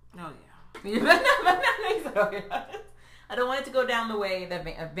 Oh yeah. I don't want it to go down the way that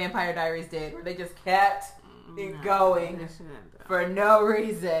Vampire Diaries did, where they just kept it going for no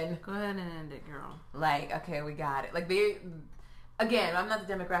reason. Go ahead and end it, girl. Like, okay, we got it. Like again, I'm not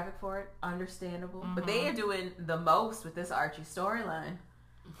the demographic for it. Understandable. But they are doing the most with this Archie storyline.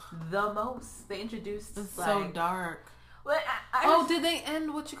 The most. They introduced... It's so dark. Well, did they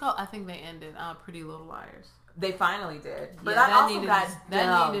end what you call... I think they ended Pretty Little Liars. They finally did. But yeah, that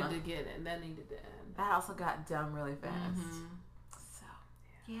needed to get in. That needed to end. That also got dumb really fast. So,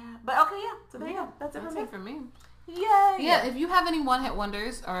 yeah. But okay, yeah. So there you go. That's it for me. Yay! Yeah, if you have any one-hit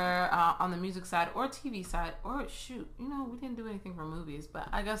wonders or on the music side or TV side, or shoot, we didn't do anything for movies, but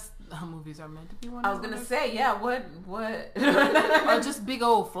I guess movies are meant to be one-hit wonders. I was going to say, yeah, what? Or just big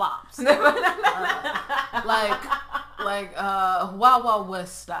old flops. Like Wild Wild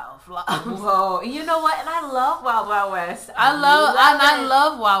West style flops. Whoa, you know what? And I love Wild Wild West. I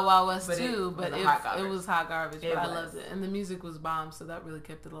love Wild Wild West too, but it was hot garbage. But I loved it, and the music was bomb, so that really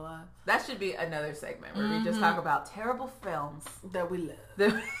kept it alive. That should be another segment where we just talk about terrible films that we love.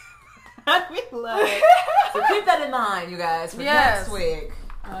 That we love. So keep that in mind, you guys, for next week.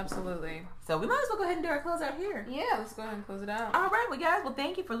 Absolutely. So we might as well go ahead and do our closeout here. Yeah, let's go ahead and close it out. All right, well, guys. Well,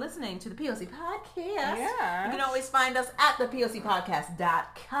 thank you for listening to the POC Podcast. Yeah. You can always find us at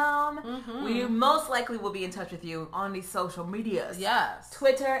thepocpodcast.com. We most likely will be in touch with you on these social medias. Yes.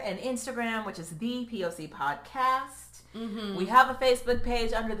 Twitter and Instagram, which is the POC Podcast. We have a Facebook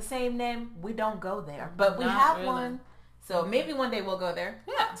page under the same name. We don't go there, but we have one. So maybe one day we'll go there.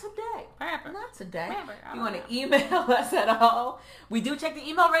 Yeah. Not today. Perhaps. Not today. Maybe. If you want to email us at all, we do check the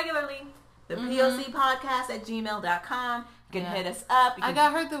email regularly. The POCpodcast@gmail.com. You can hit us up. I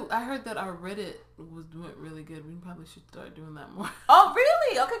heard that our Reddit was doing really good. We probably should start doing that more. Oh,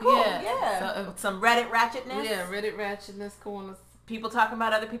 really? Okay, cool. Yeah. So, some Reddit ratchetness. Yeah, Reddit ratchetness. Cool. People talking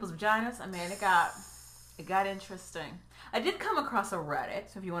about other people's vaginas. I mean, it got interesting. I did come across a Reddit,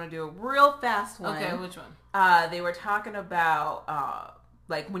 so if you want to do a real fast one. Okay, which one? They were talking about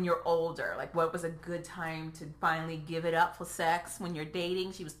like when you're older, like what was a good time to finally give it up for sex when you're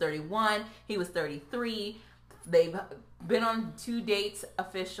dating. She was 31, he was 33. They've been on 2 dates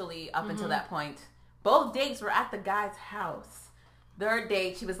officially up until that point. Both dates were at the guy's house. Third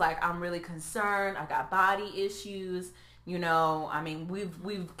date, she was like, I'm really concerned. I got body issues. I mean,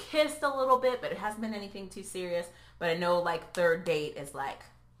 we've kissed a little bit, but it hasn't been anything too serious. But I know, like, third date is like,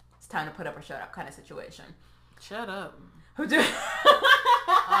 it's time to put up or shut up kind of situation. Shut up. Who do? For me.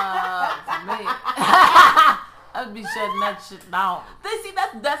 I'd be shutting that shit down. See,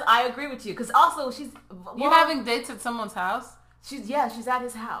 that's I agree with you, because also you're having dates at someone's house. She's at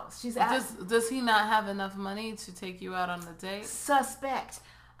his house. Does he not have enough money to take you out on the date? Suspect.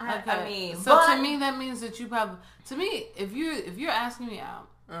 Okay. I mean, to me that means that you probably. To me, if you're asking me out,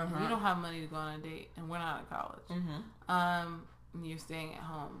 and you don't have money to go on a date, and we're not in college, and you're staying at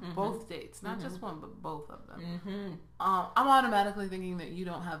home, both dates, not just one, but both of them. I'm automatically thinking that you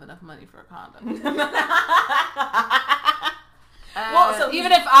don't have enough money for a condom. Well, so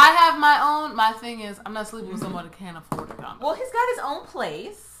even if I have my own, my thing is I'm not sleeping with someone who can't afford a condom. Well, he's got his own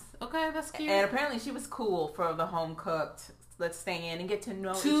place. Okay, that's cute. And apparently she was cool for the home cooked. Let's stay in and get to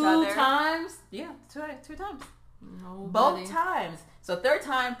know each Two other. times? Yeah, two times. Nobody. Both times. So third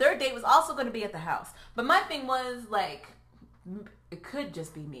date was also going to be at the house. But my thing was, like, it could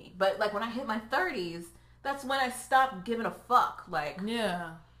just be me. But, like, when I hit my 30s, that's when I stopped giving a fuck. Like,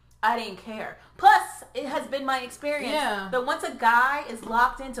 yeah. I didn't care. Plus, it has been my experience that once a guy is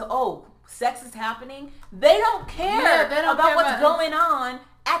locked into, sex is happening, they don't care about what's going on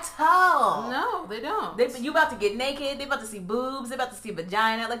at all. No, they don't. You about to get naked. They about to see boobs. They about to see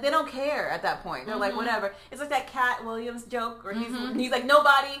vagina. Like, they don't care at that point. They're like, whatever. It's like that Cat Williams joke where he's like,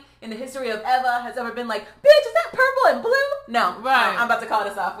 nobody in the history of Eva has ever been like, bitch, is that purple and blue? No. Right. I'm about to call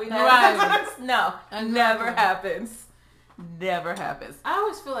this off. We know. Right. No. Never happens. Never happens. I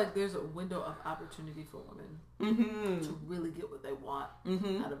always feel like there's a window of opportunity for women to really get what they want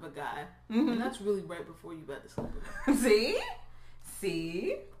out of a guy. And that's really right before you about to sleep with him. See?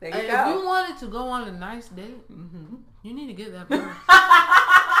 There you go. If you wanted to go on a nice date, you need to get that person.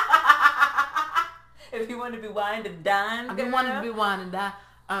 If you want to be wine and dine, if you want to be wine and dine,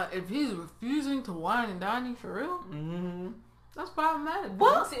 if he's refusing to wine and dine you for real, that's problematic.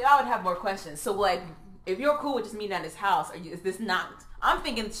 Well, see, I would have more questions. So, like, if you're cool with just meeting at his house, is this not... I'm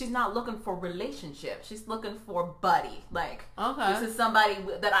thinking she's not looking for relationship. She's looking for buddy. Like, this is somebody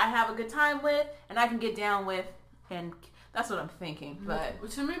that I have a good time with and I can get down with, and that's what I'm thinking. But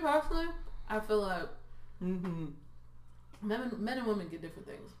to me personally, I feel like men and women get different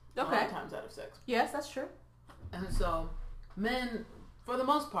things. A lot of times out of sex. Yes, that's true. And so, men, for the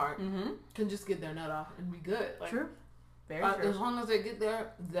most part, can just get their nut off and be good. Like, true. Very true. As long as they get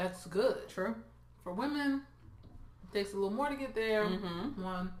there, that's good. True. For women, it takes a little more to get there.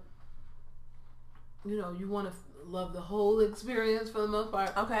 One, you want to love the whole experience for the most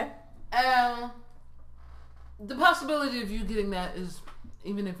part. Okay. The possibility of you getting that is,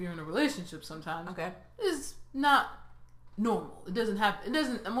 even if you're in a relationship sometimes, is not normal. It doesn't happen. It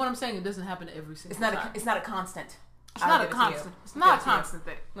doesn't. And what I'm saying, it doesn't happen every single time. It's not a constant. It's not a constant. It's not a constant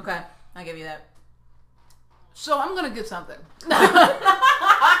thing. Okay, I give you that. So I'm gonna get something.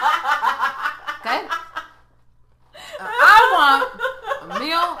 Okay. I want a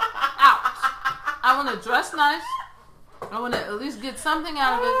meal out. I want to dress nice. I want to at least get something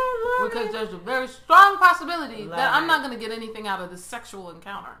out of it because there's a very strong possibility that I'm not going to get anything out of this sexual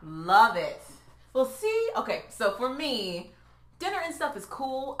encounter. Love it. Well, see, okay, so for me, dinner and stuff is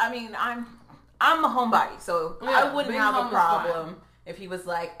cool. I mean, I'm a homebody, so I wouldn't have a problem if he was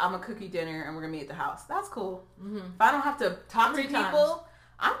like, I'm gonna cook you dinner and we're gonna meet at the house. That's cool. If I don't have to talk to people,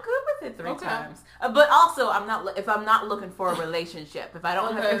 I'm good with it 3 times. But also, if I'm not looking for a relationship, if I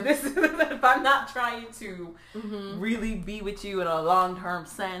don't have if I'm not trying to really be with you in a long-term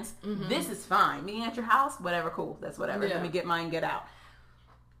sense, this is fine. Meeting at your house, whatever, cool. That's whatever. Let me get mine, get out.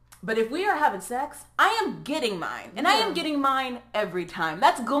 But if we are having sex, I am getting mine. And I am getting mine every time.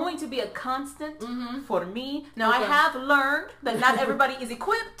 That's going to be a constant for me. Now, I have learned that not everybody is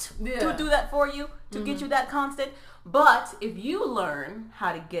equipped to do that for you, to get you that constant. But if you learn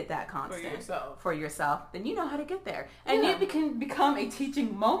how to get that constant for yourself, then you know how to get there. And it can become a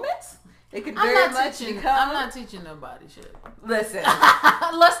teaching moment. It can very much become... I'm not teaching nobody shit. Listen.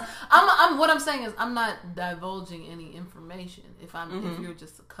 What I'm saying is I'm not divulging any information if you're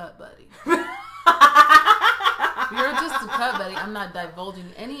just a cut buddy. If you're just a cut buddy, I'm not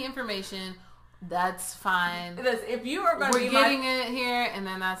divulging any information. That's fine. Listen, if you are going to be getting it here, and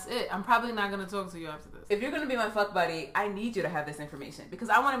then that's it. I'm probably not going to talk to you after this. If you're going to be my fuck buddy, I need you to have this information because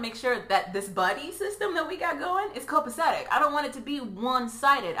I want to make sure that this buddy system that we got going is copacetic. I don't want it to be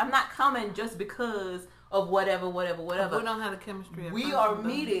one-sided. I'm not coming just because of whatever. We don't have the chemistry. We are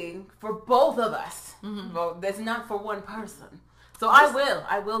meeting for both of us. Well, that's not for one person. So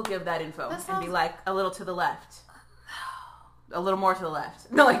I will give that info and be like a little to the left. A little more to the left.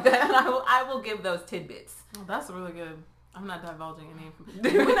 No, like that. And I will give those tidbits. Oh, that's really good. I'm not divulging any information.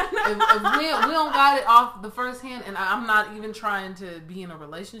 If we don't got it off the first hand, and I'm not even trying to be in a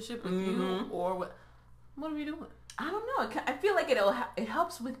relationship with you, or what are we doing? I don't know. I feel like it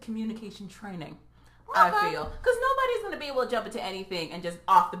helps with communication training. I feel. Because nobody's going to be able to jump into anything and just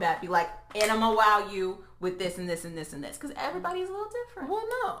off the bat be like, and I'm going to wow you with this and this and this and this. Because everybody's a little different. Well,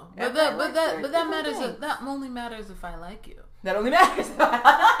 no. But that matters. That only matters if I like you. That only matters if I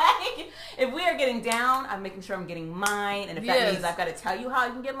like you. If we are getting down, I'm making sure I'm getting mine. And if that means I've got to tell you how I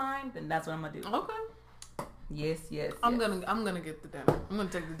can get mine, then that's what I'm going to do. Okay. Yes. I'm gonna get the dinner. I'm gonna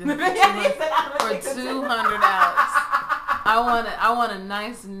take the dinner for 200 Alex. I want a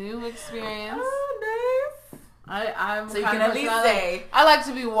nice new experience. Oh, nice. I'm so you can at least say I like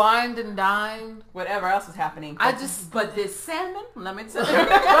to be wined and dined. Whatever else is happening. But this salmon, let me tell you.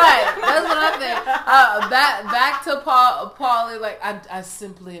 Right. That's what I think. Back to Paulie, like I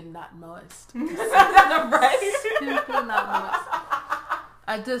simply am not moist. Right. Simply not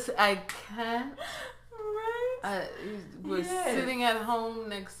moist. I can't. Right. We're sitting at home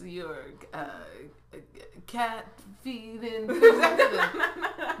next to your cat feeding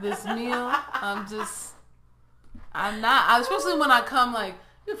this meal. I'm not. Especially when I come, like,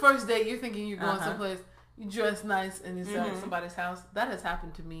 your first date, you're thinking you're going someplace, you dress nice, and it's at somebody's house. That has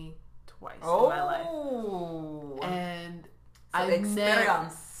happened to me twice in my life. And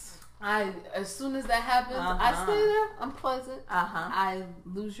as soon as that happens, I stay there. I'm pleasant. I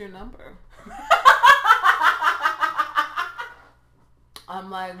lose your number. I'm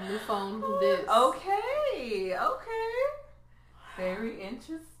like, new phone, who this? Okay. Very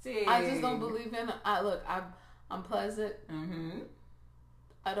interesting. I just don't believe in. I'm pleasant.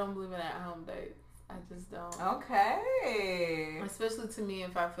 I don't believe in at-home dates. I just don't. Okay. Especially to me,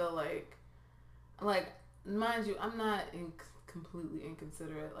 if I feel like, mind you, I'm not completely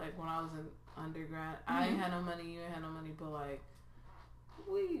inconsiderate. Like, when I was in undergrad, I ain't had no money, you ain't had no money, but, like,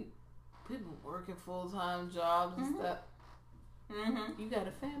 people working full-time jobs and stuff. You got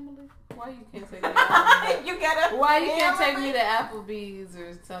a family? Why you can't take me to Applebee's? Why you can't take me to Applebee's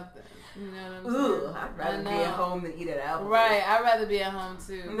or something? You know what I'm saying? I'd rather be at home than eat at Applebee's. Right, I'd rather be at home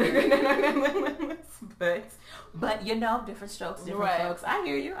too. but you know, different strokes, different folks. I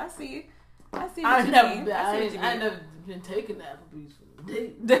hear you. I see you. I never been taking Applebee's for the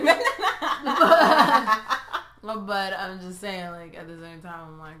date. But I'm just saying, like, at the same time,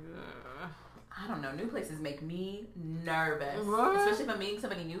 I'm like, ugh. I don't know. New places make me nervous, especially if I'm meeting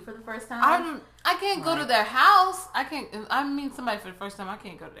somebody new for the first time. I can't go to their house. I meet somebody for the first time. I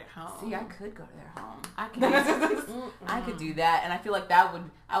can't go to their home. See, I could go to their home. I could do that, and I feel like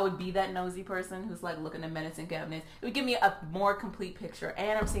I would be that nosy person who's like looking at medicine cabinets. It would give me a more complete picture,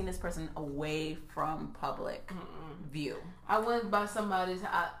 and I'm seeing this person away from public view. I went by somebody's.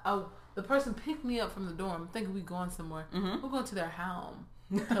 The person picked me up from the dorm, thinking we going somewhere. We're going to their home.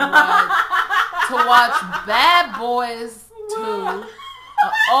 To watch Bad Boys 2, an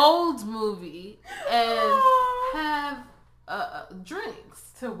old movie, and have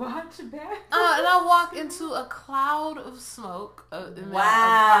drinks. To watch Bad Boys? And I walk into a cloud of smoke.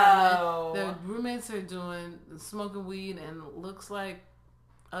 Wow. Their roommates are smoking weed and looks like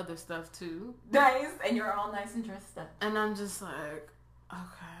other stuff too. Nice. And you're all nice and dressed up. And I'm just like,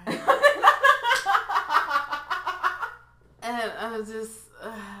 okay. And I was just,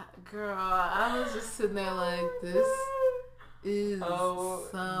 girl, I was just sitting there like, this is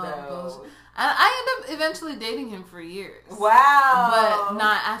bullshit. I ended up eventually dating him for years. Wow. But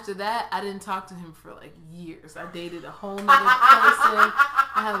not after that. I didn't talk to him for like years. I dated a whole nother person.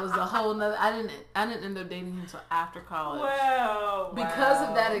 I was a whole nother. I didn't end up dating him until after college. Wow. Because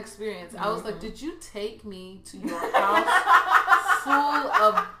of that experience, I was like, did you take me to your house full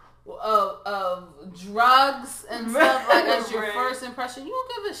of drugs and stuff like as your first impression? You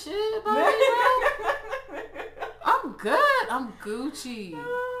don't give a shit about me, bro. I'm good. I'm Gucci.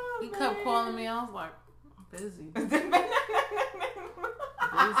 He kept calling me. I was like, I'm busy.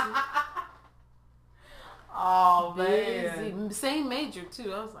 Oh, busy. Man. Same major,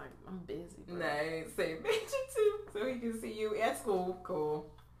 too. I was like, I'm busy, bro. Nice. Same major, too. So he can see you at school. Cool.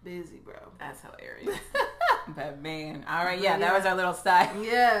 Busy, bro. That's hilarious. But, man. All right, yeah, that was our little side.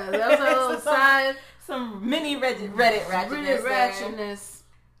 Yeah, that was our little side. Some mini Reddit ratchetness.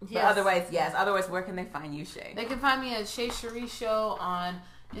 Yes. Otherwise, where can they find you, Shay? They can find me at Shay Cherie Show on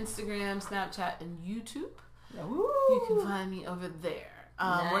Instagram, Snapchat, and YouTube. Ooh. You can find me over there.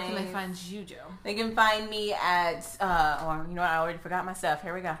 Nice. Where can they find you, Joe? They can find me at, you know what? I already forgot my stuff.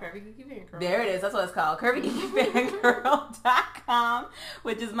 Here we go. Curvy Geeky Fangirl. There it is. That's what it's called. CurvyGeekyFangirl.com,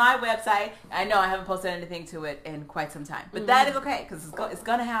 which is my website. I know I haven't posted anything to it in quite some time, but that is okay because it's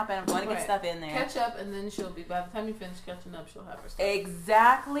going to happen. I'm going to get stuff in there. Catch up, and then by the time you finish catching up, she'll have her stuff.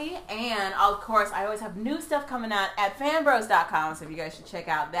 Exactly. And, of course, I always have new stuff coming out at fanbros.com, so you guys should check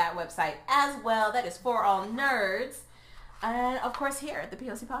out that website as well. That is for all nerds. And, of course, here at the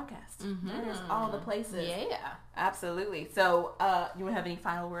POC Podcast. That is all the places. Yeah. Absolutely. So, you want to have any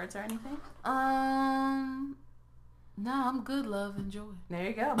final words or anything? No, I'm good, love. Enjoy. There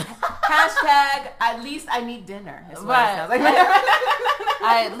you go. Hashtag, at least I need dinner. Right.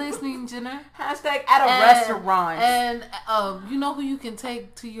 I at least need dinner. Hashtag at a restaurant. And you know who you can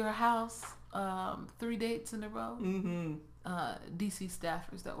take to your house 3 dates in a row? DC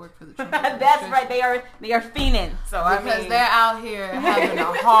staffers that work for the Trump That's right. They are fiending. So because they're out here having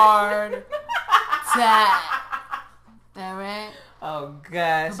a hard time.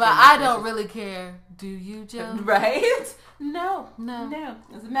 gosh. But I don't really care. Do you, Joe? Right? No.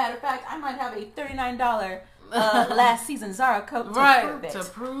 As a matter of fact, I might have a $39 last season Zara coat to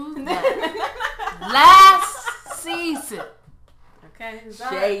prove it. Last season. Okay.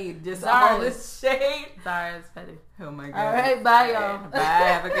 Shade. Just all this shade. Zara's petty. Oh my God. All right. Bye, y'all. Bye.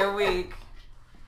 Have a good week.